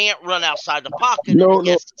can't run outside the pocket. No.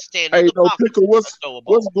 Pickle, what's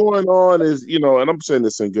going on is, and I'm saying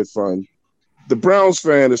this in good fun. The Browns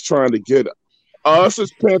fan is trying to get us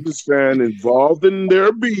as Panthers fan involved in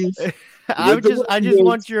their beef. I just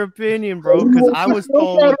want your opinion, bro, because I was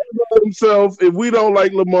told himself if we don't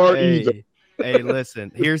like Lamar either. Hey,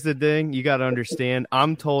 listen, here's the thing. You got to understand.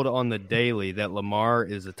 I'm told on the daily that Lamar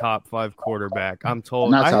is a top 5 quarterback. I'm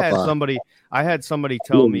told. I had somebody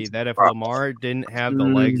tell me that if Lamar didn't have the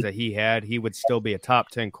legs that he had, he would still be a top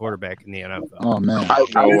 10 quarterback in the NFL. Oh, man.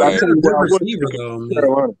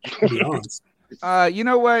 You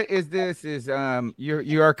know what is this?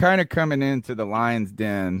 You are kind of coming into the Lions'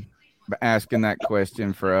 den asking that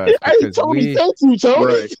question for us because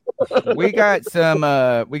we got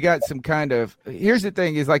some kind of. Here's the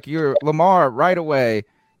thing: is like your Lamar right away.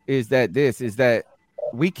 Is that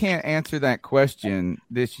we can't answer that question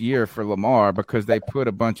this year for Lamar because they put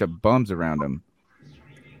a bunch of bums around him.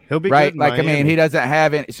 He'll be right. Good in like, Miami. I mean, he doesn't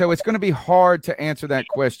have it. So it's going to be hard to answer that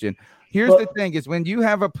question. Here's the thing is when you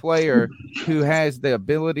have a player who has the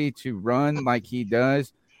ability to run like he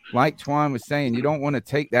does, like Twan was saying, you don't want to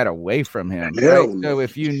take that away from him. Right? So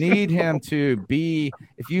if you need him to be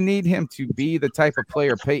the type of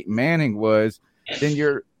player Peyton Manning was,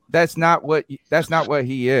 then that's not what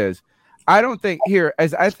he is. I don't think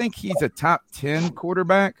I think he's a top 10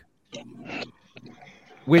 quarterback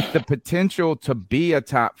with the potential to be a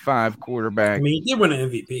top 5 quarterback. I mean, he did win an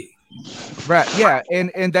MVP. Right. Yeah.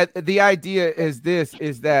 And that the idea is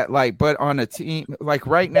that like, but on a team like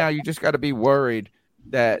right now, you just got to be worried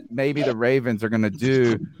that maybe the Ravens are going to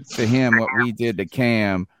do to him what we did to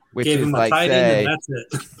Cam, which is like say, that's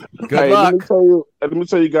it. Good luck. Let me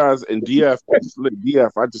tell you guys, and DF,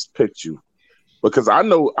 I just picked you because I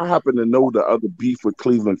happen to know the other beef with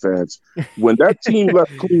Cleveland fans. When that team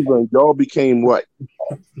left Cleveland, y'all became what?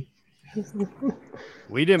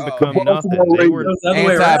 We didn't become nothing. They were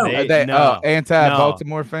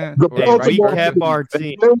anti-Baltimore fans. We kept our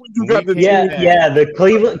team. The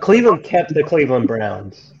Cleveland kept the Cleveland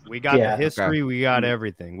Browns. We got the history. We got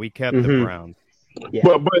everything. We kept the Browns.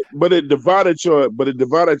 Yeah. But it divided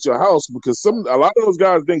your house because a lot of those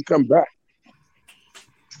guys didn't come back.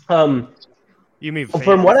 You mean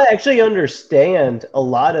from what I actually understand, a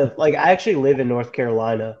lot of I actually live in North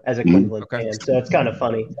Carolina as a Cleveland fan, so it's kind of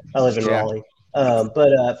funny. I live in Raleigh.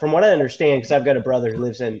 But from what I understand, because I've got a brother who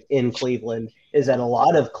lives in Cleveland, is that a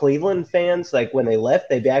lot of Cleveland fans, like when they left,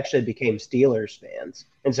 they actually became Steelers fans.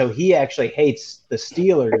 And so he actually hates the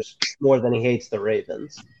Steelers more than he hates the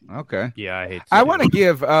Ravens. Okay. Yeah, I hate. I want to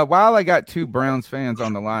give, while I got 2 Browns fans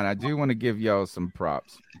on the line, I do want to give y'all some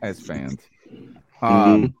props as fans.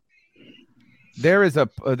 There's a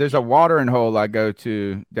watering hole I go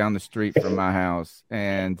to down the street from my house,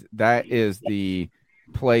 and that is the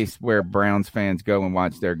place where Browns fans go and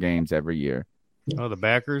watch their games every year. Oh, the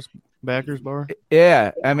backers bar?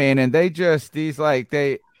 Yeah. I mean, and I just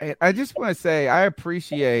want to say I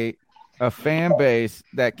appreciate a fan base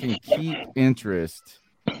that can keep interest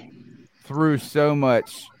through so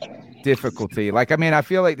much difficulty. Like, I mean, I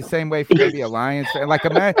feel like the same way for maybe a Lions fan. Like,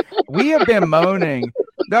 we have been moaning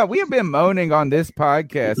on this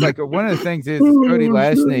podcast. Like, one of the things is Cody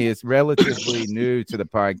Lashney is relatively new to the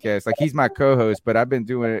podcast. Like, he's my co-host, but I've been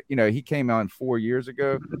doing it. You know, he came on 4 years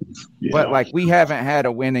ago, but like we haven't had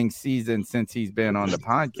a winning season since he's been on the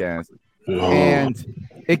podcast, and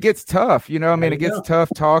it gets tough. You know, I mean, it gets tough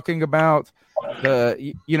talking about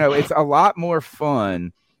it's a lot more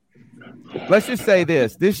fun. Let's just say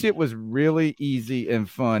this shit was really easy and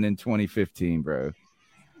fun in 2015, bro.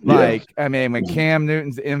 Like, I mean, when Cam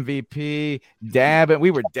Newton's MVP,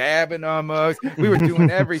 we were dabbing almost. We were doing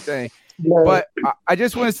everything. But I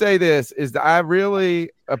just want to say this, is that I really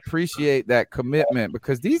appreciate that commitment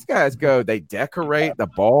because these guys they decorate the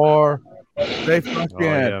bar. They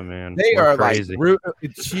fucking, they are crazy. Like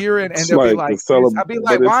cheering, and they'll be like, I'll be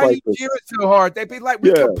like, why are you cheering so hard? They'd be like,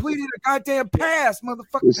 we completed a goddamn pass,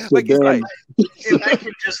 motherfucker. It's like, if I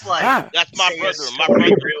could just that's my brother. My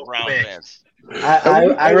brother Brown fans.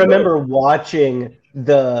 I remember watching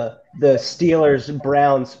the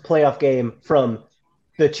Steelers-Browns playoff game from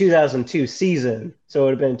the 2002 season, so it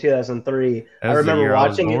would have been 2003. I remember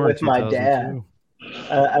watching it with my dad.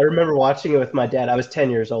 I remember watching it with my dad. I was 10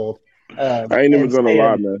 years old. I ain't even going to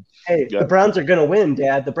lie, man. Hey, the Browns are going to win,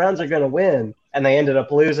 Dad. The Browns are going to win. And they ended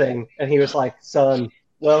up losing. And he was like, son,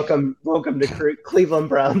 welcome to Cleveland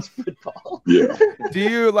Browns football. Yeah. Do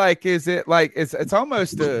you is it like, it's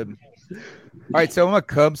almost a... All right, so I'm a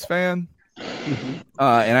Cubs fan, and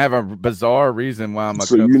I have a bizarre reason why I'm a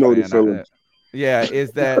Cubs fan.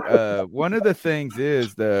 Is that one of the things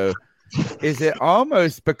is it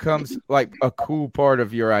almost becomes like a cool part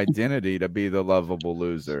of your identity to be the lovable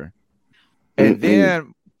loser, and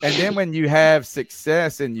then when you have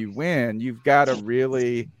success and you win, you've got to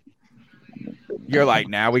really. You're like,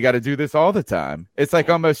 now we got to do this all the time. It's like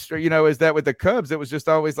almost, is that with the Cubs? It was just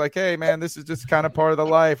always like, hey, man, this is just kind of part of the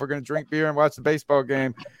life. We're going to drink beer and watch the baseball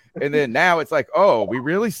game. And then now it's like, oh, we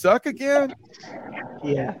really suck again?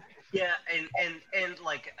 Yeah. Yeah, and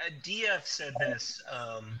like DF said this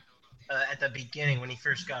at the beginning when he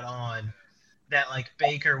first got on, that like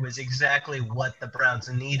Baker was exactly what the Browns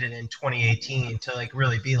needed in 2018 to like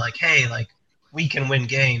really be like, hey, like we can win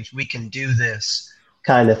games. We can do this.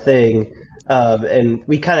 Kind of thing, and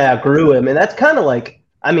we kind of outgrew him, and that's kind of like,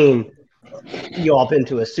 I mean, you all been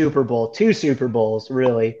to a Super Bowl, 2 Super Bowls,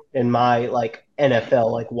 really, in my like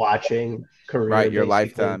NFL like watching career. Right, your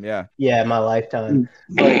basically. lifetime, yeah. Yeah, my lifetime.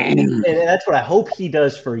 And that's what I hope he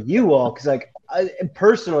does for you all, because like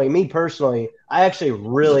me personally, I actually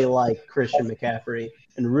really like Christian McCaffrey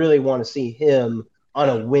and really want to see him on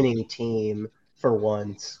a winning team for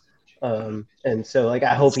once. And so like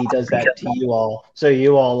I hope he does that to you all, so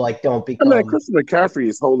you all like don't become. Man, Christian McCaffrey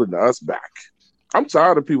is holding us back. I'm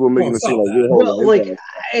tired of people making it seem like we're holding him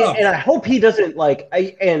back. And I hope he doesn't like.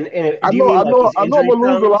 I know I'm gonna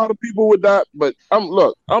lose a lot of people with that, but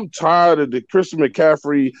I'm tired of the Christian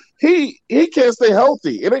McCaffrey. He can't stay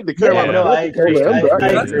healthy. It ain't the Carolina. No, I agree.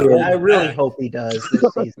 I really hope he does this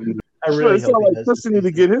season. I really hope he does. Christian need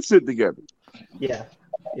to get his shit together. Yeah.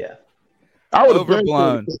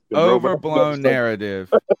 Overblown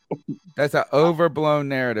narrative. That's an overblown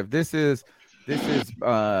narrative. This is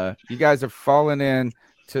you guys are falling in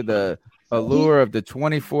to the allure of the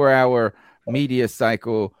 24-hour media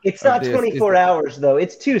cycle. It's not 24 hours though.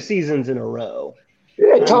 It's 2 seasons in a row.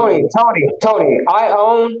 Yeah, Tony. I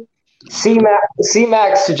own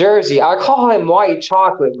C-Max jersey. I call him white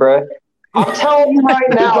chocolate, bro. I'm telling you right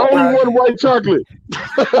now. There's only one white chocolate.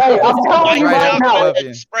 Hey, I'm telling you right now.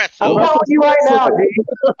 I'm telling you right now, dude.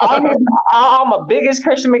 I'm a biggest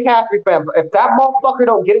Christian McCaffrey fan. But if that motherfucker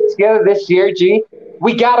don't get it together this year, G,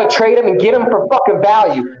 we gotta trade him and get him for fucking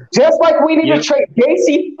value. Just like we need to trade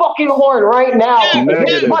JC fucking Horn right now. Get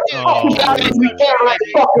as much fucking value as we can right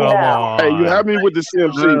fucking now. Hey, you have me with the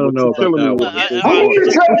CMC. I don't know about that. We need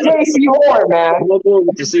to trade JC Horn, man.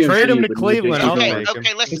 Trade him to Cleveland. Okay,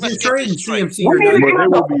 let's get this straight. We need to get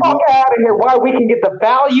the fuck out of here while we can get the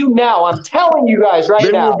value now. I'm telling you guys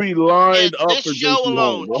right now. They will be lined up this for show JC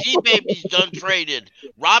alone, Horn, G-Baby's done traded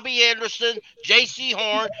Robbie Anderson, JC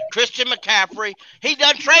Horn, Christian McCaffrey. He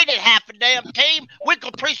done traded half a damn team.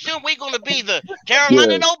 Pretty soon we're going to be the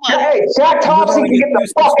Carolina nobody. Hey, Shaq Thompson can get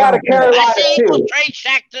the fuck out of Carolina I see too. we'll trade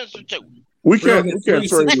Shaq Thompson too. We can't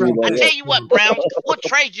trade him. I tell you what, Browns, we'll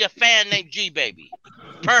trade you a fan named G-Baby.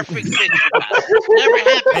 Perfect fit. Never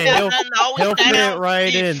happened. He'll fit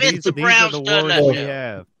right in. These are the words we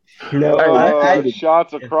have. No, the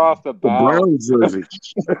shots across the bow. Browns jersey.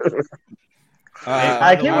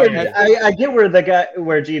 I get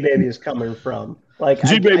where G-Baby is coming from. Like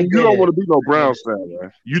G-Baby, you don't want to be no Browns fan,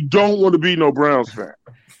 man. You don't want to be no Browns fan.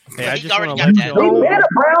 Hey, I just want to let you We've been a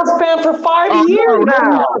Browns fan for 5 years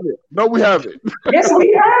now. No, we haven't. Yes,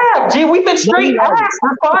 we have. Gee, we've been straight ass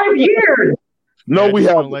for 5 years. No, we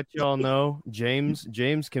haven't. I let y'all know, James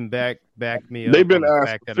can back me up. They've been on the asked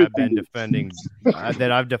fact that 50 I've been defending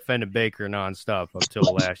that I've defended Baker nonstop until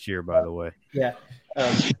last year. By the way, yeah,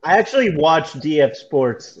 I actually watch DF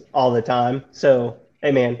Sports all the time. So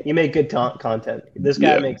hey, man, you make good content. This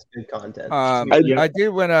guy makes good content. I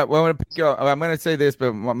do want to pick up. I'm going to say this,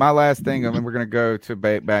 but my last thing, I mean, we're going to go to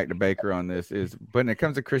back to Baker on this is when it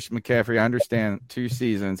comes to Christian McCaffrey, I understand 2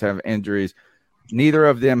 seasons have injuries. Neither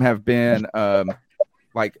of them have been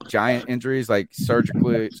like giant injuries, like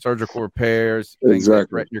surgical repairs, things that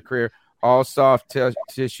threaten your career. All soft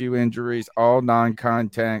tissue injuries, all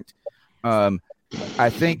non-contact. I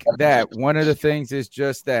think that one of the things is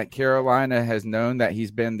just that Carolina has known that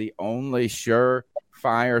he's been the only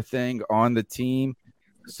surefire thing on the team.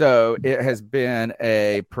 So it has been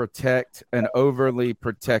an overly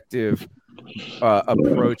protective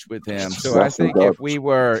approach with him. So I think if we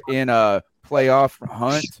were in a playoff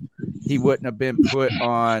hunt, he wouldn't have been put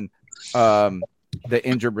on the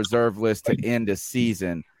injured reserve list to end the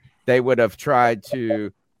season. They would have tried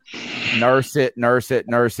to nurse it,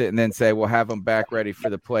 and then say, we'll have him back ready for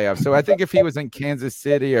the playoffs. So I think if he was in Kansas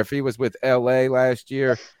City or if he was with LA last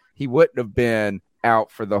year, he wouldn't have been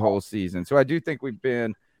out for the whole season. So I do think we've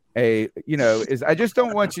been I just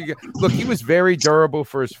don't want you – look, he was very durable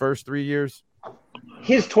for his first 3 years.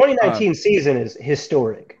 His 2019 season is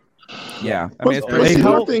historic. Yeah. I mean, my thing,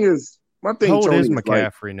 how old Tony, is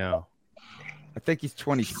McCaffrey now? I think he's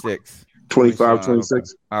 26. 25,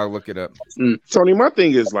 26. I'll look it up. Tony, my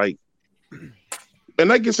thing is like, and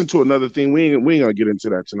that gets into another thing. We ain't gonna get into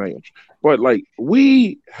that tonight. But like,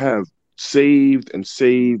 we have saved and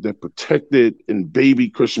protected and baby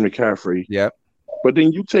Christian McCaffrey. Yep. But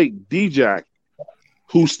then you take D-Jack,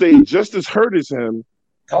 who stayed just as hurt as him,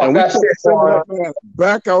 and we put him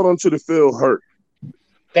back out onto the field hurt.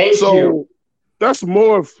 Thank you. That's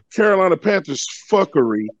more of Carolina Panthers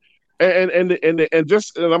fuckery. And I'm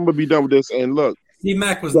gonna be done with this. And look,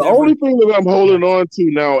 C-Mac was the only thing that I'm holding on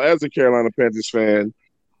to now as a Carolina Panthers fan,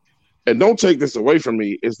 and don't take this away from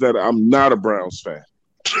me, is that I'm not a Browns fan.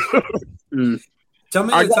 Tell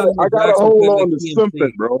me I gotta hold on to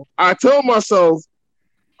something, bro. I tell myself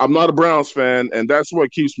I'm not a Browns fan, and that's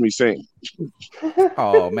what keeps me sane.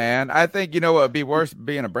 Oh man, I think you know what would be worse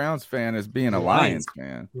being a Browns fan is being a Lions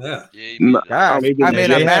fan. Yeah. Gosh, I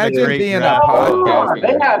mean, imagine being a podcast.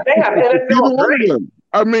 They have NFL great.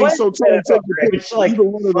 I mean, so it's like,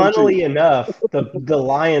 funnily enough, the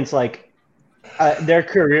Lions, like, their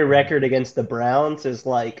career record against the Browns is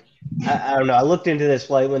like, I don't know. I looked into this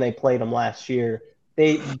like when they played them last year.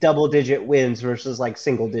 They double-digit wins versus like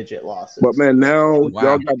single-digit losses. But man, now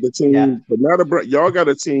y'all got the team. But now y'all got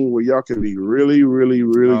a team where y'all can be really, really,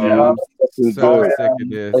 really good. So sick of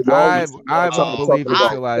this. I won't believe it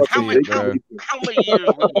till I see it, bro. How many years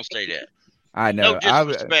are we gonna stay that? I know. No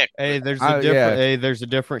disrespect. Hey, there's a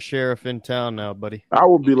different sheriff in town now, buddy. I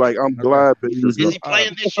would be like, I'm glad that Is he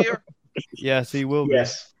playing this year? Yes, he will be.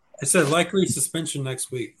 Yes. It said likely suspension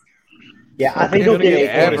next week. Yeah, I think he'll get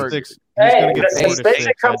average. Hey, the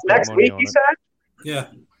suspension comes next week, you said? Yeah.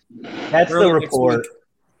 That's the report.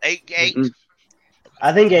 8.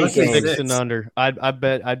 I think 8 games. 6 and under. I'd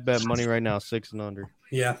bet money right now 6 and under.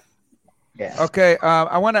 Yeah. Yeah. Okay,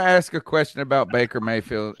 I want to ask a question about Baker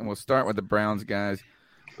Mayfield, and we'll start with the Browns guys.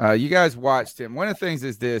 You guys watched him. One of the things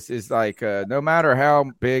is like no matter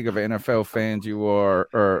how big of an NFL fans you are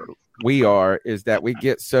or we are, is that we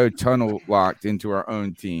get so tunnel locked into our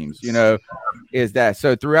own teams. You know, is that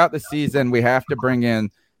so throughout the season we have to bring in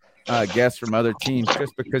guests from other teams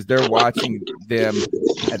just because they're watching them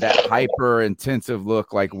at that hyper intensive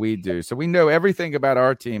look like we do. So we know everything about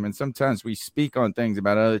our team, and sometimes we speak on things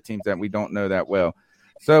about other teams that we don't know that well.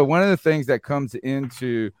 So one of the things that comes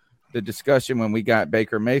into the discussion when we got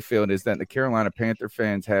Baker Mayfield is that the Carolina Panther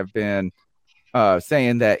fans have been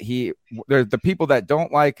saying that the people that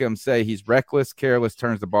don't like him say he's reckless, careless,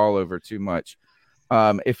 turns the ball over too much.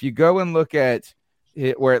 If you go and look at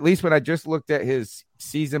it, or at least when I just looked at his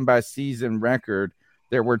season by season record,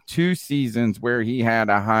 there were 2 seasons where he had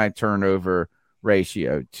a high turnover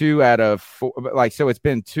ratio, 2 out of 4. Like, so it's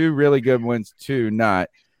been 2 really good ones, 2 not.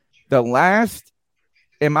 The last,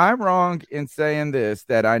 am I wrong in saying this,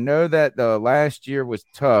 that I know that the last year was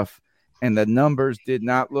tough and the numbers did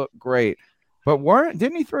not look great, but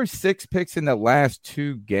didn't he throw 6 picks in the last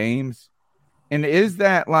 2 games? And is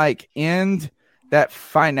that like that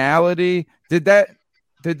finality?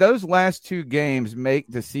 Did those last 2 games make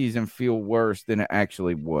the season feel worse than it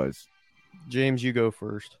actually was? James, you go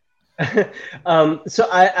first. So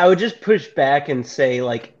I would just push back and say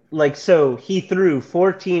so he threw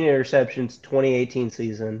 14 interceptions 2018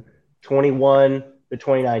 season, 21 the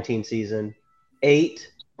 2019 season, 8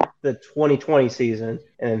 the 2020 season,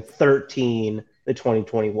 and then 13 the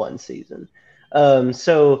 2021 season.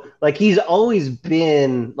 So like he's always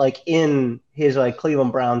been like in his like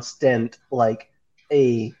Cleveland Browns stint like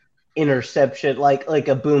a interception, like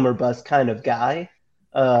a boom or bust kind of guy.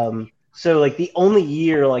 So like the only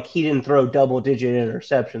year like he didn't throw double digit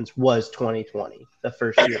interceptions was 2020, the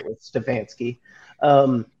first year with Stefanski.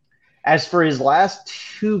 As for his last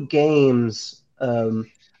 2 games,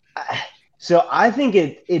 so I think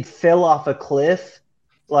it fell off a cliff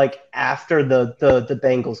like after the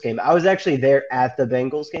Bengals game. I was actually there at the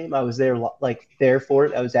Bengals game. I was there for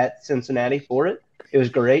it. I was at Cincinnati for it. It was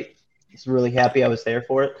great. I was really happy I was there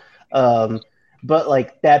for it. But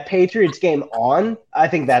like that Patriots game on, I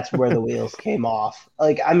think that's where the wheels came off.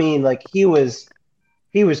 Like, I mean, like he was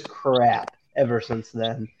crap ever since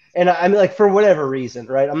then. And I mean, like for whatever reason,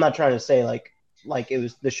 right? I'm not trying to say like it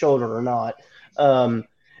was the shoulder or not.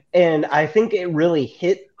 And I think it really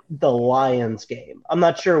hit the Lions game. I'm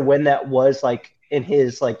not sure when that was, like in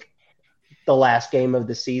his like the last game of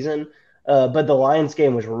the season. But the Lions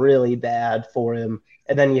game was really bad for him.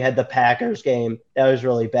 And then you had the Packers game that was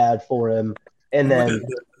really bad for him. And then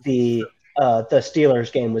the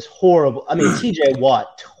Steelers game was horrible. I mean, TJ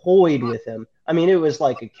Watt toyed with him. I mean, it was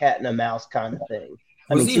like a cat and a mouse kind of thing.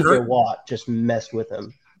 I mean, TJ Watt just messed with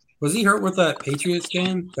him. Was he hurt with that Patriots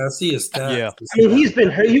game? I see his stats. Yeah. I mean, he's been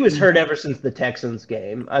hurt. He was hurt ever since the Texans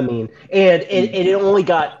game. I mean, and it only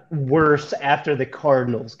got worse after the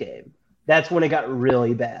Cardinals game. That's when it got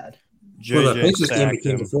really bad. Well, the Patriots game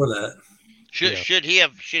came before that. Should he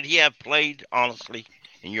have played, honestly,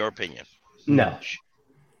 in your opinion? No.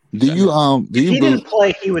 Do you if he didn't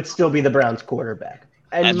play, he would still be the Browns quarterback.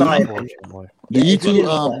 In my opinion. Do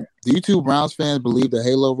you two Browns fans believe the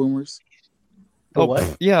Halo rumors?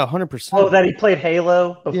 What? Yeah, 100%. Oh, that he played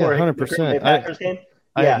Halo before 100%. the Packers game?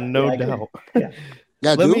 I have no doubt. Yeah.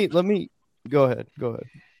 Let me go ahead.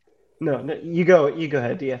 No, you go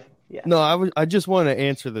ahead, DF. Yeah. No, I just want to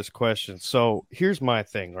answer this question. So here's my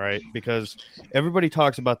thing, right? Because everybody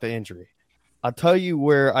talks about the injury. I'll tell you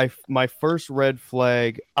where my first red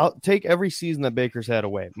flag. I'll take every season that Baker's had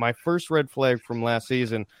away. My first red flag from last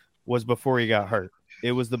season was before he got hurt.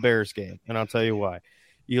 It was the Bears game, and I'll tell you why.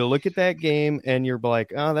 You look at that game, and you're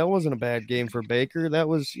like, oh, that wasn't a bad game for Baker. That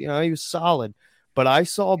was, he was solid. But I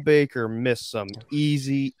saw Baker miss some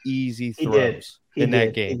easy throws in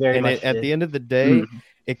that game. And at the end of the day,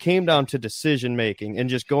 it came down to decision making and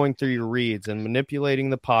just going through your reads and manipulating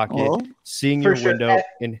the pocket, seeing your window.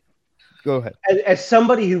 And go ahead. As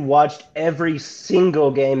somebody who watched every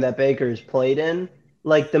single game that Baker's played in,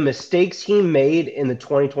 like the mistakes he made in the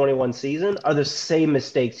 2021 season are the same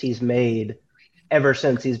mistakes he's made ever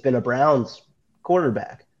since he's been a Browns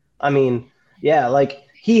quarterback. I mean, yeah, like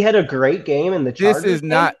he had a great game in the Chargers. This is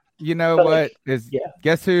not,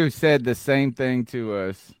 guess who said the same thing to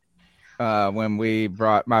us when we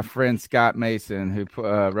brought my friend Scott Mason, who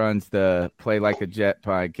runs the Play Like a Jet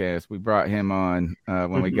podcast. We brought him on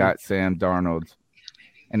when we got Sam Darnold,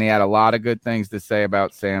 and he had a lot of good things to say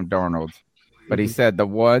about Sam Darnold. But he said the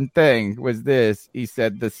one thing was this. He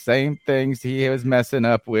said the same things he was messing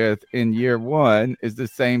up with in year one is the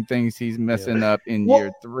same things he's messing up in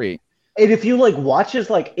year three. And if you watch his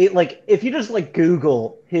if you just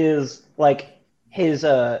Google his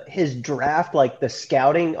draft, the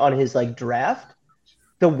scouting on his draft,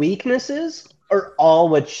 the weaknesses are all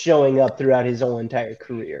what's showing up throughout his whole entire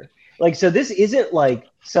career. So this isn't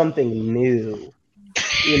something new.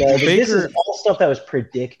 This is all stuff that was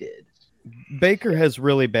predicted. Baker has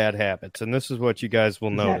really bad habits, and this is what you guys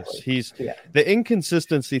will notice. The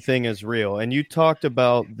inconsistency thing is real, and you talked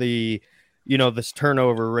about this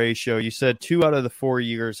turnover ratio. You said 2 out of the 4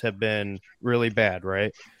 years have been really bad,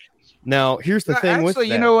 right? Now, here's the thing with that.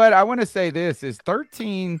 You know what? I want to say this is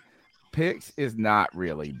 13 picks is not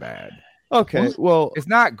really bad. Okay, well, it's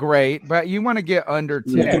not great, but you want to get under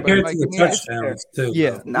 10. Yeah, compared to the touchdowns, too.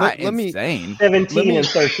 Yeah, not insane. 17 and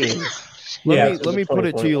 13. Let me put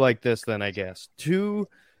it to you like this then, I guess. Two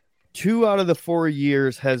out of the 4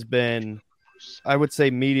 years has been, I would say,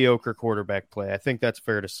 mediocre quarterback play. I think that's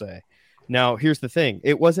fair to say. Now, here's the thing.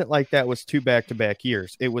 It wasn't like that was 2 back-to-back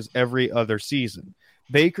years. It was every other season.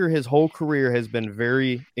 Baker, his whole career, has been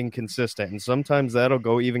very inconsistent, and sometimes that'll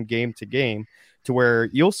go even game to game to where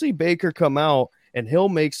you'll see Baker come out, and he'll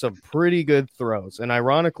make some pretty good throws. And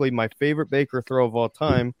ironically, my favorite Baker throw of all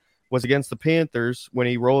time was against the Panthers when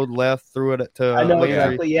he rolled left, threw it to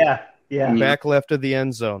back left of the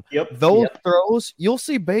end zone. Those throws, you'll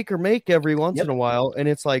see Baker make every once in a while, and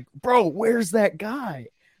it's like, bro, where's that guy?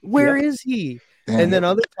 Where is he? And then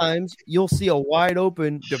other times, you'll see a wide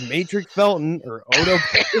open Demetric Felton or Odo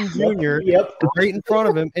Beckham Jr. right in front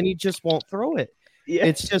of him, and he just won't throw it.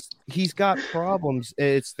 It's just he's got problems.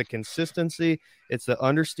 It's the consistency. It's the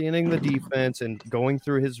understanding the defense and going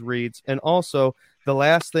through his reads. And also the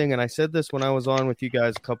last thing, and I said this when I was on with you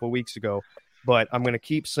guys a couple of weeks ago, but I'm going to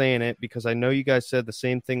keep saying it because I know you guys said the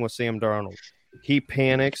same thing with Sam Darnold. He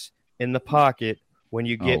panics in the pocket when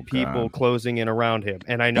you get people closing in around him.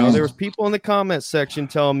 And I know there was people in the comments section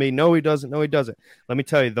telling me, no, he doesn't. No, he doesn't. Let me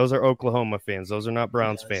tell you, those are Oklahoma fans. Those are not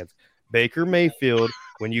Browns fans. Baker Mayfield,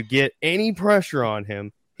 when you get any pressure on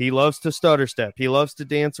him, he loves to stutter step. He loves to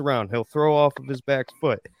dance around. He'll throw off of his back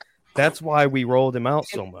foot. That's why we rolled him out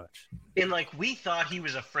so much. And we thought he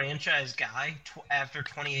was a franchise guy after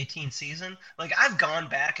 2018 season. I've gone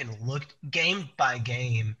back and looked game by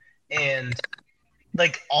game, and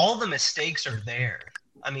all the mistakes are there.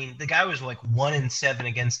 I mean, the guy was 1-7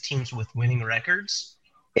 against teams with winning records,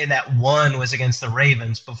 and that one was against the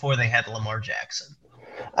Ravens before they had Lamar Jackson.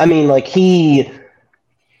 I mean, he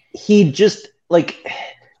just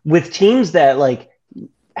with teams that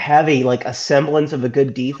have a semblance of a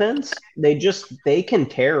good defense, they can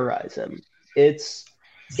terrorize him. It's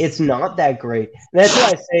not that great. And that's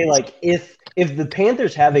why I say if the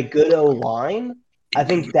Panthers have a good O-line, I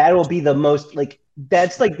think that will be the most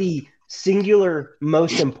that's the singular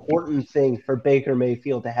most important thing for Baker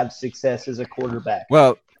Mayfield to have success as a quarterback.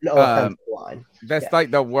 Well, offensive line. That's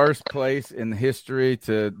the worst place in history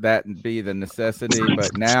to that be the necessity.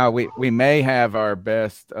 But now we may have our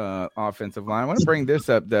best offensive line. I want to bring this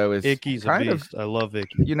up though. Is Icky's a beast. I love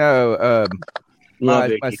Icky.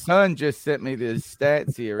 My son just sent me the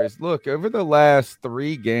stats here. Is look over the last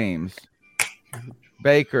 3 games,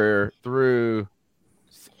 Baker threw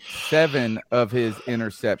 7 of his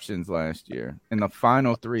interceptions last year in the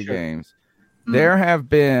final 3 games.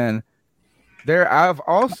 I've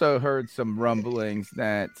also heard some rumblings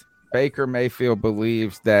that Baker Mayfield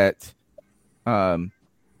believes that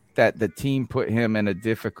the team put him in a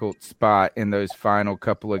difficult spot in those final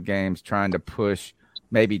couple of games, trying to push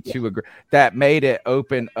maybe too that made it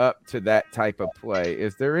open up to that type of play.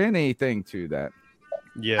 Is there anything to that?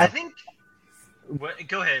 Yeah, I think.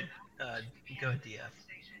 Go ahead. Go ahead, DF.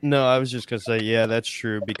 No, I was just gonna say, yeah, that's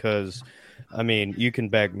true because, I mean, you can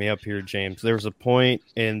back me up here, James. There was a point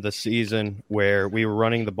in the season where we were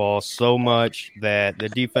running the ball so much that the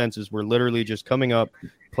defenses were literally just coming up,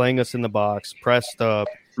 playing us in the box, pressed up,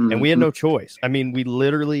 and we had no choice. I mean, we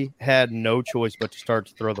literally had no choice but to start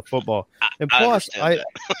to throw the football. And plus,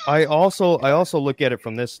 I also look at it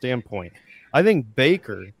from this standpoint. I think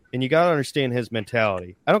Baker, and you got to understand his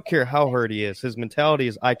mentality. I don't care how hurt he is. His mentality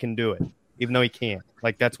is I can do it, even though he can't.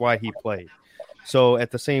 Like, that's why he played. So at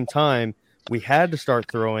the same time, we had to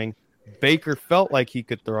start throwing. Baker felt like he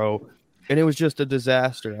could throw, and it was just a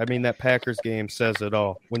disaster. I mean, that Packers game says it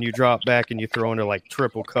all. When you drop back and you throw into, like,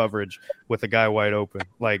 triple coverage with a guy wide open.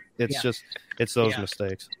 Like, it's it's those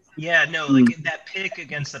mistakes. Yeah, no, like that pick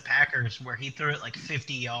against the Packers where he threw it like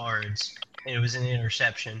 50 yards and it was an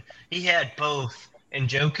interception. He had both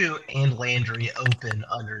Njoku and Landry open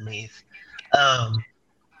underneath.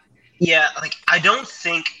 Yeah, like I don't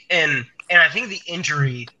think, and I think the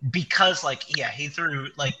injury, because he threw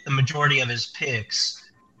like the majority of his picks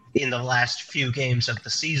in the last few games of the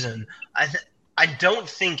season. I don't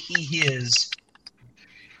think he is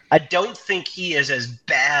as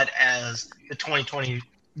bad as the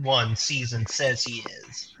 2021 season says he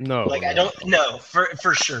is. No, like I don't know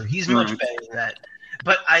for sure. He's much better than that.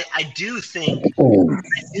 But I do think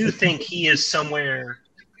he is somewhere.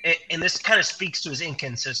 And this kind of speaks to his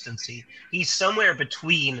inconsistency. He's somewhere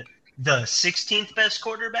between the 16th best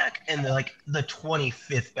quarterback and the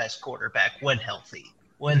 25th best quarterback when healthy,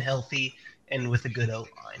 and with a good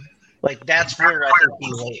O-line. Like, that's where I think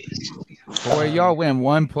he lays. Boy, y'all win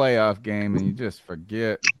one playoff game and you just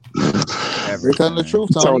forget everything. You're telling the truth,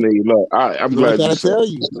 Tony. Look, I'm glad I tell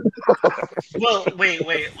you. Well,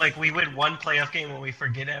 wait. Like, we win one playoff game when we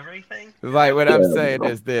forget everything? Like, what I'm saying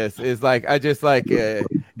is this. Is like, I just like...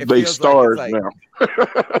 they stars now.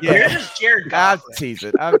 You're just Jared Goff.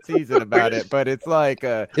 I'm teasing about it, but it's like...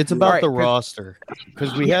 it's about the roster.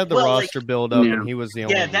 Because we had the roster build up and he was the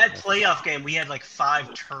only... Yeah, that playoff game, we had like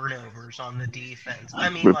 5 turnovers on the defense. I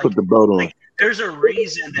mean, put the boat on. There's a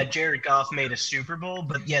reason that Jared Goff made a Super Bowl,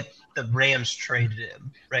 but yet the Rams traded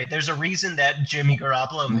him, right? There's a reason that Jimmy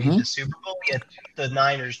Garoppolo made the Super Bowl, yet the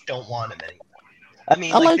Niners don't want him anymore. I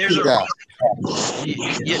mean, there's a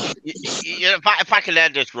reason. If I can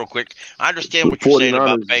add this real quick, I understand what you're saying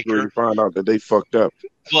about Baker. Find out that they fucked up.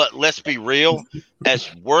 But let's be real.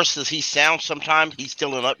 As worse as he sounds sometimes, he's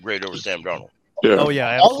still an upgrade over Sam Darnold. Yeah. Oh, yeah,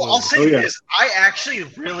 absolutely. I'll say this. I actually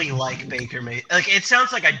really like Baker Mayfield. Like, it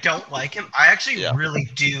sounds like I don't like him. I actually really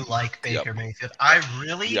do like Baker Mayfield. I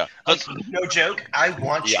really, no joke, I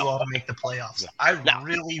want you all to make the playoffs. I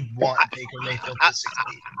really want Baker Mayfield to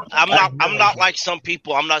succeed. I'm not like some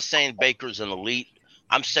people. I'm not saying Baker's an elite.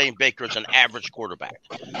 I'm saying Baker's an average quarterback.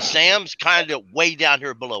 Sam's kind of way down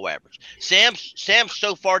here below average. Sam's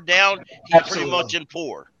so far down, he's pretty much in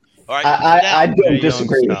poor. All right, I don't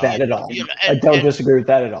disagree with that at all. I don't disagree with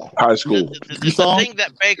that at all. High school. The thing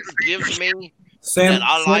that Baker gives me that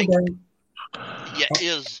I like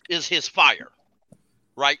is his fire,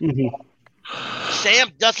 right? Mm-hmm.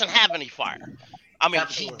 Sam doesn't have any fire. I mean,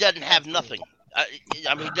 he doesn't have nothing. He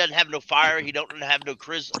doesn't have no fire. He don't have no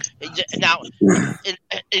charisma. Now,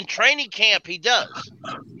 in training camp, he does.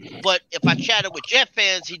 But if I chatted with Jet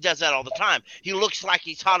fans, he does that all the time. He looks like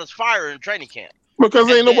he's hot as fire in training camp. Because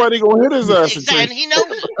ain't nobody gonna hit his ass. And he knows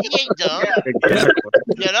it. He ain't dumb.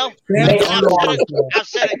 You know? I've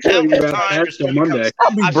said it countless times.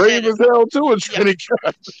 I'll be brave as hell too in training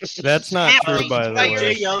camp. That's not true, by the way.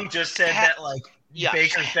 Jay Young just said that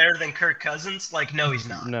Baker's better than Kirk Cousins. Like, no, he's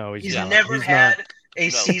not. No, he's not. Never had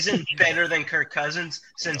a season better than Kirk Cousins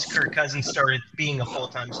since Kirk Cousins started being a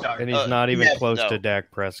full-time starter. And he's not even close to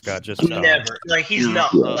Dak Prescott. Just never. Like, he's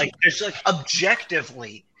not. Like, there's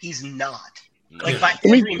objectively, he's not. Like, by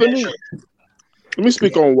every measure. Let me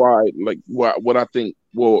speak on why. Like, what I think.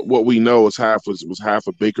 Well, what we know is was half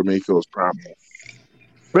of Baker Mayfield's problem.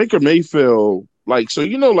 Baker Mayfield, so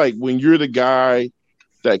when you're the guy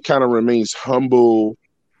that kind of remains humble,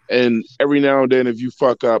 and every now and then if you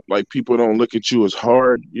fuck up, people don't look at you as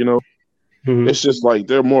hard, It's just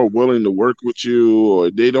they're more willing to work with you, or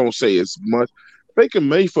they don't say as much. Baker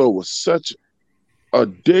Mayfield was such a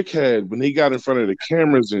dickhead when he got in front of the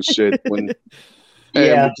cameras and shit.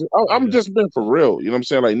 I'm just being for real, you know what I'm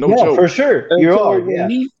saying? No joke. For sure. When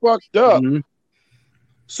he fucked up.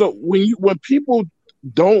 So when people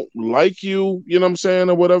don't like you, you know what I'm saying,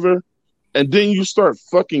 or whatever, and then you start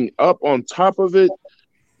fucking up on top of it,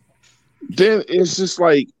 then it's just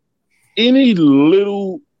any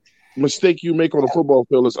little mistake you make on the football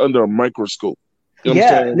field is under a microscope. You know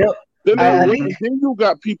what I'm saying? No, then you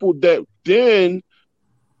got people that then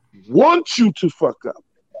want you to fuck up.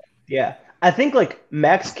 Yeah. I think like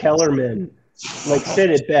Max Kellerman like said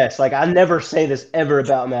it best. Like I never say this ever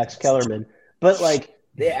about Max Kellerman, but like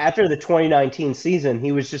after the 2019 season,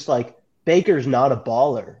 he was just like, Baker's not a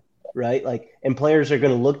baller, right? Like, and players are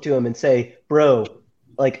going to look to him and say, bro,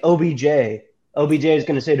 like OBJ is going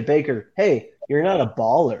to say to Baker, hey, you're not a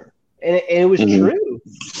baller. And it was true.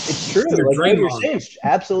 It's true. Like what you're saying is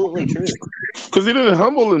absolutely true. Because he didn't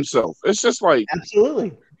humble himself. It's just like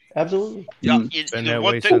absolutely. Yeah,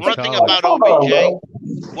 one thing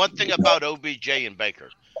about OBJ and Baker.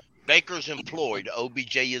 Baker's employed.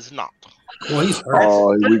 OBJ is not. Well, he's hurt.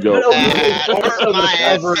 Oh, here we go.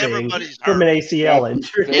 Everybody's from an ACL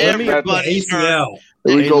injury. Everybody's hurt.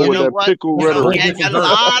 Here we go with that pickle rhetoric. And a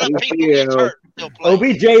lot of people get hurt.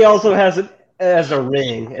 OBJ also has a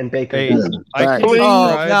ring, and Baker doesn't.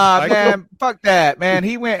 Man, fuck that, man.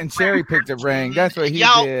 He went and cherry picked a ring. That's what he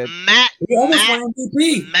did. Matt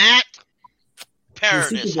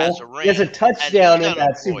Paradis has a ring. He has a touchdown in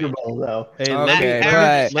that Super Bowl, though. Hey,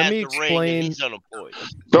 let me explain.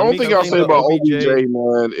 The only thing I'll say about OBJ,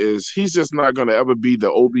 man, is he's just not going to ever be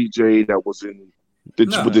the OBJ that was with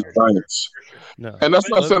the Giants. No. And that's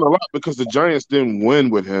not saying a lot because the Giants didn't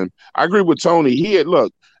win with him. I agree with Tony.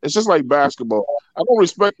 Look, it's just like basketball. I don't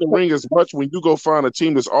respect the ring as much when you go find a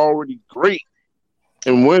team that's already great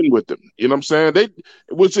and win with them. You know what I'm saying?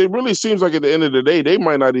 Which it really seems like at the end of the day, they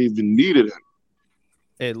might not even needed him.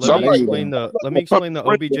 Hey, let me explain the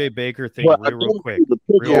OBJ Baker thing real quick.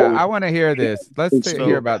 I want to hear this. Let's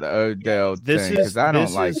hear about the Odell thing because I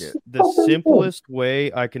don't like it. The simplest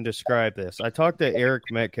way I can describe this. I talked to Eric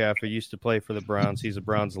Metcalf, who used to play for the Browns. He's a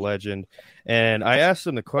Browns legend, and I asked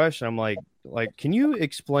him the question. I'm like, can you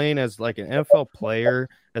explain as like an NFL player,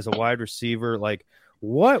 as a wide receiver, like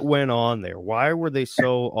what went on there? Why were they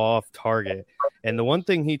so off target? And the one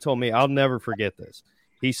thing he told me, I'll never forget this.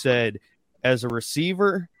 He said, as a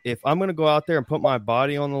receiver, if I'm going to go out there and put my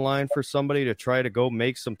body on the line for somebody to try to go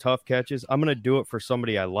make some tough catches, I'm going to do it for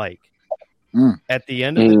somebody I like. At the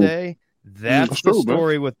end of the day, that's the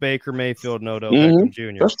story with Baker Mayfield and Odell Beckham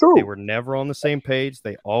Jr. That's true. They were never on the same page.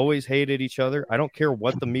 They always hated each other. I don't care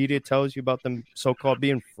what the media tells you about them so-called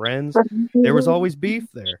being friends. There was always beef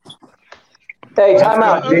there. Hey, time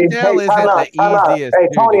out, G. Time out. Hey,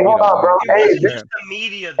 Tony, hold on, bro. Hey,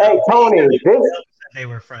 Tony, they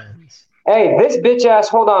were friends. Hey, this bitch ass.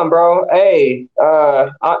 Hold on, bro. Hey,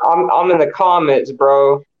 I'm in the comments,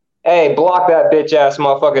 bro. Hey, block that bitch ass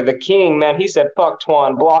motherfucker. The king, man. He said, "Fuck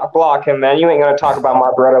Twan." Block him, man. You ain't gonna talk about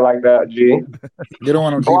my brother like that, G. You don't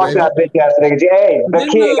want to block that bitch ass nigga, G. Hey, the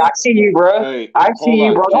king. I see you, bro. Hey, I see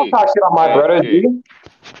you, bro. Don't talk shit on my brother, G.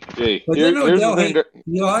 G. Here's the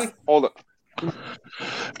thing. Hold up.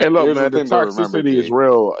 Hey, look, man. The toxicity is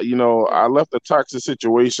real. You know, I left a toxic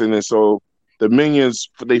situation, and so the minions,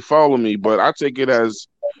 they follow me, but I take it as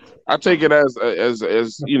you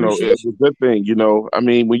know, it's a good thing. You know, I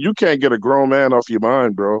mean, when you can't get a grown man off your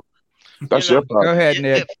mind, bro, that's your problem. Go ahead,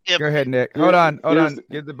 Nick. Go ahead, Nick. Hold on.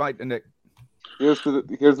 Give the mic to Nick. Here's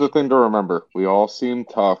the thing to remember. We all seem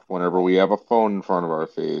tough whenever we have a phone in front of our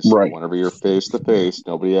face. Right. Whenever you're face to face,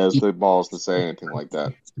 nobody has the balls to say anything like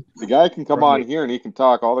that. The guy can come on here and he can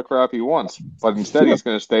talk all the crap he wants, but instead he's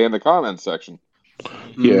going to stay in the comments section.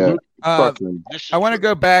 Yeah. I want to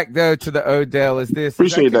go back though to the Odell.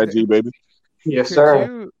 Appreciate that, G baby? Yes,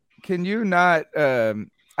 sir. Can you not?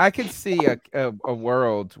 I can see a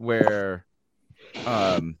world where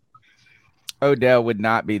Odell would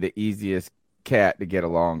not be the easiest cat to get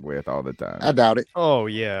along with all the time. I doubt it. Oh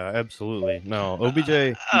yeah, absolutely. No,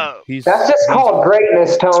 OBJ. That's just called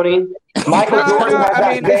greatness, Tony. Michael Jordan had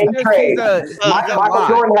that same trait. Michael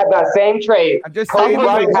Jordan had that same trait. I'm just saying,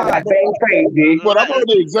 had that same trait, G. But I'm on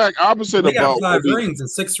the exact opposite They got about 5 rings and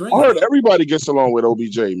 6 rings. I heard everybody gets along with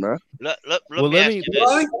OBJ, man. Let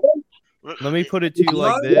me put it to you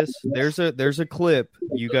like this. There's a clip.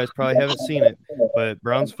 You guys probably haven't seen it, but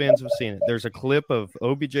Browns fans have seen it. There's a clip of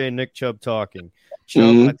OBJ and Nick Chubb talking.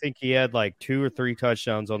 Chubb, I think he had like 2 or 3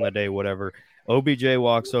 touchdowns on the day, whatever. OBJ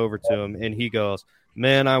walks over to him and he goes,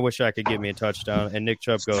 "Man, I wish I could get me a touchdown." And Nick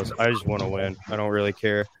Chubb goes, "I just want to win. I don't really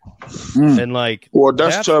care." And like, well,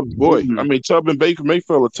 that's Chubb's boy. I mean, Chubb and Baker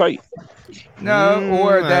Mayfield are tight.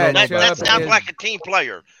 That sounds like a team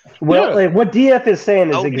player. Well, what DF is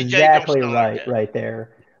saying is exactly right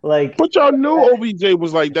there. Like, but y'all knew OBJ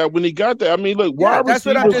was like that when he got there. I mean, look, that's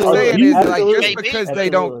what I'm just saying is like just because they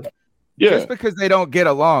don't, just because they don't get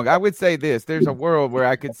along. I would say this: there's a world where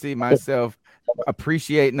I could see myself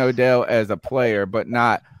appreciating Odell as a player, but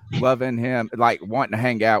not loving him, like wanting to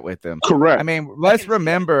hang out with him. Correct. I mean, let's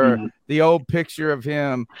remember the old picture of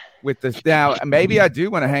him with this. Now, maybe I do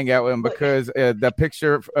want to hang out with him because the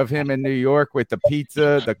picture of him in New York with the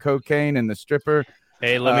pizza, the cocaine, and the stripper.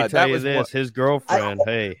 Hey, let me tell you this: his girlfriend.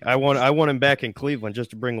 I want him back in Cleveland just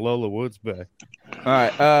to bring Lola Woods back. All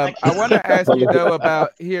right. I want to ask you though about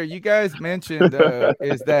here. You guys mentioned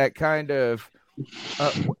is that kind of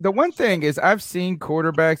the one thing is I've seen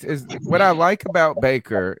quarterbacks is what I like about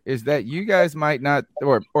Baker is that you guys might not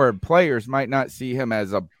or players might not see him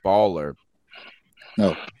as a baller.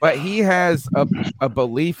 No, but he has a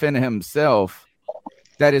belief in himself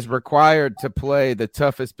that is required to play the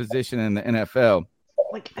toughest position in the NFL.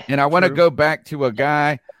 And I want to go back to a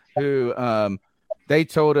guy who they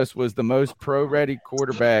told us was the most pro-ready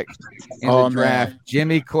quarterback in the draft,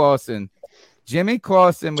 Jimmy Clausen. Jimmy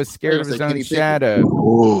Clausen was scared of his own shadow.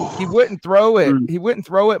 Ooh. He wouldn't throw it. He wouldn't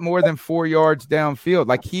throw it more than 4 yards downfield.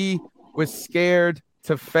 Like he was scared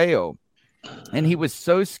to fail. And he was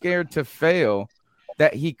so scared to fail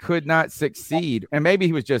that he could not succeed. And maybe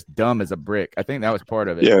he was just dumb as a brick. I think that was part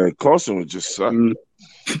of it. Yeah, Clausen was just sucking.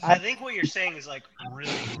 I think what you're saying is like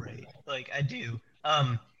really great. Like I do.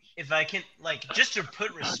 If I can like just to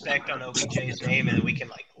put respect on OBJ's name and then we can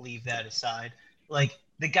like leave that aside. Like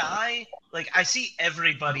the guy, like I see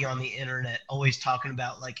everybody on the internet always talking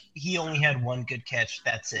about like he only had one good catch.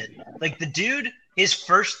 That's it. Like the dude, his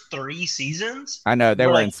first 3 seasons. I know they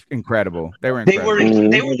were like, incredible. They were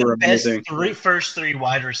the best first three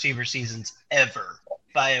wide receiver seasons ever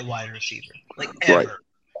by a wide receiver. Like ever. Right.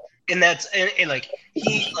 And that's and like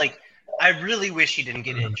he like I really wish he didn't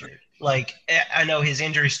get injured. Like I know his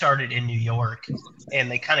injury started in New York and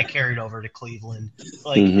they kind of carried over to Cleveland.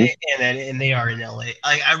 Like and they are in LA.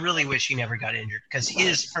 I really wish he never got injured because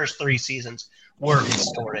his first 3 seasons were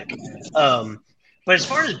historic. But as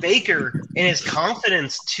far as Baker and his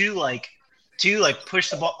confidence to push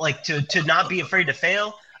the ball, like to not be afraid to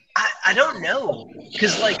fail, I don't know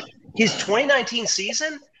because like his 2019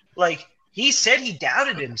 season, like he said he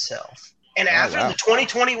doubted himself. And after the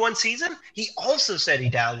 2021 season, he also said he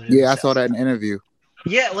doubted himself. Yeah, I saw that in an interview.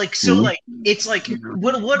 Yeah, like so like it's like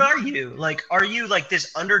what are you? Like are you like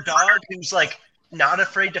this underdog who's like not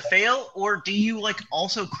afraid to fail, or do you like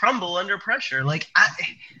also crumble under pressure? Like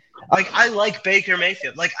I like Baker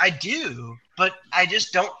Mayfield. Like I do, but I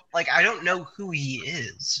just don't I don't know who he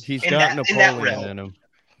is. He's got Napoleon in him.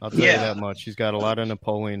 I'll tell you that much. He's got a lot of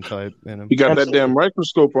Napoleon type in him. You got that damn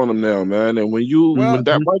microscope on him now, man. And when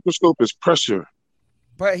that microscope is pressure.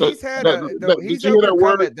 But he's had he's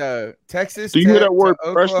overcome it though. Texas, do you hear that word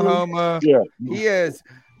Oklahoma. Yeah. He is.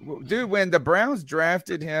 Dude, when the Browns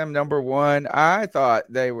drafted him number 1, I thought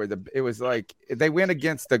it was like they went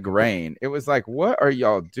against the grain. It was like, what are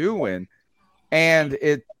y'all doing? And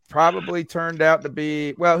it probably turned out to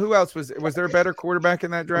be who else was there a better quarterback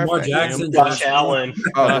in that draft? Lamar Jackson, Josh Allen.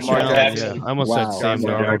 Lamar Jackson. Yeah. I almost said Sam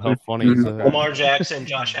Darnold. How funny is that? Lamar Jackson,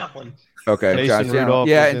 Josh Allen. Okay, Josh Allen.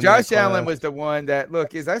 Yeah, and Josh Allen was the one that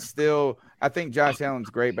I think Josh Allen's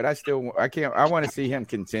great, but I want to see him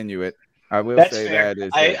continue it. I will That's say fair. that is.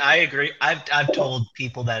 I agree. I've told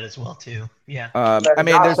people that as well too. Yeah. I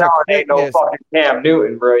mean, there's a quickness. No fucking Cam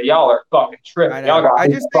Newton, bro. Y'all are fucking tripping. I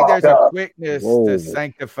just think there's a quickness to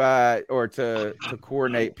sanctify or to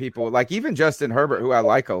coordinate people. Like even Justin Herbert, who I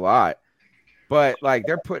like a lot, but like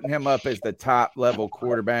they're putting him up as the top level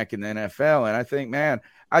quarterback in the NFL, and I think, man,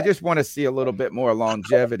 I just want to see a little bit more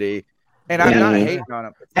longevity. And I'm not hating on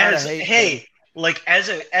him. As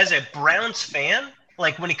a Browns fan.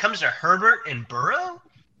 Like when it comes to Herbert and Burrow,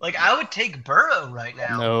 like I would take Burrow right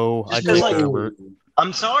now. No, I take Herbert.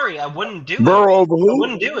 I'm sorry, I wouldn't do Burrow it. over who? I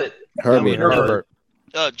wouldn't do it. Herbert.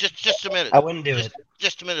 Just a minute. I wouldn't do it.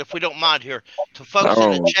 Just a minute, if we don't mind here. To folks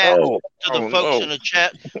in the chat, in the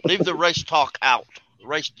chat, leave the race talk out.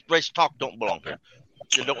 Race talk don't belong here.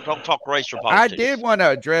 So don't talk race or politics. I did want to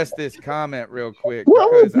address this comment real quick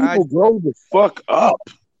because people grow the fuck up.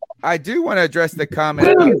 I do want to address the comment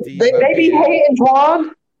about they be hating,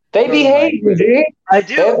 Twan. They be hating, G. I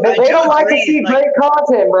do. They don't like to see great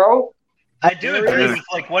content, bro. I do agree with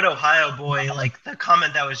like what Ohio boy, like the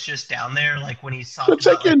comment that was just down there, like when he's talking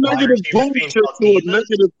about your negative bullshit to a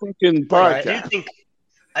negative fucking podcast.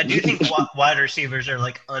 I do think wide receivers are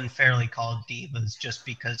like unfairly called divas just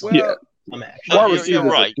because. You're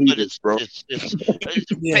right, but it's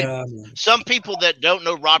some people that don't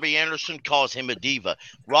know Robbie Anderson calls him a diva.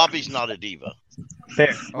 Robbie's not a diva.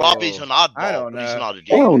 Fair. Robbie's an oddball. I don't know. He's not a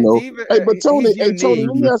diva. I don't know. Hey, but Tony, let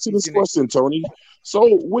me ask you this question, Tony.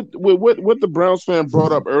 So with what the Browns fan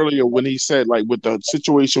brought up earlier when he said like with the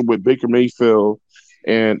situation with Baker Mayfield,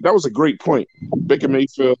 and that was a great point. Baker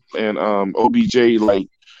Mayfield and OBJ, like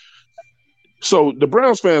So the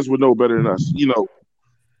Browns fans would know better than us.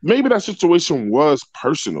 Maybe that situation was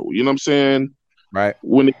personal. You know what I'm saying? Right.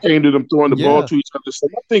 When it came to them throwing the ball to each other. So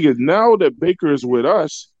my thing is, now that Baker is with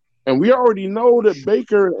us, and we already know that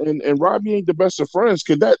Baker and Robbie ain't the best of friends,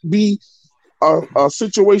 could that be a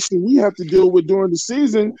situation we have to deal with during the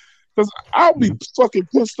season? Because I'll be fucking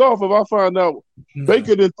pissed off if I find out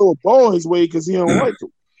Baker didn't throw a ball his way because he don't like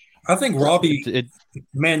him. I think Robbie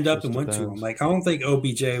manned up and went to him. Like, I don't think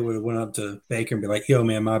OBJ would have went up to Baker and be like, "Yo,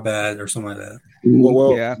 man, my bad," or something like that.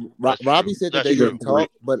 Well, yeah. Robbie said that they didn't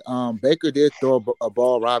talk, but Baker did throw a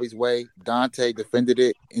ball Robbie's way. Dante defended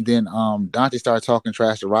it, and then Dante started talking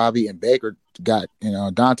trash to Robbie, and Baker got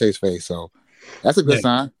Dante's face. So that's a good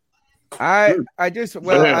sign. I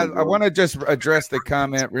want to just address the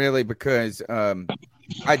comment really because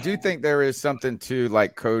I do think there is something to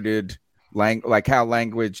like coded like how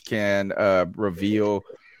language can reveal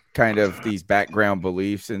kind of these background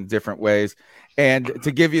beliefs in different ways. And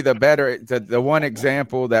to give you the one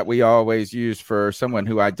example that we always use for someone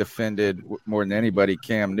who I defended more than anybody,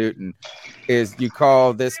 Cam Newton, is you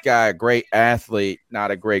call this guy a great athlete, not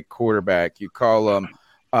a great quarterback. You call him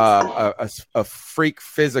a freak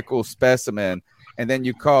physical specimen, and then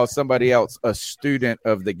you call somebody else a student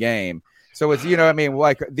of the game. So it's,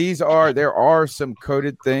 like there are some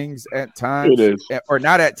coded things at times, or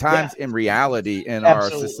not at times in reality in our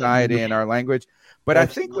society and our language. But I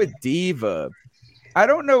think with diva, I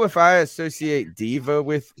don't know if I associate diva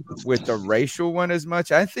with the racial one as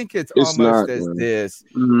much. I think it's almost not, as man. This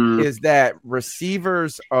is that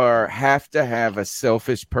receivers have to have a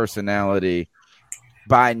selfish personality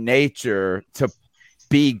by nature to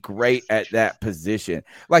be great at that position.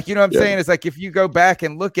 Like, you know what I'm saying? It's like if you go back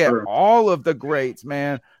and look at all of the greats,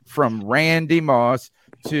 man, from Randy Moss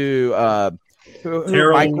to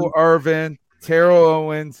Michael Irvin, Terrell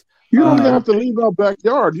Owens. You don't even have to leave our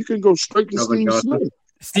backyard. You can go straight to Steve Smith.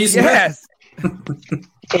 Steve Smith. Yes.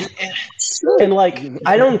 and like,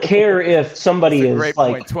 I don't care if somebody is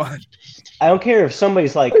like, I don't care if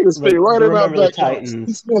somebody's like remember the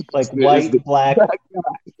Titans, like white,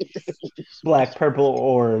 black, purple,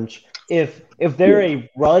 orange. If they're a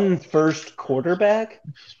run first quarterback,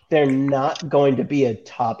 they're not going to be a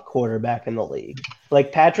top quarterback in the league.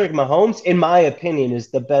 Like Patrick Mahomes, in my opinion, is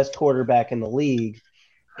the best quarterback in the league.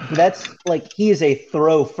 That's like he is a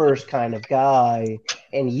throw first kind of guy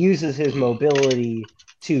and uses his mobility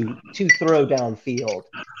to throw downfield.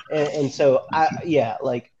 And so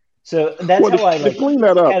So that's how I like to clean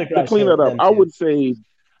that up. I would say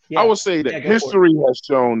that history has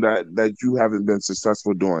shown that you haven't been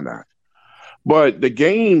successful doing that. But the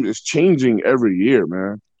game is changing every year,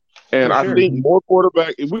 man. And I think more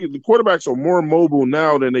the quarterbacks are more mobile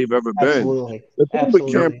now than they've ever been.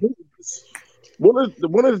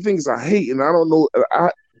 One of the things I hate, and I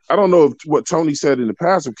don't know if what Tony said in the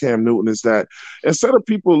past of Cam Newton is that instead of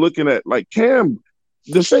people looking at like Cam,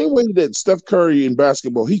 the same way that Steph Curry in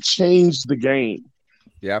basketball, he changed the game.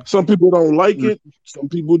 Yeah. Some people don't like it. Some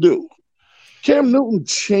people do. Cam Newton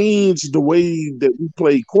changed the way that we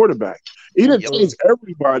play quarterback. He didn't change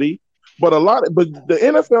everybody, but the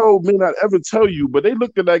NFL may not ever tell you, but they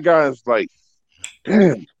looked at that guy as like,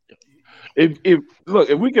 damn,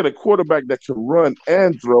 if we get a quarterback that can run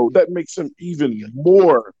and throw, that makes him even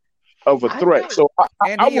more of a threat.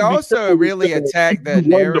 He also really attacked the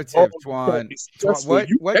narrative, Twan.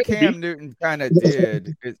 What Cam Newton kind of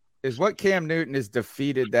did is what Cam Newton has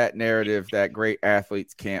defeated that narrative that great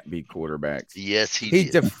athletes can't be quarterbacks. Yes, he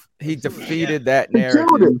defeated that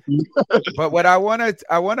narrative. But what I want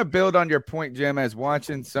to build on your point, Jim, as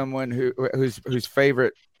watching someone whose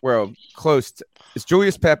favorite, close to, is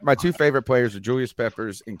Julius Peppers. My two favorite players are Julius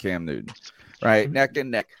Peppers and Cam Newton, right, neck and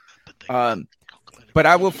neck. But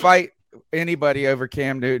I will fight anybody over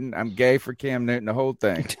Cam Newton. I'm gay for Cam Newton, the whole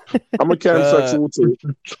thing. I'm a cansexual too.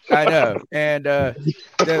 I know. And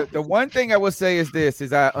the one thing I will say is this: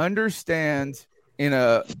 is I understand in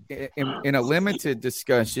a limited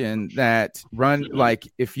discussion that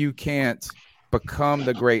if you can't become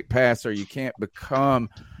the great passer, you can't become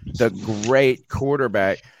the great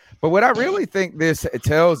quarterback. But what I really think this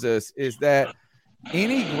tells us is that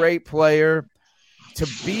any great player, to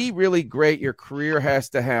be really great, your career has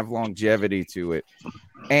to have longevity to it.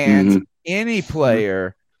 And any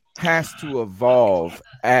player has to evolve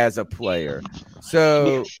as a player.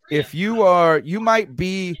 So if you might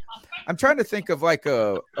be, I'm trying to think of like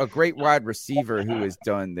a great wide receiver who has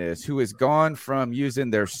done this, who has gone from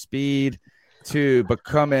using their speed to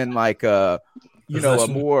becoming like a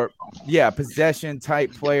more possession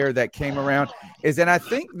type player that came around. And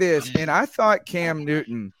I thought Cam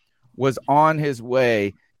Newton was on his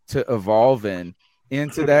way to evolving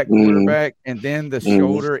into that quarterback, and then the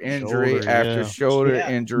shoulder injury after shoulder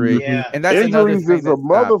injury. And that's injuries is a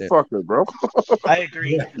motherfucker, bro. I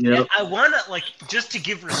agree. And I want to, like, just to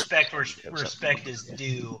give respect where respect is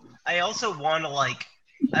due, I also want to, like,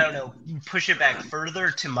 I don't know, push it back further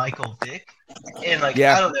to Michael Vick. And, like,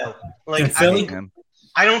 I don't know. Like,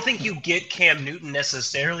 I don't think you get Cam Newton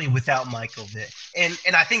necessarily without Michael Vick. And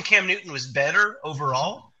I think Cam Newton was better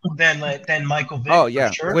overall than Michael Vick. Oh yeah,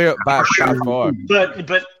 clear by far.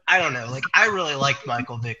 But I don't know. Like, I really liked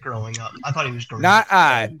Michael Vick growing up. I thought he was great. Not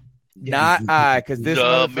I, because this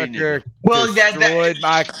motherfucker destroyed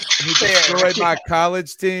my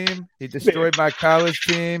college team. He destroyed my college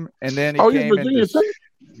team, and then he came in.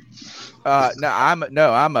 I'm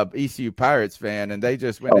a ECU Pirates fan, and they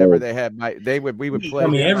just whenever they had we would play. I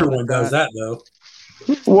mean, everyone does that though.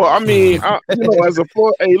 Well, I mean, as a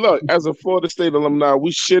Florida State alumni, we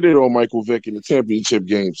shitted on Michael Vick in the championship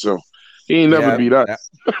game, so he ain't never beat us.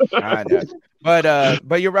 I know.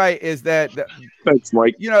 But you're right. Is that thanks,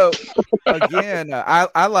 Mike? You know, again,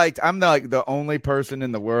 I'm like the only person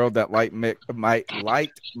in the world that liked Mike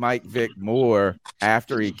Vick more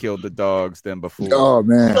after he killed the dogs than before. Oh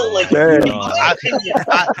man,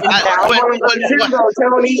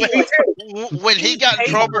 when he got in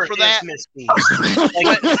trouble for that,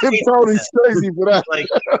 Tony's crazy for that. Like,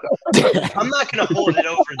 I'm not going to hold it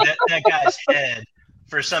over that guy's head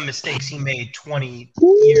for some mistakes he made 20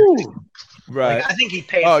 years ago. Right. Like, I think he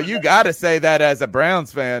paid. Oh, you got to say that as a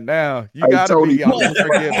Browns fan now. You got to be able to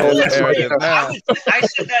forgive those narratives now. I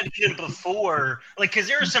said that even before, like, because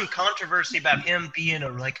there was some controversy about him being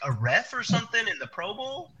a ref or something in the Pro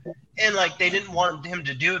Bowl, and like they didn't want him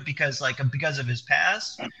to do it because of his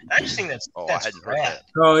past. I just think that's rad.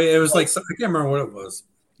 Oh, it was like I can't remember what it was.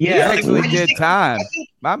 Yeah, he actually did time.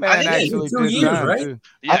 My man actually did time, right? too.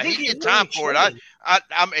 Yeah, he did time for it. I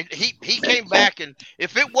mean, he came back, and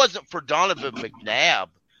if it wasn't for Donovan McNabb,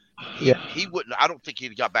 he wouldn't. I don't think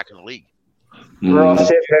he'd got back in the league. Real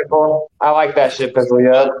shit, Pickle. I like that shit, Pickle.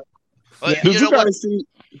 Yeah. Did you guys see?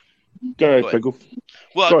 Go ahead, Pickle.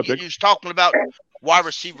 Well, you was talking about wide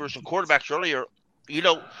receivers and quarterbacks earlier. You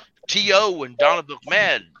know, T.O. and Donovan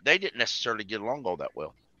McNabb, they didn't necessarily get along all that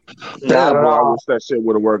well. Damn, bro, I wish that shit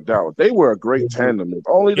would have worked out. They were a great tandem. If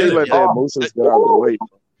only they let their emotions get out of the way.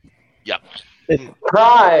 Yeah.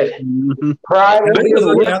 Pride. They could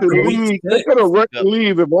have wrecked the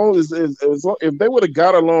league if they would have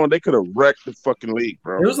got along. They could have wrecked the fucking league,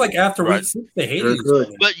 bro. It was like after week 6 they hated each other.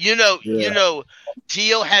 But you know,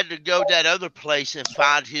 T.O. had to go that other place and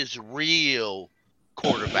find his real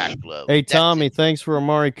quarterback love. Hey Tommy, thanks for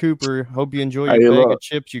Amari Cooper. Hope you enjoy your bag of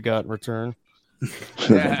chips you got in return.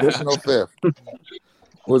 Additional fifth.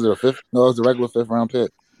 Was it a fifth? No, it was a regular 5th round pick.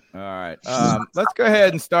 All right. Let's go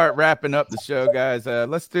ahead and start wrapping up the show, guys.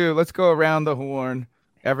 Let's go around the horn.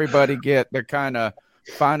 Everybody get their kind of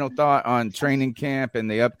final thought on training camp and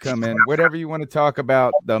the upcoming, whatever you want to talk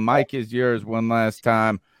about. The mic is yours one last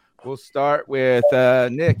time. We'll start with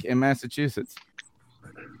Nick in Massachusetts.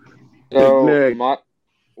 So, Nick.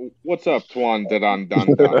 What's up, Twan? Dun.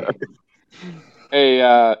 Hey,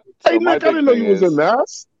 Nick, I didn't know you was in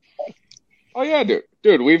Mass. Oh yeah,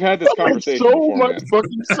 dude, we've had this conversation so before, much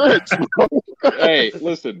fucking sense, bro. Hey,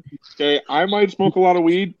 listen, okay, I might smoke a lot of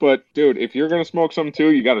weed, but dude, if you're gonna smoke some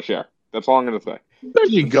too, you gotta share. That's all I'm gonna say. There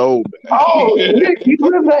you go, man. Oh, Nick, you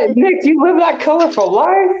live that colorful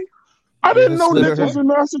life. I didn't know Nick was in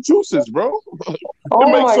Massachusetts, bro.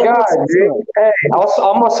 Oh my God, G. Hey,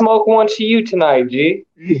 I'm gonna smoke one to you tonight, G.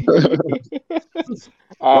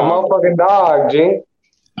 I'm a fucking dog, G.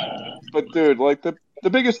 But dude, like the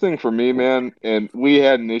biggest thing for me, man, and we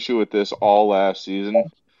had an issue with this all last season.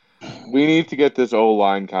 We need to get this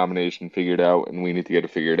O-line combination figured out, and we need to get it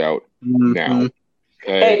figured out now. Okay?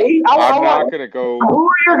 Hey, I'm not going to go. Who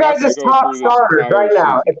are your guys' top starters right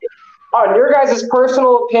now? On your guys'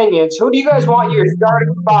 personal opinions, who do you guys want your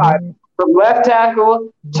starting 5 from left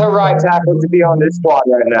tackle to right tackle to be on this squad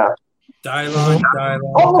right now? Dylon.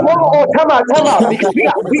 Oh, time out. Because we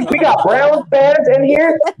got Browns fans in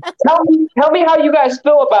here. Tell me how you guys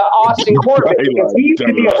feel about Austin Corbett, because he used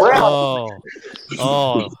to be a Brown.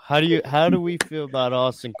 How do we feel about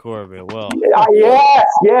Austin Corbett? Well, yes.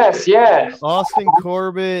 Austin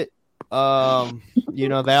Corbett,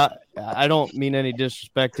 that I don't mean any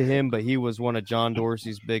disrespect to him, but he was one of John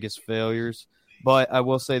Dorsey's biggest failures. But I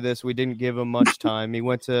will say this: we didn't give him much time. He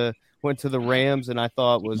went to the Rams, and I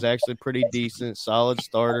thought was actually pretty decent, solid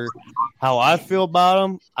starter. How I feel about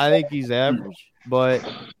him, I think he's average. But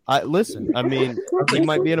I mean, he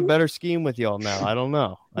might be in a better scheme with y'all now. I don't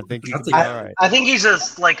know. I think he's all right. I think he's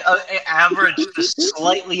average,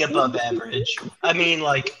 slightly above average. I mean,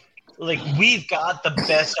 like like we've got the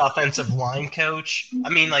best offensive line coach. I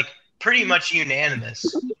mean, like pretty much unanimous.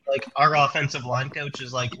 Like our offensive line coach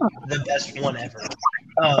is like the best one ever.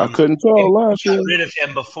 I couldn't tell last year. Got rid of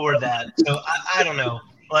him before that, so I don't know.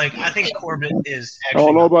 Like I think Corbett is. I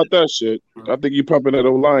don't know about that shit. I think you pumping that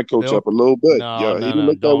O-line coach up a little bit. No, he didn't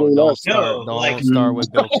look that way last time. Don't start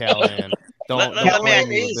with Bill Callahan. Don't blame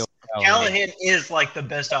me with Bill Callahan is like the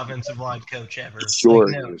best offensive line coach ever. Sure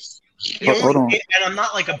like, no. is. Hold on. And I'm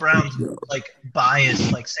not like a Browns like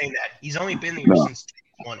biased like saying that. He's only been there since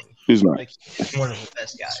 2020. He's not. Like he's one of the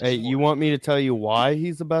best guys. Hey, you want me to tell you why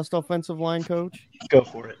he's the best offensive line coach? Go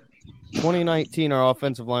for it. 2019, our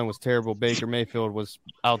offensive line was terrible. Baker Mayfield was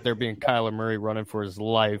out there being Kyler Murray running for his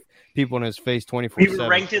life. People in his face 24/7. We were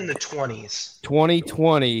ranked in the 20s.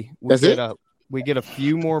 2020, we get a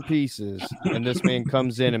few more pieces, and this man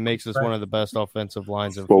comes in and makes us one of the best offensive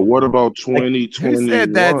lines of. But what about 2021? Who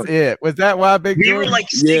said that's it? Was that why Big We Jordan? were like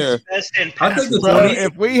sixth best in I think the Bro, 20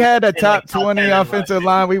 if we had a top like, top 20 10 in offensive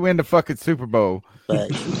line, we win the fucking Super Bowl. Yep.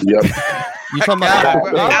 You talking about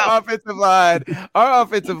Our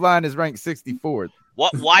offensive line is ranked 64th.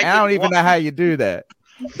 Why? I don't even know how you do that.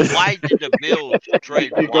 Why did the Bills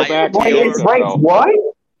trade? You go back to Wait, the it's ranked what?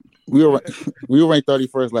 We were ranked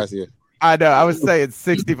 31st last year. I know. I was saying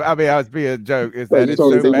 60. I mean, I was being a joke. Is Well, that it's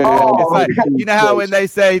you so told me bad? they It's were like all you know how when they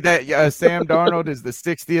say that Sam Darnold is the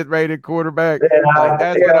 60th rated quarterback, like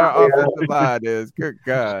that's what our offensive line is. Good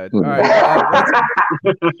God! All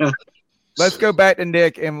right, let's go back to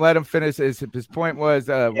Nick and let him finish. His point was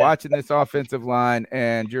watching this offensive line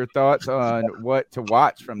and your thoughts on what to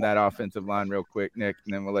watch from that offensive line, real quick, Nick,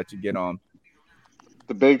 and then we'll let you get on.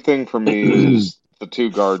 The big thing for me is the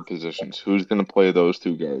two guard positions. Who's going to play those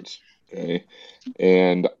two guards? Okay.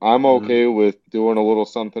 And I'm okay with doing a little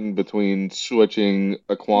something between switching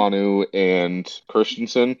Ekwonu and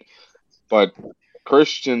Christensen, but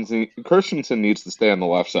Christensen needs to stay on the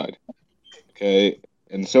left side. Okay.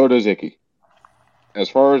 And so does Icky. As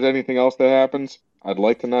far as anything else that happens, I'd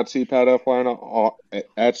like to not see Pat Elflein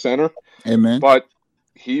at center. Amen. But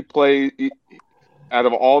out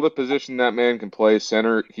of all the position that man can play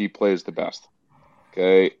center, he plays the best.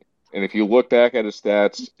 Okay. And if you look back at his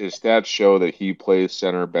stats show that he plays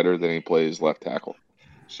center better than he plays left tackle.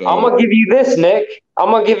 So I'm gonna give you this, Nick. I'm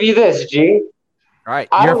gonna give you this, G. All right,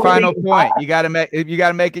 your final point. You got to make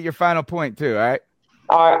it your final point too. All right.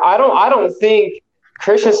 All right. I don't think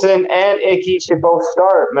Christensen and Icky should both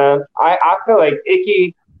start, man. I feel like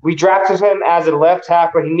Icky. We drafted him as a left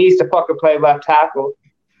tackle. He needs to fucking play left tackle.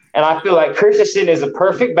 And I feel like Christensen is a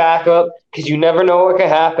perfect backup because you never know what could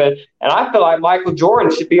happen. And I feel like Michael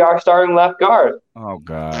Jordan should be our starting left guard. Oh,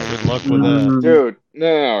 God. Good luck with that. Dude,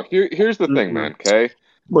 no. Here's the thing, man, okay?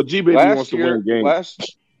 But G-Baby wants to win games.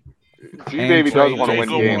 G-Baby does want to win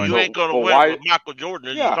games. You ain't going to win with Michael Jordan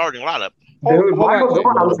as your starting lineup. Dude, Michael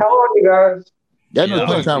Jordan, I'm telling you guys. Trying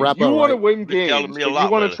to wrap you up. Want to win games. You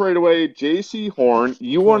want to trade away J.C. Horn.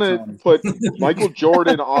 You want to put Michael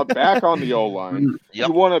Jordan back on the O-line. Yep.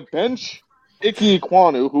 You want to bench Icky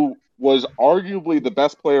Ekwonu, who was arguably the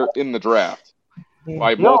best player in the draft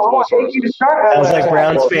by multiple sources. I was like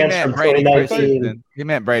Browns fans from Brady 2019. Christensen. He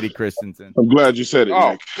meant Brady Christensen. I'm glad you said it,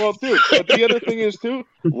 Oh, Nick. well, dude, but the other thing is, too,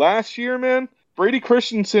 last year, man, Brady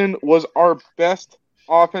Christensen was our best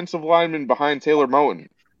offensive lineman behind Taylor Moton.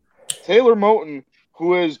 Taylor Moton,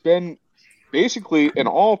 who has been basically an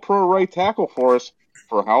all-pro right tackle for us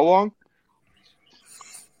for how long?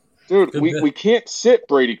 Dude, we can't sit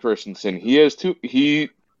Brady Christensen. He's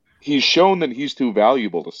shown that he's too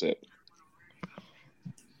valuable to sit.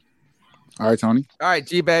 All right, Tony. All right,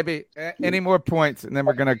 G-Baby. Any more points? And then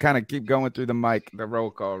we're going to kind of keep going through the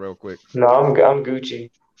roll call real quick. No, I'm Gucci.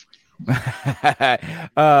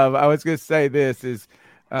 I was going to say this is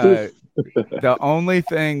the only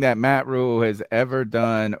thing that Matt Rule has ever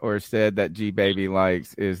done or said that G-Baby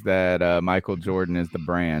likes is that Michael Jordan is the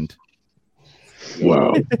brand.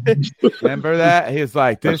 Wow. Remember that? He's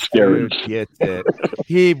like, this dude gets it.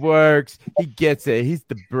 He works. He gets it. He's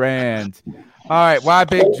the brand. All right. Why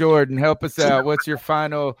Big Jordan? Help us out. What's your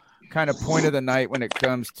final kind of point of the night when it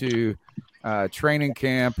comes to training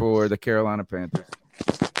camp or the Carolina Panthers?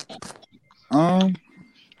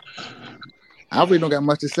 I really don't got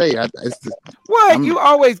much to say. You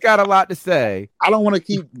always got a lot to say. I don't want to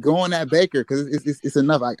keep going at Baker because it's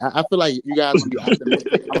enough. I feel like you guys be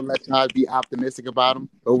optimistic. I don't let y'all be optimistic about him.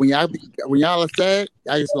 But when y'all are sad,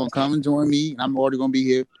 y'all just gonna come and join me, and I'm already gonna be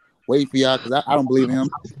here waiting for y'all because I don't believe in him.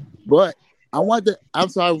 But I'm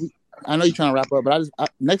sorry. I know you're trying to wrap up, but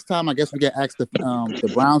next time I guess we get asked the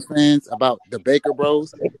Browns fans about the Baker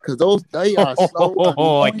Bros because they are so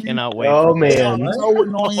annoying. I cannot wait. Oh man, so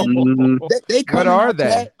annoying. They what are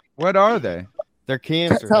they? What are they? They're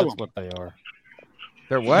cancer. That's what they are.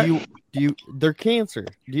 They're what? They're cancer.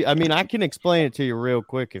 I mean, I can explain it to you real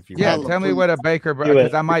quick if you want. Tell me what a Baker bro,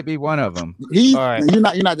 because I might be one of them. All right. You're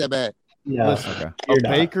not that bad. Yeah. Listen, a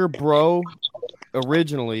Baker bro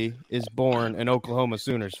originally is born an Oklahoma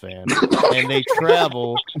Sooners fan, and they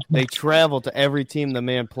travel to every team the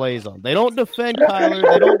man plays on. They don't defend Kyler,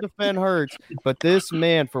 they don't defend Hurts, but this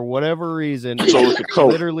man, for whatever reason, is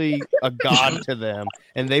literally a god to them,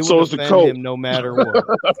 and they will defend him no matter what.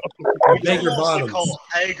 Baker Bottoms.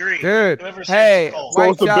 I agree. Dude, hey,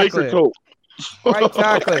 white chocolate. White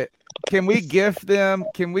chocolate. Can we gift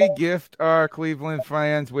our Cleveland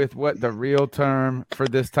fans with what the real term for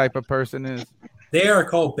this type of person is? They are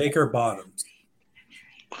called Baker Bottoms.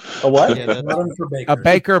 A what? Bottom for Baker. A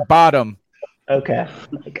Baker Bottom. Okay.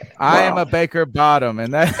 I am a Baker Bottom,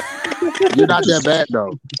 and that you're not that bad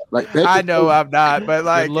though. Like Baker, I know I'm not, but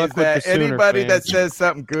like, is that Sooner anybody fans. that says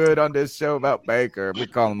something good on this show about Baker, we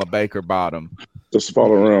call him a Baker Bottom. Just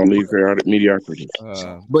follow around, leave mediocrity.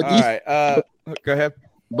 But all right, go ahead.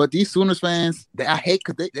 But these Sooners fans, I hate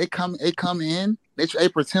because they come in, they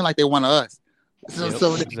pretend like they want us. So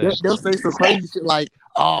they'll say some crazy shit like,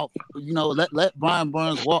 "Oh, let Brian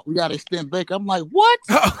Burns walk. We got to extend Baker." I'm like, "What?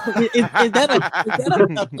 is that a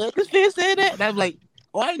Packers fan saying that?" And I'm like,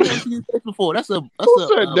 "Oh, I ain't never seen this before. That's a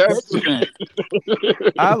Packers fan."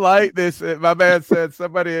 I like this. My man said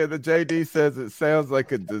somebody in the JD says it sounds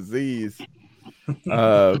like a disease.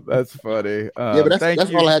 That's funny. Yeah, but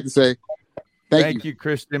that's all I had to say. Thank you,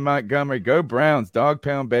 Christian Montgomery. Go Browns, dog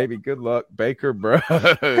pound, baby. Good luck, Baker, bro.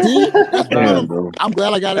 I'm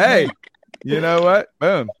glad I got it. Hey, you know what?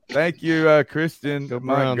 Boom. Thank you, Christian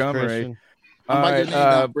Montgomery. Christian. All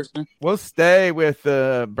right, we'll stay with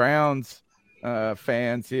the Browns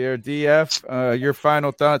fans here. DF, your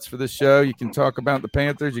final thoughts for the show. You can talk about the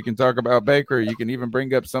Panthers. You can talk about Baker. You can even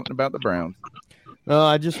bring up something about the Browns. No,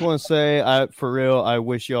 I just want to say, for real, I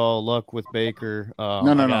wish y'all luck with Baker.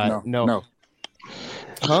 No.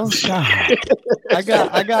 Huh? I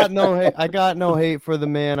got no hate for the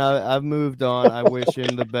man. I've moved on. I wish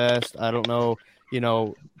him the best. I don't know.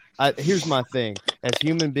 Here's my thing. As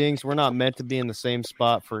human beings, we're not meant to be in the same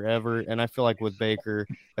spot forever. And I feel like with Baker,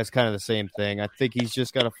 that's kind of the same thing. I think he's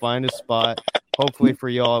just got to find his spot. Hopefully for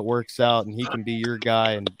y'all, it works out and he can be your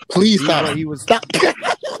guy. And please stop. Stop.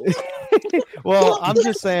 Well, I'm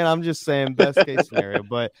just saying best case scenario.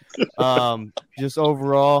 But just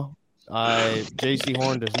overall, JC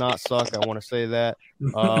Horn does not suck. I want to say that.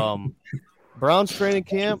 Browns training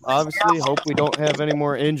camp, obviously, hope we don't have any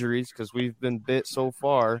more injuries because we've been bit so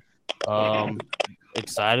far.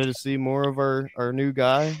 Excited to see more of our new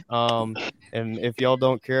guy. And if y'all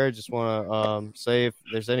don't care, I just want to say if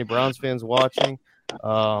there's any Browns fans watching,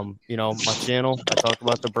 my channel, I talk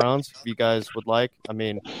about the Browns. If you guys would like,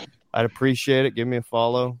 I'd appreciate it. Give me a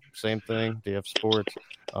follow. Same thing, DF Sports.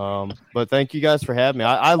 But thank you guys for having me.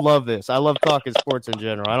 I love this. I love talking sports in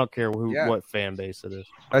general. I don't care what fan base it is.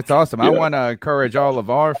 That's awesome. Yeah. I want to encourage all of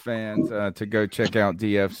our fans to go check out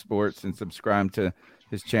DF Sports and subscribe to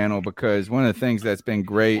his channel, because one of the things that's been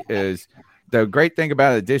great is the great thing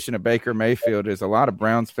about the addition of Baker Mayfield is a lot of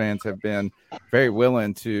Browns fans have been very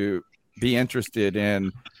willing to be interested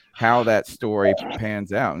in how that story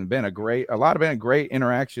pans out, and been great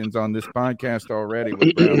interactions on this podcast already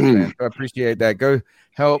with Browns fans. I appreciate that. Go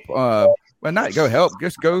help.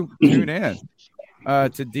 Just go tune in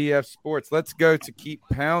to DF Sports. Let's go to Keep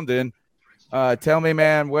Pounding. Tell me,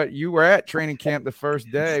 man, what you were at training camp the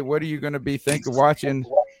first day. What are you going to be watching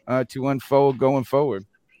to unfold going forward?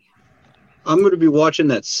 I'm going to be watching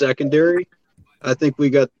that secondary. I think we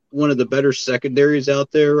got one of the better secondaries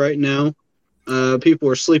out there right now. People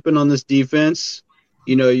are sleeping on this defense.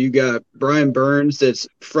 You got Brian Burns that's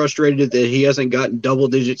frustrated that he hasn't gotten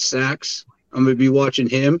double-digit sacks. I'm going to be watching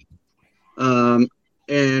him.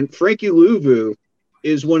 And Frankie Louvu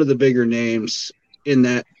is one of the bigger names in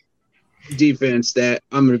that defense that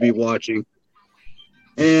I'm going to be watching.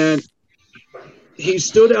 And he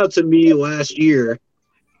stood out to me last year,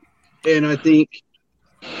 and I think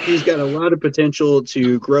he's got a lot of potential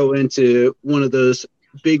to grow into one of those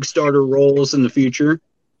big starter roles in the future.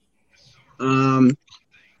 And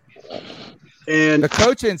the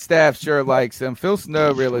coaching staff sure likes him. Phil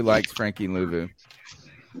Snow really likes Frankie Louvu.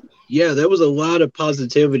 Yeah, there was a lot of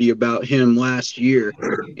positivity about him last year,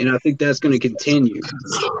 and I think that's going to continue.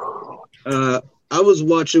 I was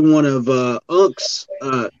watching one of Unk's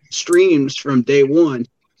streams from day one,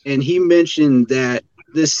 and he mentioned that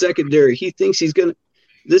this secondary, he thinks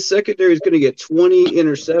this secondary is going to get 20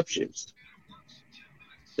 interceptions.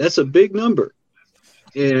 That's a big number,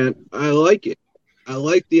 and I like it. I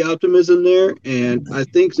like the optimism there, and I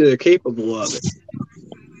think they're capable of it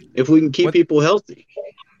if we can keep people healthy.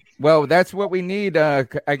 Well, that's what we need. I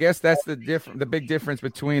guess that's the big difference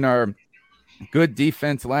between our good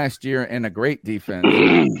defense last year and a great defense,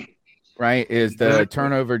 right? Is the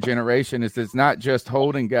turnover generation. Is it's not just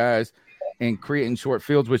holding guys and creating short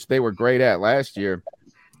fields, which they were great at last year,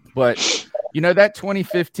 but that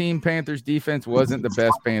 2015 Panthers defense wasn't the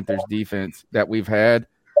best Panthers defense that we've had,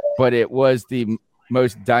 but it was the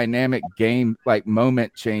most dynamic game, like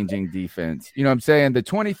moment-changing defense. You know what I'm saying? The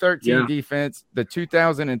 2013 defense, the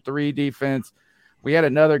 2003 defense, we had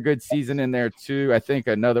another good season in there too. I think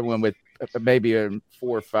another one with maybe a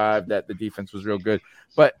 4 or 5 that the defense was real good.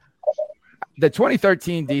 But the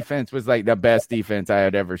 2013 defense was like the best defense I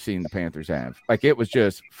had ever seen the Panthers have. Like it was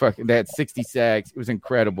just fucking – they had 60 sacks. It was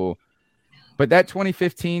incredible. But that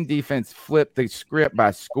 2015 defense flipped the script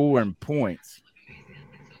by scoring points.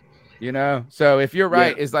 So if you're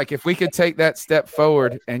right, it's like if we could take that step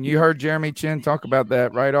forward, and you heard Jeremy Chin talk about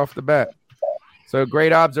that right off the bat. So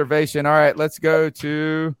great observation. All right, let's go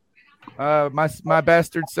to my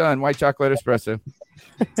bastard son, white chocolate espresso.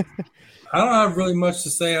 I don't have really much to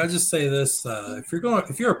say. I'll just say this: if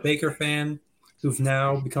you're a Baker fan who've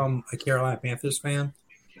now become a Carolina Panthers fan,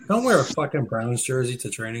 don't wear a fucking Browns jersey to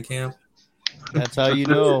training camp. That's how you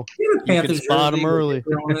know you can spot them early.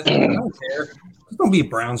 I don't care. It's going to be a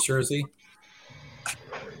Browns jersey.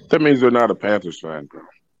 That means they're not a Panthers fan.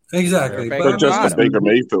 Exactly. They're just a Baker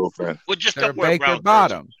Mayfield fan. Well, just don't wear Baker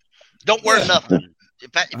bottom. Don't wear nothing.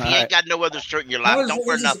 If you ain't got no other shirt in your life, don't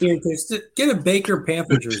wear nothing. Get a Baker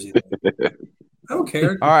Panther jersey. I don't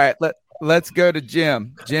care. All right, let's go to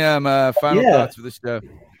Jim. Jim, final thoughts for the show.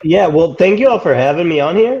 Yeah, well, thank you all for having me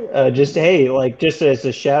on here. Just as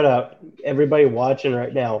a shout out, everybody watching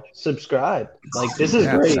right now, subscribe. Like, this is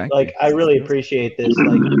great. Like, I really appreciate this.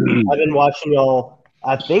 Like, I've been watching y'all,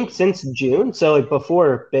 I think, since June. So, like,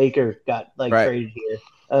 before Baker got traded here.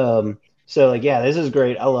 So, this is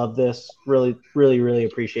great. I love this. Really, really, really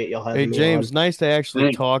appreciate y'all having me. Hey, James, nice to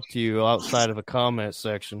actually talk to you outside of a comment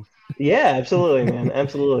section. Yeah, absolutely, man.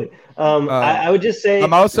 Absolutely. I would just say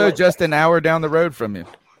I'm also just an hour down the road from you.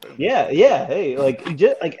 Yeah. Hey, for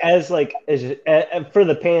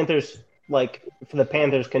the Panthers, for the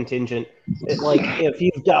Panthers contingent, if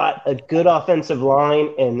you've got a good offensive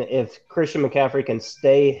line and if Christian McCaffrey can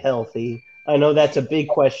stay healthy, I know that's a big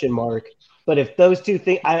question mark, but if those two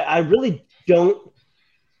things, I really don't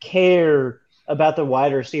care about the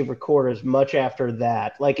wide receiver core as much after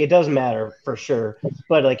that. Like, it does matter for sure,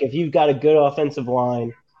 but if you've got a good offensive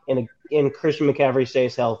line and Christian McCaffrey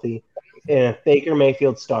stays healthy, and if Baker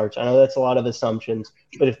Mayfield starts, I know that's a lot of assumptions,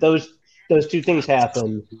 but if those two things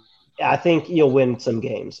happen, I think you'll win some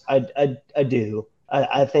games. I do.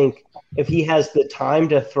 I think if he has the time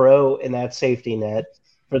to throw in that safety net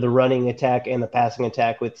for the running attack and the passing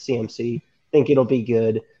attack with CMC, I think it'll be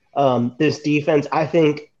good. This defense, I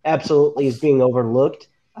think, absolutely is being overlooked.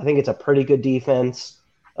 I think it's a pretty good defense.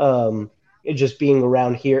 It just being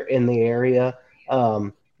around here in the area.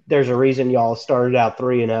 There's a reason y'all started out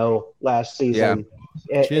 3-0 last season.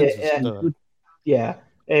 Yeah.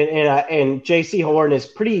 And JC Horn is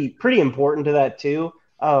pretty important to that too.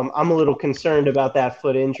 I'm a little concerned about that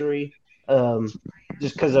foot injury,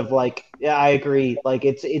 just because of I agree.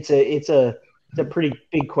 It's a pretty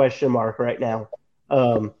big question mark right now.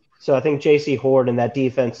 So I think JC Horn and that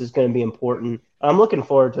defense is going to be important. I'm looking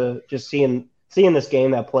forward to just seeing this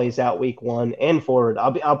game that plays out week 1 and forward.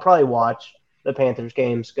 I'll probably watch the Panthers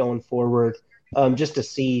games going forward, just to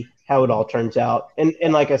see how it all turns out.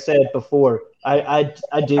 And like I said before, I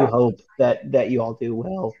do hope that you all do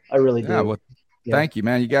well. I really do. Well, thank you,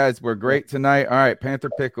 man. You guys were great tonight. All right,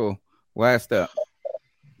 Panther Pickle, last up.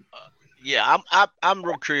 I'm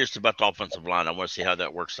real curious about the offensive line. I want to see how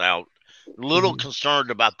that works out. A little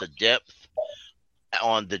concerned about the depth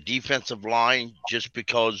on the defensive line, just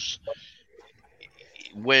because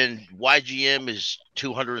when YGM is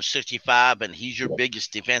 265 and he's your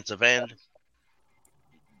biggest defensive end,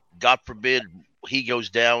 God forbid he goes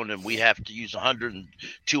down and we have to use 100,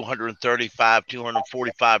 235,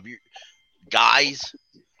 245 guys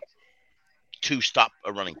to stop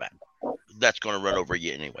a running back. That's going to run over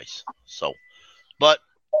you anyways. So, but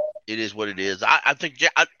it is what it is. I think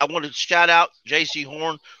I want to shout out JC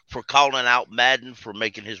Horn for calling out Madden for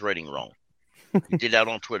making his rating wrong. He did that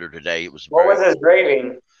on Twitter today. It was what was his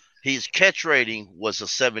rating? His catch rating was a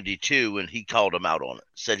 72, and he called him out on it.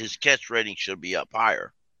 Said his catch rating should be up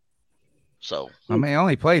higher. So I mean, he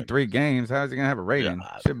only played 3 games. How's he gonna have a rating?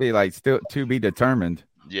 Should be still to be determined.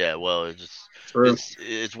 Yeah, well,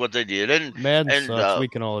 it's what they did, and Madden sucks. We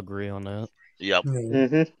can all agree on that. Yep.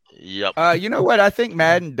 Mm-hmm. Yep. You know what? I think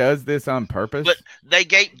Madden does this on purpose. But they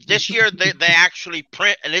gave this year. They actually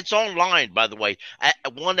print, and it's online, by the way, at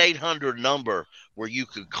a 1-800 number where you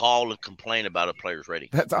could call and complain about a player's rating.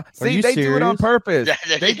 That's all. See, they do it on purpose.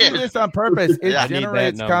 They do this on purpose. It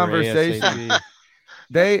generates conversation.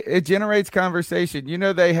 It generates conversation. You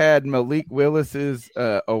know, they had Malik Willis's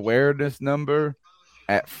awareness number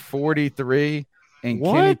at 43 and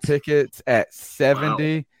Kenny Pickett's at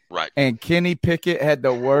 70. Wow. Right. And Kenny Pickett had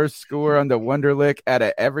the worst score on the Wonderlic out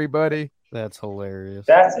of everybody. That's hilarious.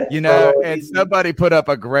 That's it. You know, and somebody put up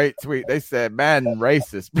a great tweet. They said, "Madden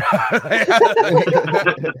racist."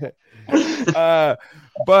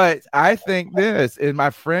 But I think this, and my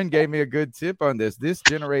friend gave me a good tip on this. This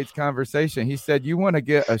generates conversation. He said, "You want to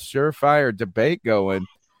get a surefire debate going?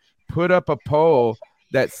 Put up a poll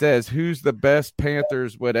that says who's the best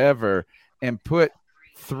Panthers, whatever, and put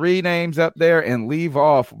 3 names up there and leave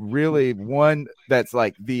off really one that's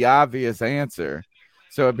like the obvious answer."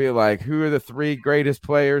 So it'd be like, who are the 3 greatest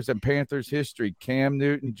players in Panthers history? Cam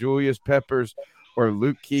Newton, Julius Peppers, or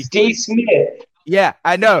Luke Kuechly? Steve Smith. Yeah,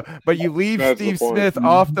 I know, but you leave Steve Smith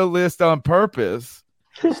off the list on purpose.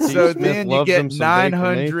 So then you get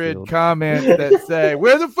 900 comments that say,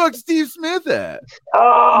 "Where the fuck's Steve Smith at?"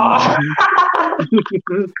 Oh.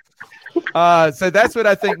 So that's what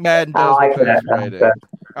I think Madden does with his rating. All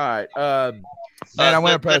right, man, I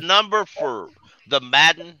want to the number for the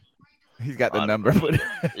Madden. He's got the number. Hold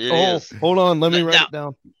on, let me write it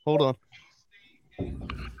down. Hold on.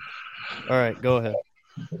 All right, go ahead.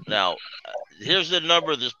 Now, here's the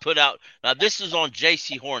number that's put out. Now, this is on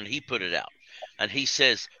J.C. Horn. He put it out. And he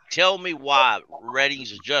says, "Tell me why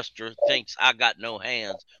ratings adjuster thinks I got no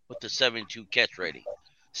hands with the 72 catch rating.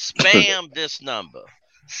 Spam this number,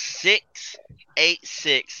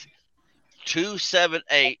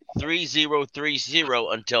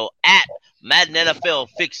 686-278-3030 until at Madden NFL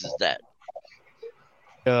fixes that."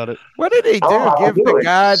 Got it. What did he do? Give the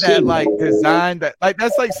guy that like designed that? Like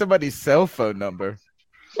that's like somebody's cell phone number.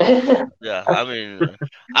 Yeah, I mean,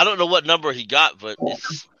 I don't know what number he got, but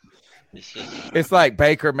it's like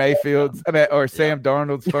Baker Mayfield's or Sam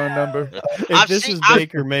Darnold's phone number. If this is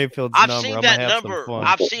Baker Mayfield's number, I'm gonna have some fun.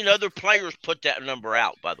 I've seen other players put that number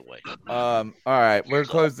out, by the way. All right, we're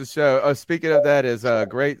gonna close the show. Oh, speaking of that, is a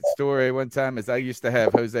great story. One time, is I used to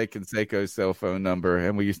have Jose Canseco's cell phone number,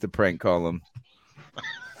 and we used to prank call him.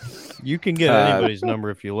 You can get anybody's number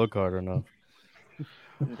if you look hard enough.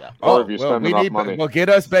 Yeah. Well, get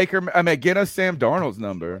us get us Sam Darnold's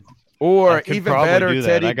number, or even better,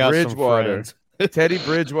 Teddy Bridgewater. Teddy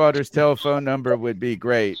Bridgewater's telephone number would be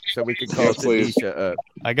great, so we could call Tanisha up.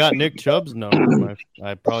 I got Nick Chubb's number.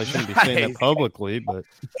 I probably shouldn't be saying that publicly, but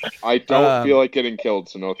I don't feel like getting killed,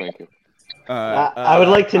 so no, thank you. I would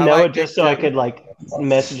like to know it just so I could like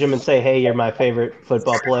message him and say, "Hey, you're my favorite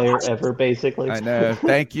football player ever." Basically, I know.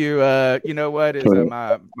 Thank you. You know what? Is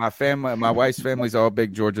my family, my wife's family's all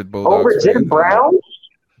big Georgia Bulldogs. Jim Brown.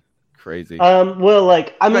 Crazy. Well,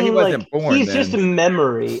 like I mean, he wasn't like born he's then. just a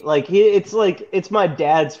memory. Like it's my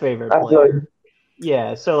dad's favorite player.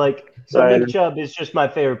 Yeah. So Nick Chubb is just my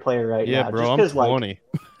favorite player right now. Yeah, bro. Just I'm 20.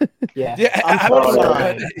 Yeah. I'm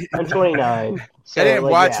 29. I'm 29. So, I didn't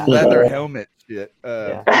watch leather helmet shit.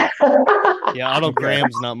 Yeah, Otto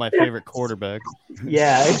Graham's not my favorite quarterback.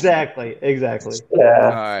 Yeah, exactly. Yeah.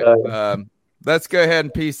 All right. Let's go ahead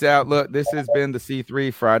and peace out. Look, this has been the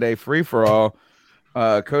C3 Friday Free for All.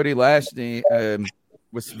 Cody Lashney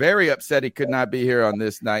was very upset he could not be here on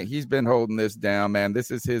this night. He's been holding this down, man.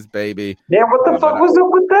 This is his baby. Yeah, what the fuck was up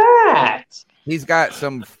with that? He's got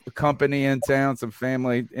some company in town, some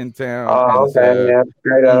family in town. Oh, okay. So yeah,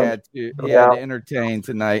 straight up. He had to entertain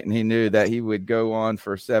tonight, and he knew that he would go on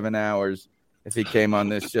for 7 hours if he came on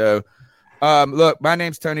this show. Look, my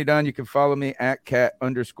name's Tony Dunn. You can follow me at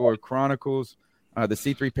 @cat_chronicles. The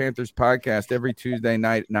C3 Panthers podcast every Tuesday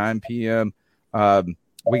night at 9 p.m.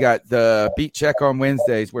 We got the beat check on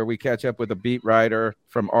Wednesdays where we catch up with a beat writer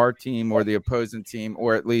from our team or the opposing team,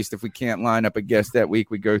 or at least if we can't line up a guest that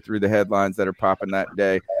week, we go through the headlines that are popping that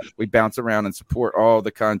day. We bounce around and support all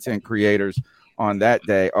the content creators on that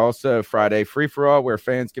day. Also, Friday Free for All, where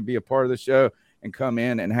fans can be a part of the show and come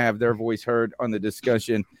in and have their voice heard on the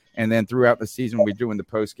discussion. And then throughout the season, we're doing the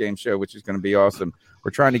post-game show, which is going to be awesome.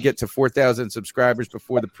 We're trying to get to 4,000 subscribers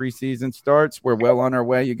before the preseason starts. We're well on our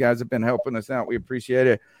way. You guys have been helping us out. We appreciate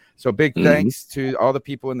it. So big thanks to all the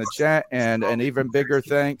people in the chat, and an even bigger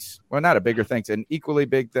thanks. Well, not a bigger thanks, an equally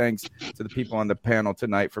big thanks to the people on the panel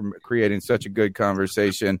tonight for creating such a good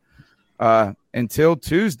conversation. Until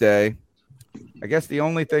Tuesday, I guess the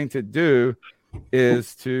only thing to do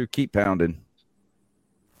is to keep pounding.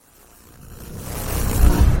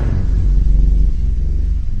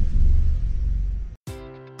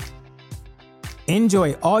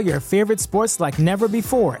 Enjoy all your favorite sports like never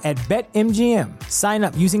before at BetMGM. Sign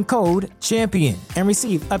up using code CHAMPION and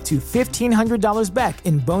receive up to $1,500 back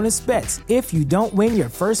in bonus bets if you don't win your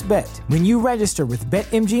first bet. When you register with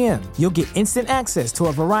BetMGM, you'll get instant access to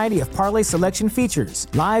a variety of parlay selection features,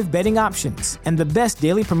 live betting options, and the best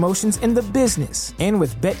daily promotions in the business. And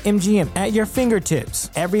with BetMGM at your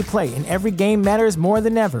fingertips, every play and every game matters more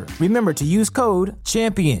than ever. Remember to use code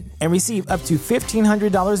CHAMPION and receive up to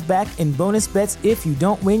 $1,500 back in bonus bets if you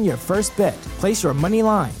don't win your first bet. Place your money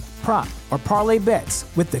line, prop, or parlay bets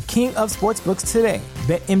with the king of sportsbooks today.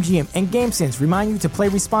 BetMGM and GameSense remind you to play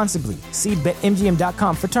responsibly. See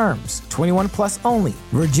BetMGM.com for terms. 21 plus only.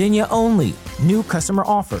 Virginia only. New customer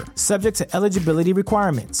offer. Subject to eligibility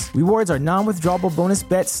requirements. Rewards are non-withdrawable bonus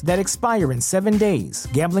bets that expire in 7 days.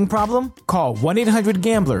 Gambling problem? Call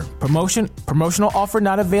 1-800-GAMBLER. Promotional offer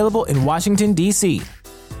not available in Washington, D.C.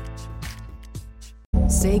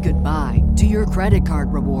 Say goodbye to your credit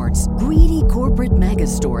card rewards. Greedy corporate mega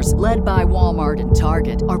stores, led by Walmart and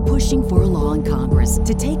Target, are pushing for a law in Congress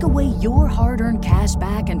to take away your hard-earned cash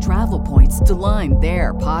back and travel points to line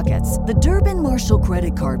their pockets. The Durbin-Marshall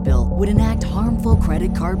credit card bill would enact harmful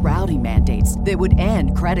credit card routing mandates that would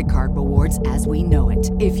end credit card rewards as we know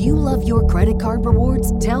it. If you love your credit card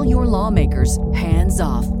rewards, tell your lawmakers, hands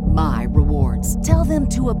off my rewards. Tell them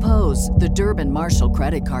to oppose the Durbin-Marshall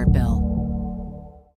credit card bill.